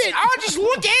found it. Oh, just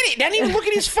look at it. Don't even look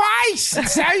at his face.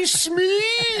 It's so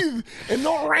smooth and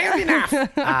not round enough.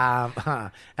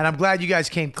 And I'm glad you guys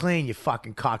came clean, you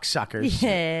fucking cocksuckers.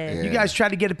 Yeah. You guys tried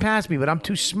to get it past me, but I'm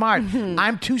too smart.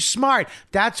 I'm too smart.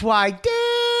 That's why,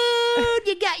 dude,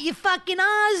 you got your fucking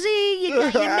Aussie. You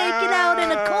making out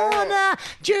in a corner,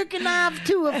 jerking off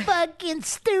to a fucking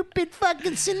stupid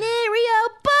fucking scenario.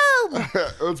 Boom.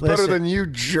 It's better than you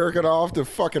jerking off to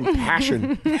fucking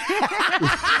passion.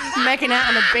 Making out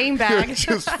on a beanbag.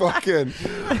 Just fucking.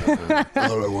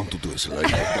 All I want to do is lay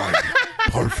down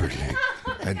perfectly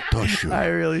and touch you. I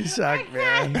really suck,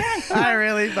 man. I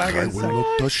really I fucking will suck.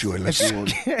 not touch you unless you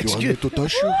want. You want me to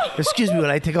touch you? Excuse me when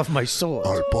I take off my sword.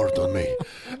 Oh, pardon me.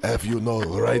 Have you know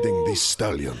riding this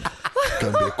stallion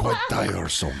can be quite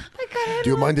tiresome. Do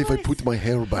you mind if I put my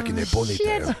hair back in a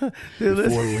ponytail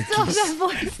before we Stop kiss? that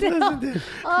voice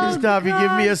now. Stop! You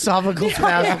give me esophageal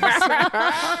spasms.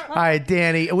 All right,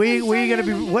 Danny. Where you gonna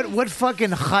be? What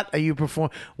fucking hut are you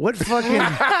performing? What fucking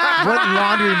what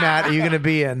laundromat are you gonna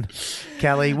be in,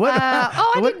 Kelly? What?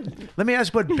 Let me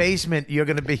ask what basement you're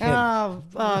gonna be in. Oh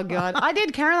God! I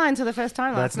did Caroline's for the first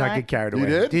time Let's last not night. get carried You away.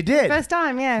 did? You did. First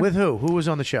time, yeah. With who? Who was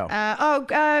on the show?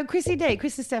 Chrissy D.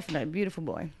 Chris Stefano, beautiful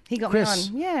boy. He got Chris.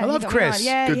 me on. Yeah, I love he got me Chris. on.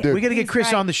 Yeah, Good dude. We got to get he's Chris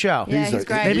great. on the show. Yeah, He's he's a-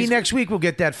 great. Maybe next week we'll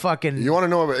get that fucking. You want to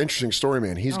know about an interesting story,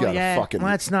 man? He's got yeah. a fucking.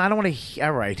 Well, that's not. I don't want to.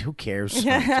 All right, who cares?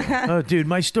 Oh, dude,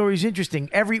 my story's interesting.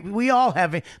 We all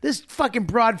have it. This fucking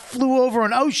broad flew over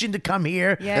an ocean to come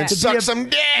here Yeah. And to be suck a- some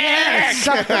dick.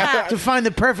 to find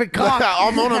the perfect cock.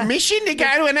 I'm on a mission to go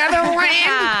to another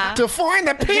land to find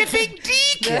the perfect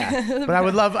dick. But I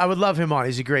would love him on.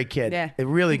 He's a great kid. Yeah. A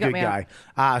really You got good me guy.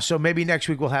 So maybe next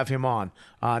week we'll have him on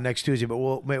next Tuesday. But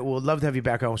we'll love to have you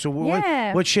back on. So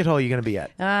Yeah. what shithole are you going to be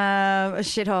at? A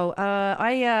shithole. What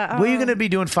are you going to be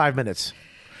doing 5 minutes?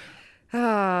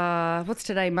 What's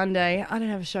today? Monday. I don't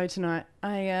have a show tonight. Do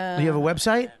you have a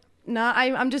website? No,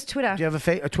 I'm just Twitter. Do you have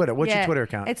a Twitter? What's your Twitter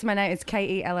account? It's my name. It's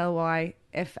KELLYFASTUCA.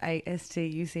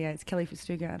 It's Kelly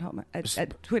Fastuga at Hotmail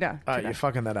at Twitter. All right, you're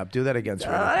fucking that up. Do that again,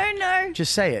 sweetie. I don't know.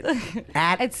 Just say it.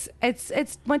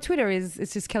 It's my Twitter is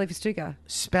it's just Kelly Fastuga.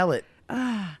 Spell it.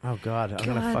 Oh God, I'm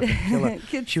gonna God. fucking kill her.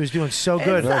 Kids- She was doing so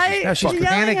good. Now she's yelling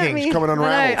at panicking. me. She's coming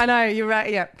unraveled. I know. You're right.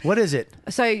 Yeah. What is it?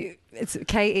 So it's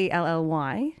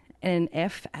KELLY and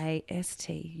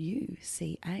FASTUCA.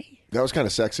 That was kind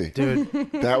of sexy. Dude.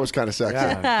 That was kind of sexy.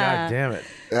 God damn it.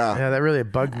 Yeah. Yeah, that really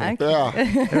bugged me. Yeah.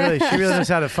 She really knows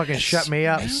how to fucking shut me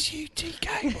up. All right,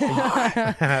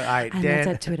 And that's Dan.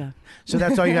 at Twitter. So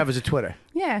that's all you have is a Twitter.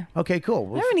 Yeah. Okay, cool. I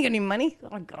Well, don't really got any money.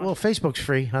 Oh God. well, Facebook's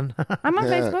free, hun. I'm on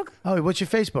Yeah. Facebook. Oh, what's your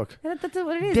Facebook? That's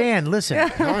what it is. Dan, listen.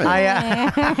 Hey.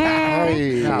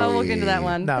 I'll walk into that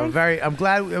one. No, I'm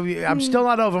glad. I'm still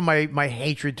not over my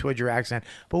hatred towards your accent,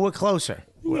 but we're closer.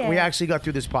 Yeah. We actually got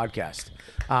through this podcast.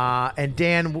 And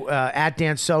Dan, at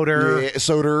Dan Soder. Yeah,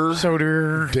 Soder.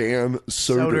 Soder. Dan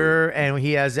Soder. Soder, and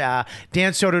he has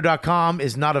dansoder.com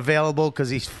is not available because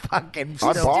he's fucking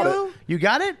I still. bought it. You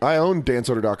got it? I own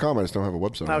dansoder.com. I just don't have a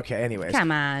website. Okay, anyways.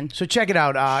 Come on. So check it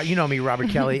out. You know me, Robert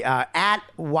Kelly, at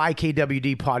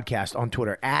YKWD Podcast on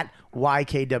Twitter, at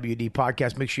YKWD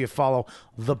Podcast. Make sure you follow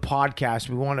the podcast.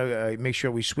 We want to make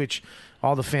sure we switch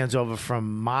all the fans over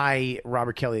from my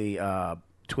Robert Kelly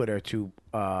Twitter to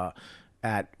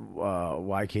at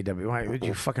YKW. Why would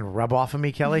you fucking rub off of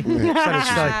me, Kelly? I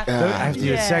have to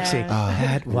do it sexy.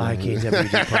 At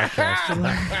YKWD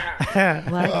Podcast.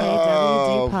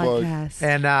 YKWD podcast.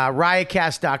 And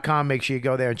riotcast.com. Make sure you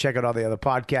go there and check out all the other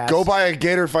podcasts. Go buy a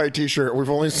Gator Fight t-shirt. We've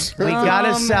only... We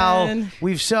gotta sell. man.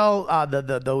 We've sell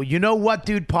the you know what,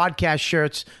 dude? Podcast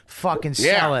shirts, fucking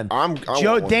Yeah, selling. I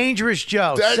Joe, want one. Dangerous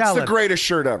Joe, That's selling. the greatest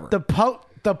shirt ever. The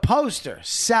the poster.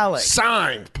 Sell it.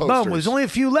 Signed posters. Boom. There's only a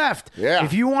few left. Yeah.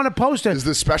 If you want a poster, Is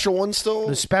the special one still?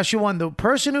 the special one, the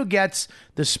person who gets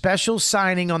the special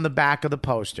signing on the back of the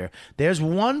poster, there's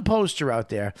one poster out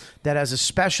there that has a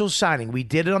special signing. We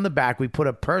did it on the back. We put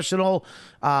a personal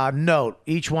note,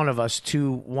 each one of us,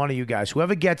 to one of you guys.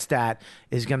 Whoever gets that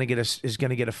is gonna get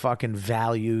a fucking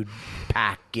valued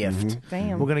pack gift.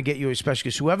 Damn. We're gonna get you a special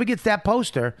gift. So whoever gets that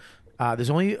poster, there's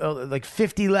only like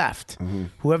 50 left.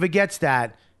 Whoever gets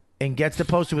that and gets the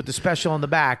poster with the special on the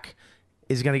back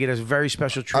is going to get us a very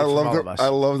special treat I from love all that. of us. I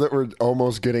love that we're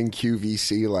almost getting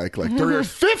QVC like there are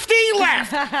 50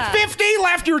 left. 50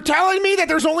 left. You're telling me that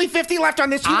there's only 50 left on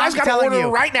this? You guys I'm got to telling order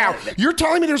you. right now. You're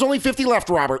telling me there's only 50 left,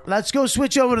 Robert. Let's go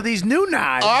switch over to these new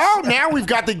knives. Oh, now we've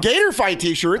got the Gator Fight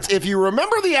t-shirts. If you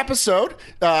remember the episode,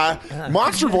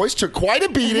 Monster Voice took quite a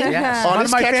beating Yes. on One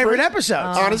his of my favorite catchphrase.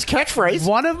 episodes. On his catchphrase.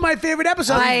 One of my favorite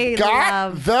episodes. I Got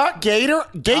love. the Gator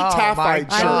Gate Oh, Tap my Fight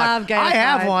God. shirt. I love Gator I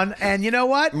have Fight. one, and you know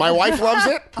what? My wife loves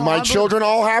it. My children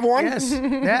all have one. Yes.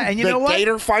 Yeah, and you the know what?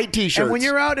 Gator Fight t-shirts. And when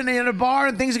you're out in a bar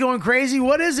and things are going crazy,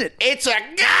 what is it? It's a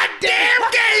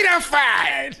goddamn Gator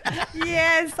Fight.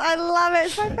 Yes, I love it.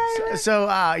 It's my favorite. So,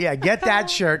 yeah, get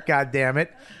that shirt, goddammit.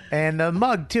 it. And the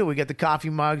mug, too. We get the coffee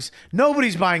mugs.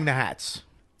 Nobody's buying the hats.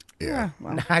 Yeah.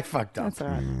 I fucked up. That's all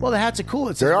right. Well, the hats are cool.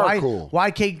 It They says are cool.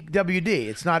 YKWD.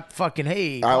 It's not fucking,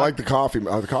 hey. I like the coffee.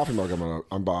 The coffee mug.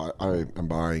 I'm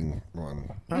buying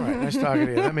one. All right, nice talking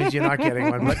to you. That means you're not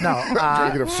getting one, but no.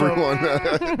 Trying to get a free one.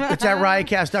 It's at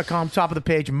riotcast.com, top of the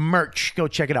page, merch. Go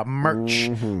check it out,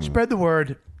 merch. Spread the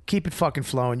word. Keep it fucking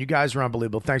flowing. You guys are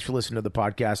unbelievable. Thanks for listening to the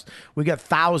podcast. We got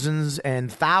thousands and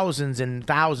thousands and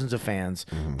thousands of fans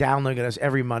downloading us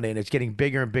every Monday, and it's getting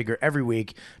bigger and bigger every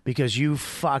week because you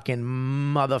fucking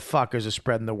motherfuckers are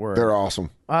spreading the word. They're awesome.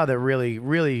 Oh, they're really,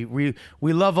 really, we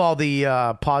love all the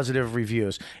positive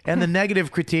reviews. And the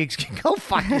negative critiques, go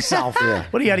fuck yourself.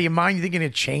 What are you out of your mind? You think you're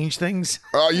going to change things?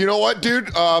 You know what, dude?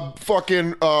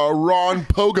 Fucking Ron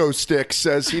Pogo Stick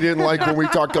says he didn't like when we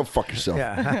talked. Go fuck yourself.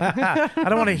 Yeah. I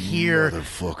don't want to hear.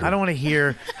 Motherfucker. I don't want to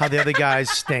hear how the other guys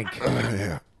stink.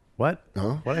 Yeah. What?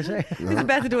 What did I say? He's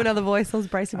about to do another voice. I was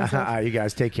bracing myself. You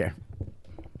guys take care.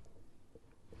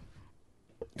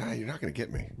 Nah, you're not gonna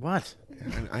get me. What?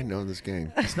 I know this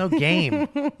game. It's no game.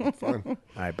 Fun. All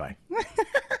right, bye.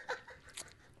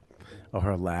 Oh,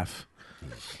 her laugh.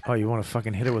 Oh, you want to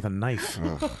fucking hit her with a knife?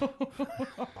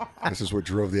 This is what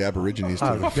drove the Aborigines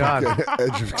to Oh, the God. fucking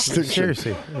edge of extinction.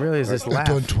 Seriously, it really is this I laugh?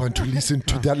 don't want to listen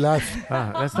to that laugh.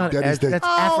 That's not. That is the- That's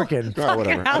African. Oh,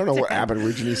 whatever. I don't know what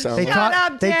Aborigines sound They like. talk.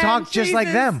 up, They Dan, talk just like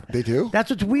Jesus. them. They do? That's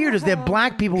what's weird is they're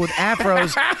black people with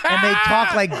afros and they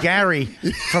talk like Gary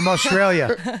from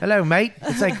Australia. Hello, mate.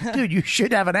 It's like, dude, you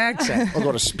should have an accent. I'll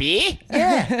go to Spee.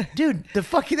 Yeah, dude.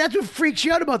 That's what freaks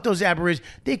you out about those Aborigines.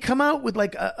 They come out with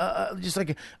like just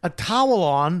like a towel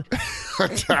on,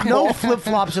 no flip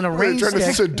flops and a They're rain trying to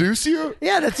stick. seduce you?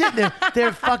 Yeah, that's it.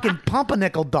 They're fucking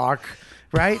pumpernickel dark,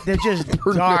 right? They're just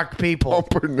dark people.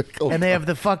 Pumpernickel. And they have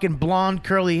the fucking blonde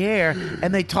curly hair,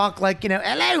 and they talk like,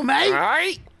 hello, mate. All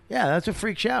right. Yeah, that's what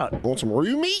freaks you out. Want some more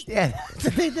you meat? Yeah, that's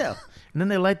what they do. And then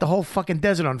they light the whole fucking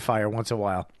desert on fire once in a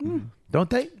while. Don't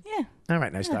they? Yeah. All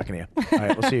right, nice talking to you. All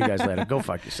right, we'll see you guys later. Go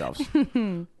fuck yourselves.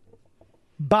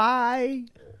 Bye.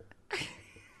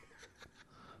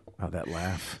 Oh, that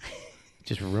laugh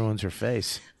just ruins her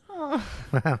face.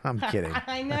 I'm kidding.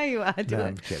 I know you are. Do No, it.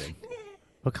 I'm kidding.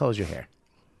 What color's your hair?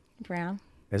 Brown.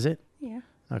 Is it? Yeah.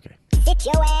 Okay. Sit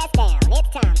your ass down. It's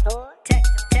time for tech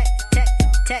talk.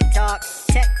 Tech talk.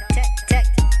 Tech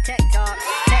talk.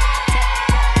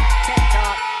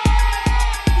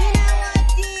 You know what,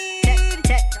 dude?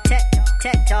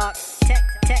 Tech talk.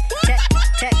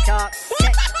 Tech talk.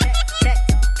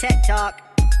 Tech talk.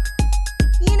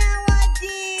 You know what,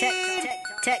 dude?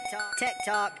 Tech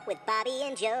talk with Bobby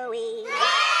and Joey.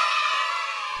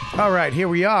 All right, here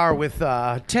we are with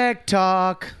Tech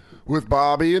Talk. With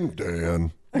Bobby and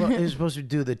Dan. Well, you're supposed to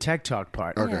do the Tech Talk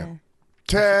part. Okay.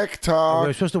 Tech Talk.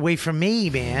 We're supposed to wait for me,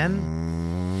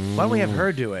 man. Why don't we have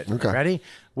her do it? Okay. Ready?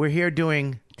 We're here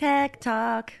doing. Tech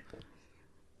talk.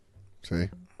 See?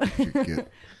 You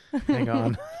get. Hang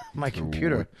on. My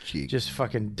computer What you just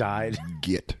fucking died.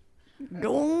 Get.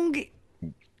 Gong.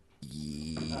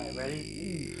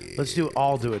 Let's do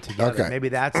it together. Okay. Maybe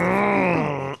that's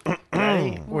the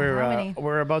ready? harmony.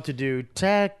 We're about to do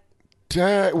Tech.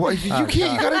 Well, you can't.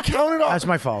 You gotta count it off. That's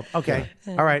my fault. Okay.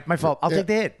 All right, my fault. I'll take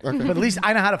the hit. But at least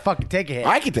I know how to fucking take a hit.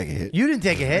 I can take a hit. You didn't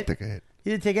take a hit. Take a hit.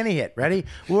 You didn't take any hit. Ready?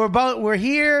 We're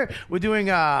here. We're doing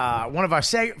one of our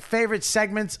favorite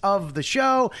segments of the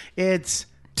show. It's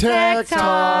Tech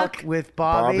Talk with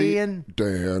Bobby and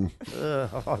Dan.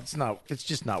 it's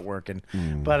just not working.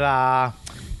 But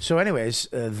so anyways,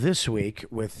 this week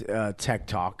with Tech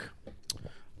Talk,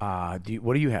 what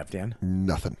do you have, Dan?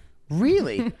 Nothing.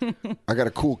 Really? I got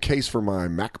a cool case for my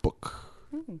MacBook.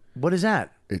 What is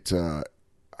that? It's I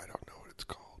don't know what it's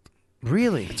called.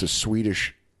 Really? It's a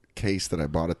Swedish case that I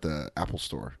bought at the Apple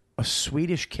Store. A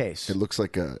Swedish case. It looks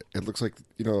like it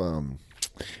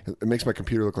makes my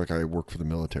computer look like I work for the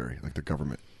military, like the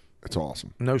government. It's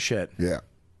awesome. No shit. Yeah.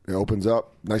 It opens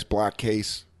up, nice black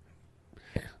case.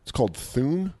 It's called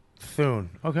Thun. Thun.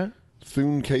 Okay.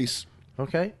 Thun case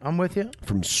Okay. I'm with you.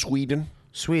 from Sweden.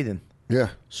 Sweden. Yeah.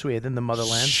 Sweden, the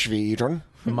motherland. Sweden.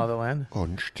 The motherland.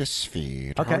 Und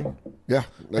Sweden. Okay. Yeah,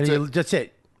 that's it. That's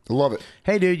it. I love it.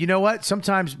 Hey, dude, you know what?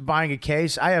 Sometimes buying a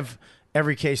case, I have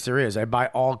every case there is. I buy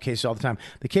all cases all the time.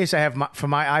 The case I have for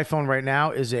my iPhone right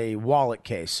now is a wallet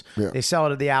case. Yeah. They sell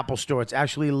it at the Apple Store. It's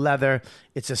actually leather.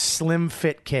 It's a slim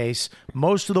fit case.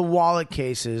 Most of the wallet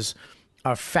cases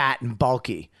are fat and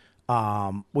bulky,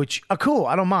 which are cool.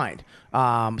 I don't mind.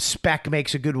 Spec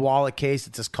makes a good wallet case.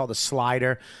 It's just called a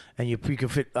slider, and you can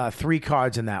fit 3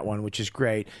 cards in that one, which is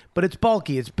great. But it's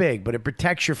bulky, it's big, but it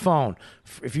protects your phone.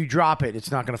 If you drop it, it's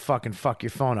not going to fucking fuck your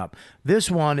phone up. This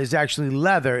one is actually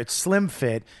leather. It's slim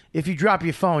fit. If you drop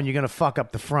your phone, you're going to fuck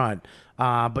up the front.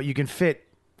 But you can fit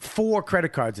 4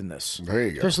 credit cards in this. There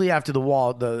you go. Especially after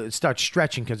it starts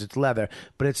stretching because it's leather,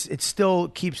 but it still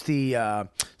keeps the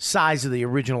size of the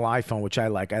original iPhone, which I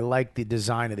like. I like the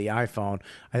design of the iPhone.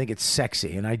 I think it's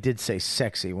sexy, and I did say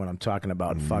sexy when I'm talking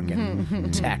about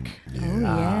fucking tech.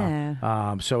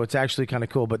 Yeah. So it's actually kind of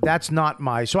cool, but that's not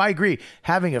my. So I agree.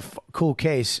 Having a cool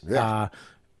case. Yeah.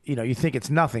 You think it's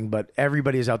nothing, but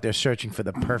everybody is out there searching for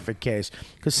the perfect case.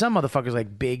 Because some motherfuckers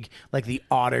like big, like the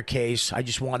Otter case. I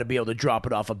just want to be able to drop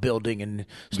it off a building and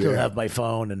still have my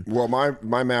phone. And Well, my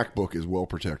MacBook is well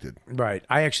protected. right,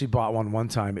 I actually bought one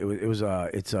time.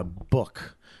 It's a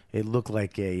book. It looked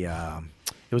like it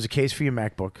was a case for your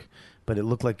MacBook, but it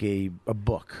looked like a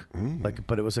book.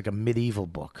 But it was like a medieval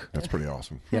book. That's pretty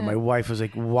awesome. Yeah, my wife was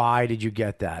like, "Why did you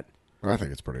get that?" I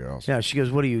think it's pretty awesome. Yeah, she goes,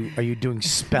 "What are you doing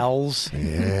spells?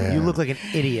 Yeah. You look like an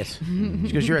idiot."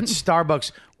 She goes, "You're at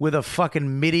Starbucks with a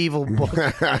fucking medieval book.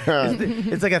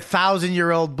 It's like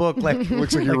 1,000-year-old book. Like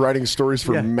Looks like you're writing stories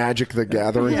for Magic the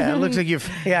Gathering. yeah, it looks like you're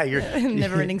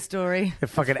Never-ending story. a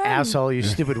fucking asshole. You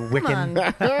stupid Wiccan."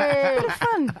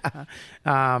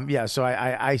 Fun. Yeah, so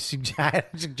I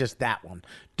suggest that one.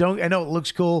 I know it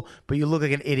looks cool, but you look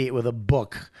like an idiot with a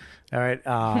book. All right.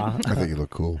 I think you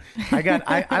look cool.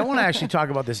 I want to actually talk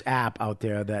about this app out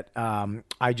there that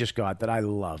I just got that I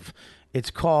love. It's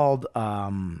called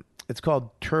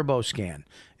TurboScan.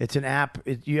 It's an app.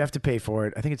 You have to pay for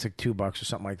it. I think it's like $2 or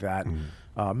something like that.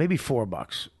 Maybe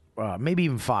 $4. Maybe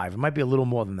even $5. It might be a little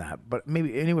more than that, but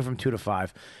maybe anywhere from $2 to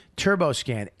 $5.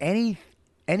 TurboScan.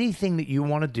 Anything that you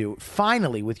want to do,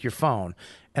 finally with your phone.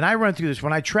 And I run through this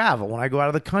when I travel, when I go out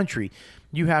of the country.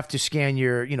 You have to scan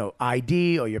your,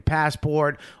 ID or your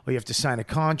passport, or you have to sign a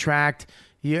contract.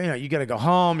 You got to go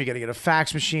home. You got to get a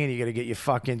fax machine. You got to get your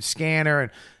fucking scanner,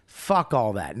 and fuck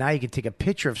all that. Now you can take a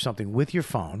picture of something with your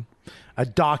phone, a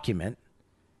document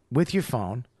with your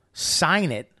phone,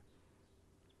 sign it,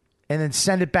 and then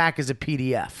send it back as a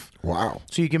PDF. Wow.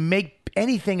 So you can make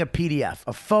anything a PDF,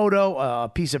 a photo, a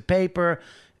piece of paper,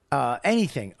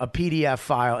 anything, a PDF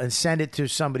file, and send it to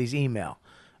somebody's email.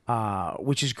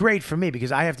 Which is great for me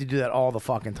because I have to do that all the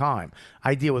fucking time.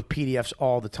 I deal with PDFs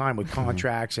all the time with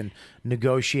contracts and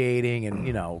negotiating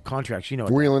and, contracts.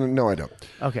 Wheeling? No, I don't.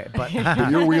 Okay, but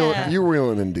You're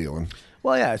wheeling and dealing.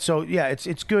 well, yeah. So yeah,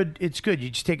 it's good. It's good. You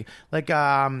just take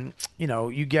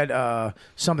you get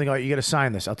something. You got to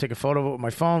sign this. I'll take a photo of it with my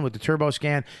phone with the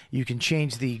TurboScan. You can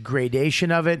change the gradation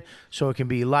of it so it can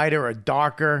be lighter or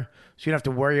darker. So you don't have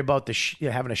to worry about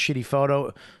having a shitty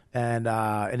photo. And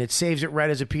it saves it right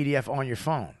as a PDF on your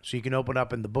phone, so you can open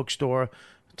up in the bookstore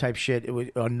type shit,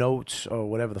 or notes or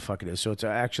whatever the fuck it is. So it's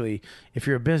actually, if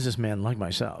you're a businessman like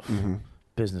myself,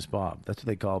 Business Bob, that's what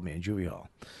they called me in Juvie Hall.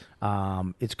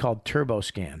 It's called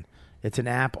TurboScan. It's an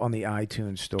app on the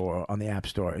iTunes store, on the App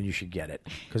Store, and you should get it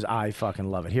because I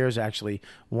fucking love it. Here's actually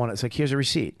one. It's like, here's a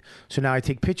receipt. So now I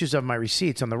take pictures of my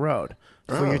receipts on the road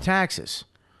for your taxes.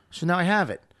 So now I have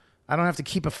it. I don't have to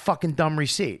keep a fucking dumb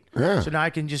receipt. Yeah. So now I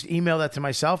can just email that to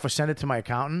myself or send it to my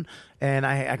accountant, and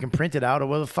I can print it out or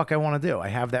whatever the fuck I want to do. I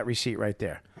have that receipt right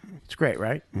there. It's great,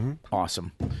 right? Mm-hmm.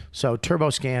 Awesome. So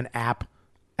TurboScan app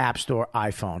store,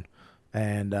 iPhone.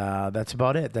 And that's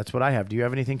about it. That's what I have. Do you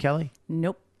have anything, Kelly?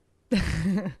 Nope.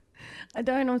 I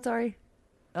don't. I'm sorry.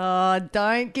 Oh,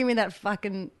 don't give me that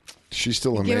fucking She's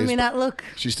still Giving amazed. me that look.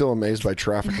 She's still amazed by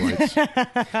traffic lights.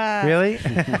 Really?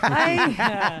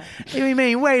 I, You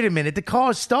mean, wait a minute, the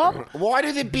cars stop? Why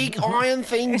do the big iron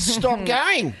things stop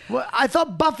going? Well, I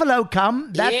thought Buffalo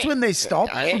come. That's Yeah. when they stop.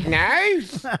 No.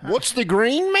 What's the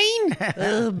green mean?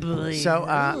 oh boy. So,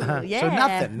 yeah.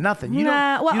 so nothing. You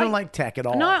Nah, don't. well, You don't I- like tech at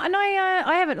all. No,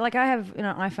 I haven't. Like I have an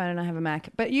iPhone and I have a Mac.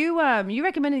 But you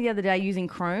recommended the other day using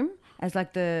Chrome as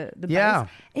like the Yeah. base.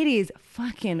 It is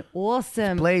fucking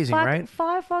awesome. blazing, right?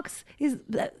 Firefox is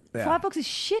Firefox is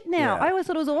shit now. Yeah. I always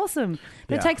thought it was awesome,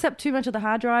 but Yeah. it takes up too much of the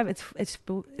hard drive. It's Yeah,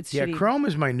 shitty. Chrome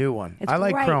is my new one. It's I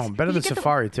like great. Chrome better You than get the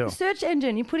Safari too. Search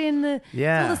engine. You put in the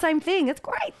Yeah. it's all the same thing. It's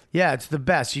great. Yeah, it's the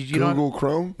best. You don't. Google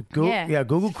Chrome. Yeah,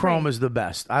 Google it's Chrome free. is the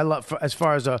best. I love as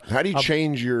far as a. How do you a-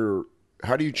 change your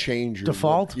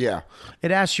Default? Yeah. It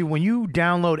asks you when you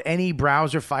download any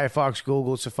browser, Firefox,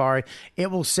 Google, Safari, it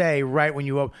will say right when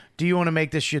you do you want to make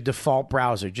this your default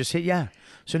browser? Just hit yeah.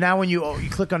 So now when you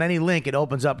click on any link, it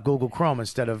opens up Google Chrome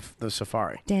instead of the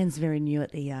Safari. Dan's very new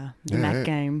at the Mac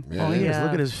game. Yeah, Oh, he is. Yeah.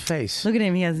 Look at his face. Look at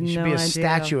him. He has He should no be a idea.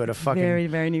 statue at a fucking very,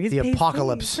 very new. He's the PC.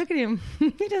 apocalypse. Look at him. He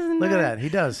doesn't know. Look at that. He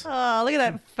does. Oh, look at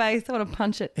that face. I want to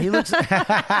punch it. He looks.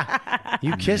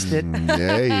 You kissed it.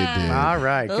 Yeah, you did. All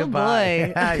right. Oh,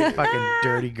 Goodbye. boy. You fucking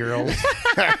dirty girls.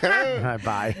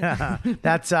 Bye.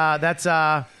 That's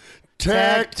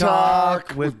Tech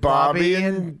Talk with Bobby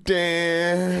and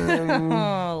Dan.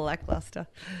 Oh, lackluster.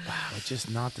 It's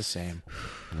just not the same.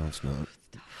 No, it's not.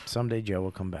 Someday Joe will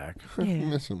come back. Yeah.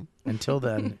 Miss him. Until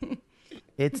then,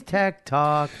 it's Tech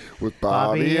Talk With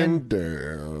Bobby and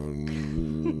Dan.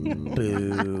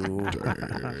 Boo.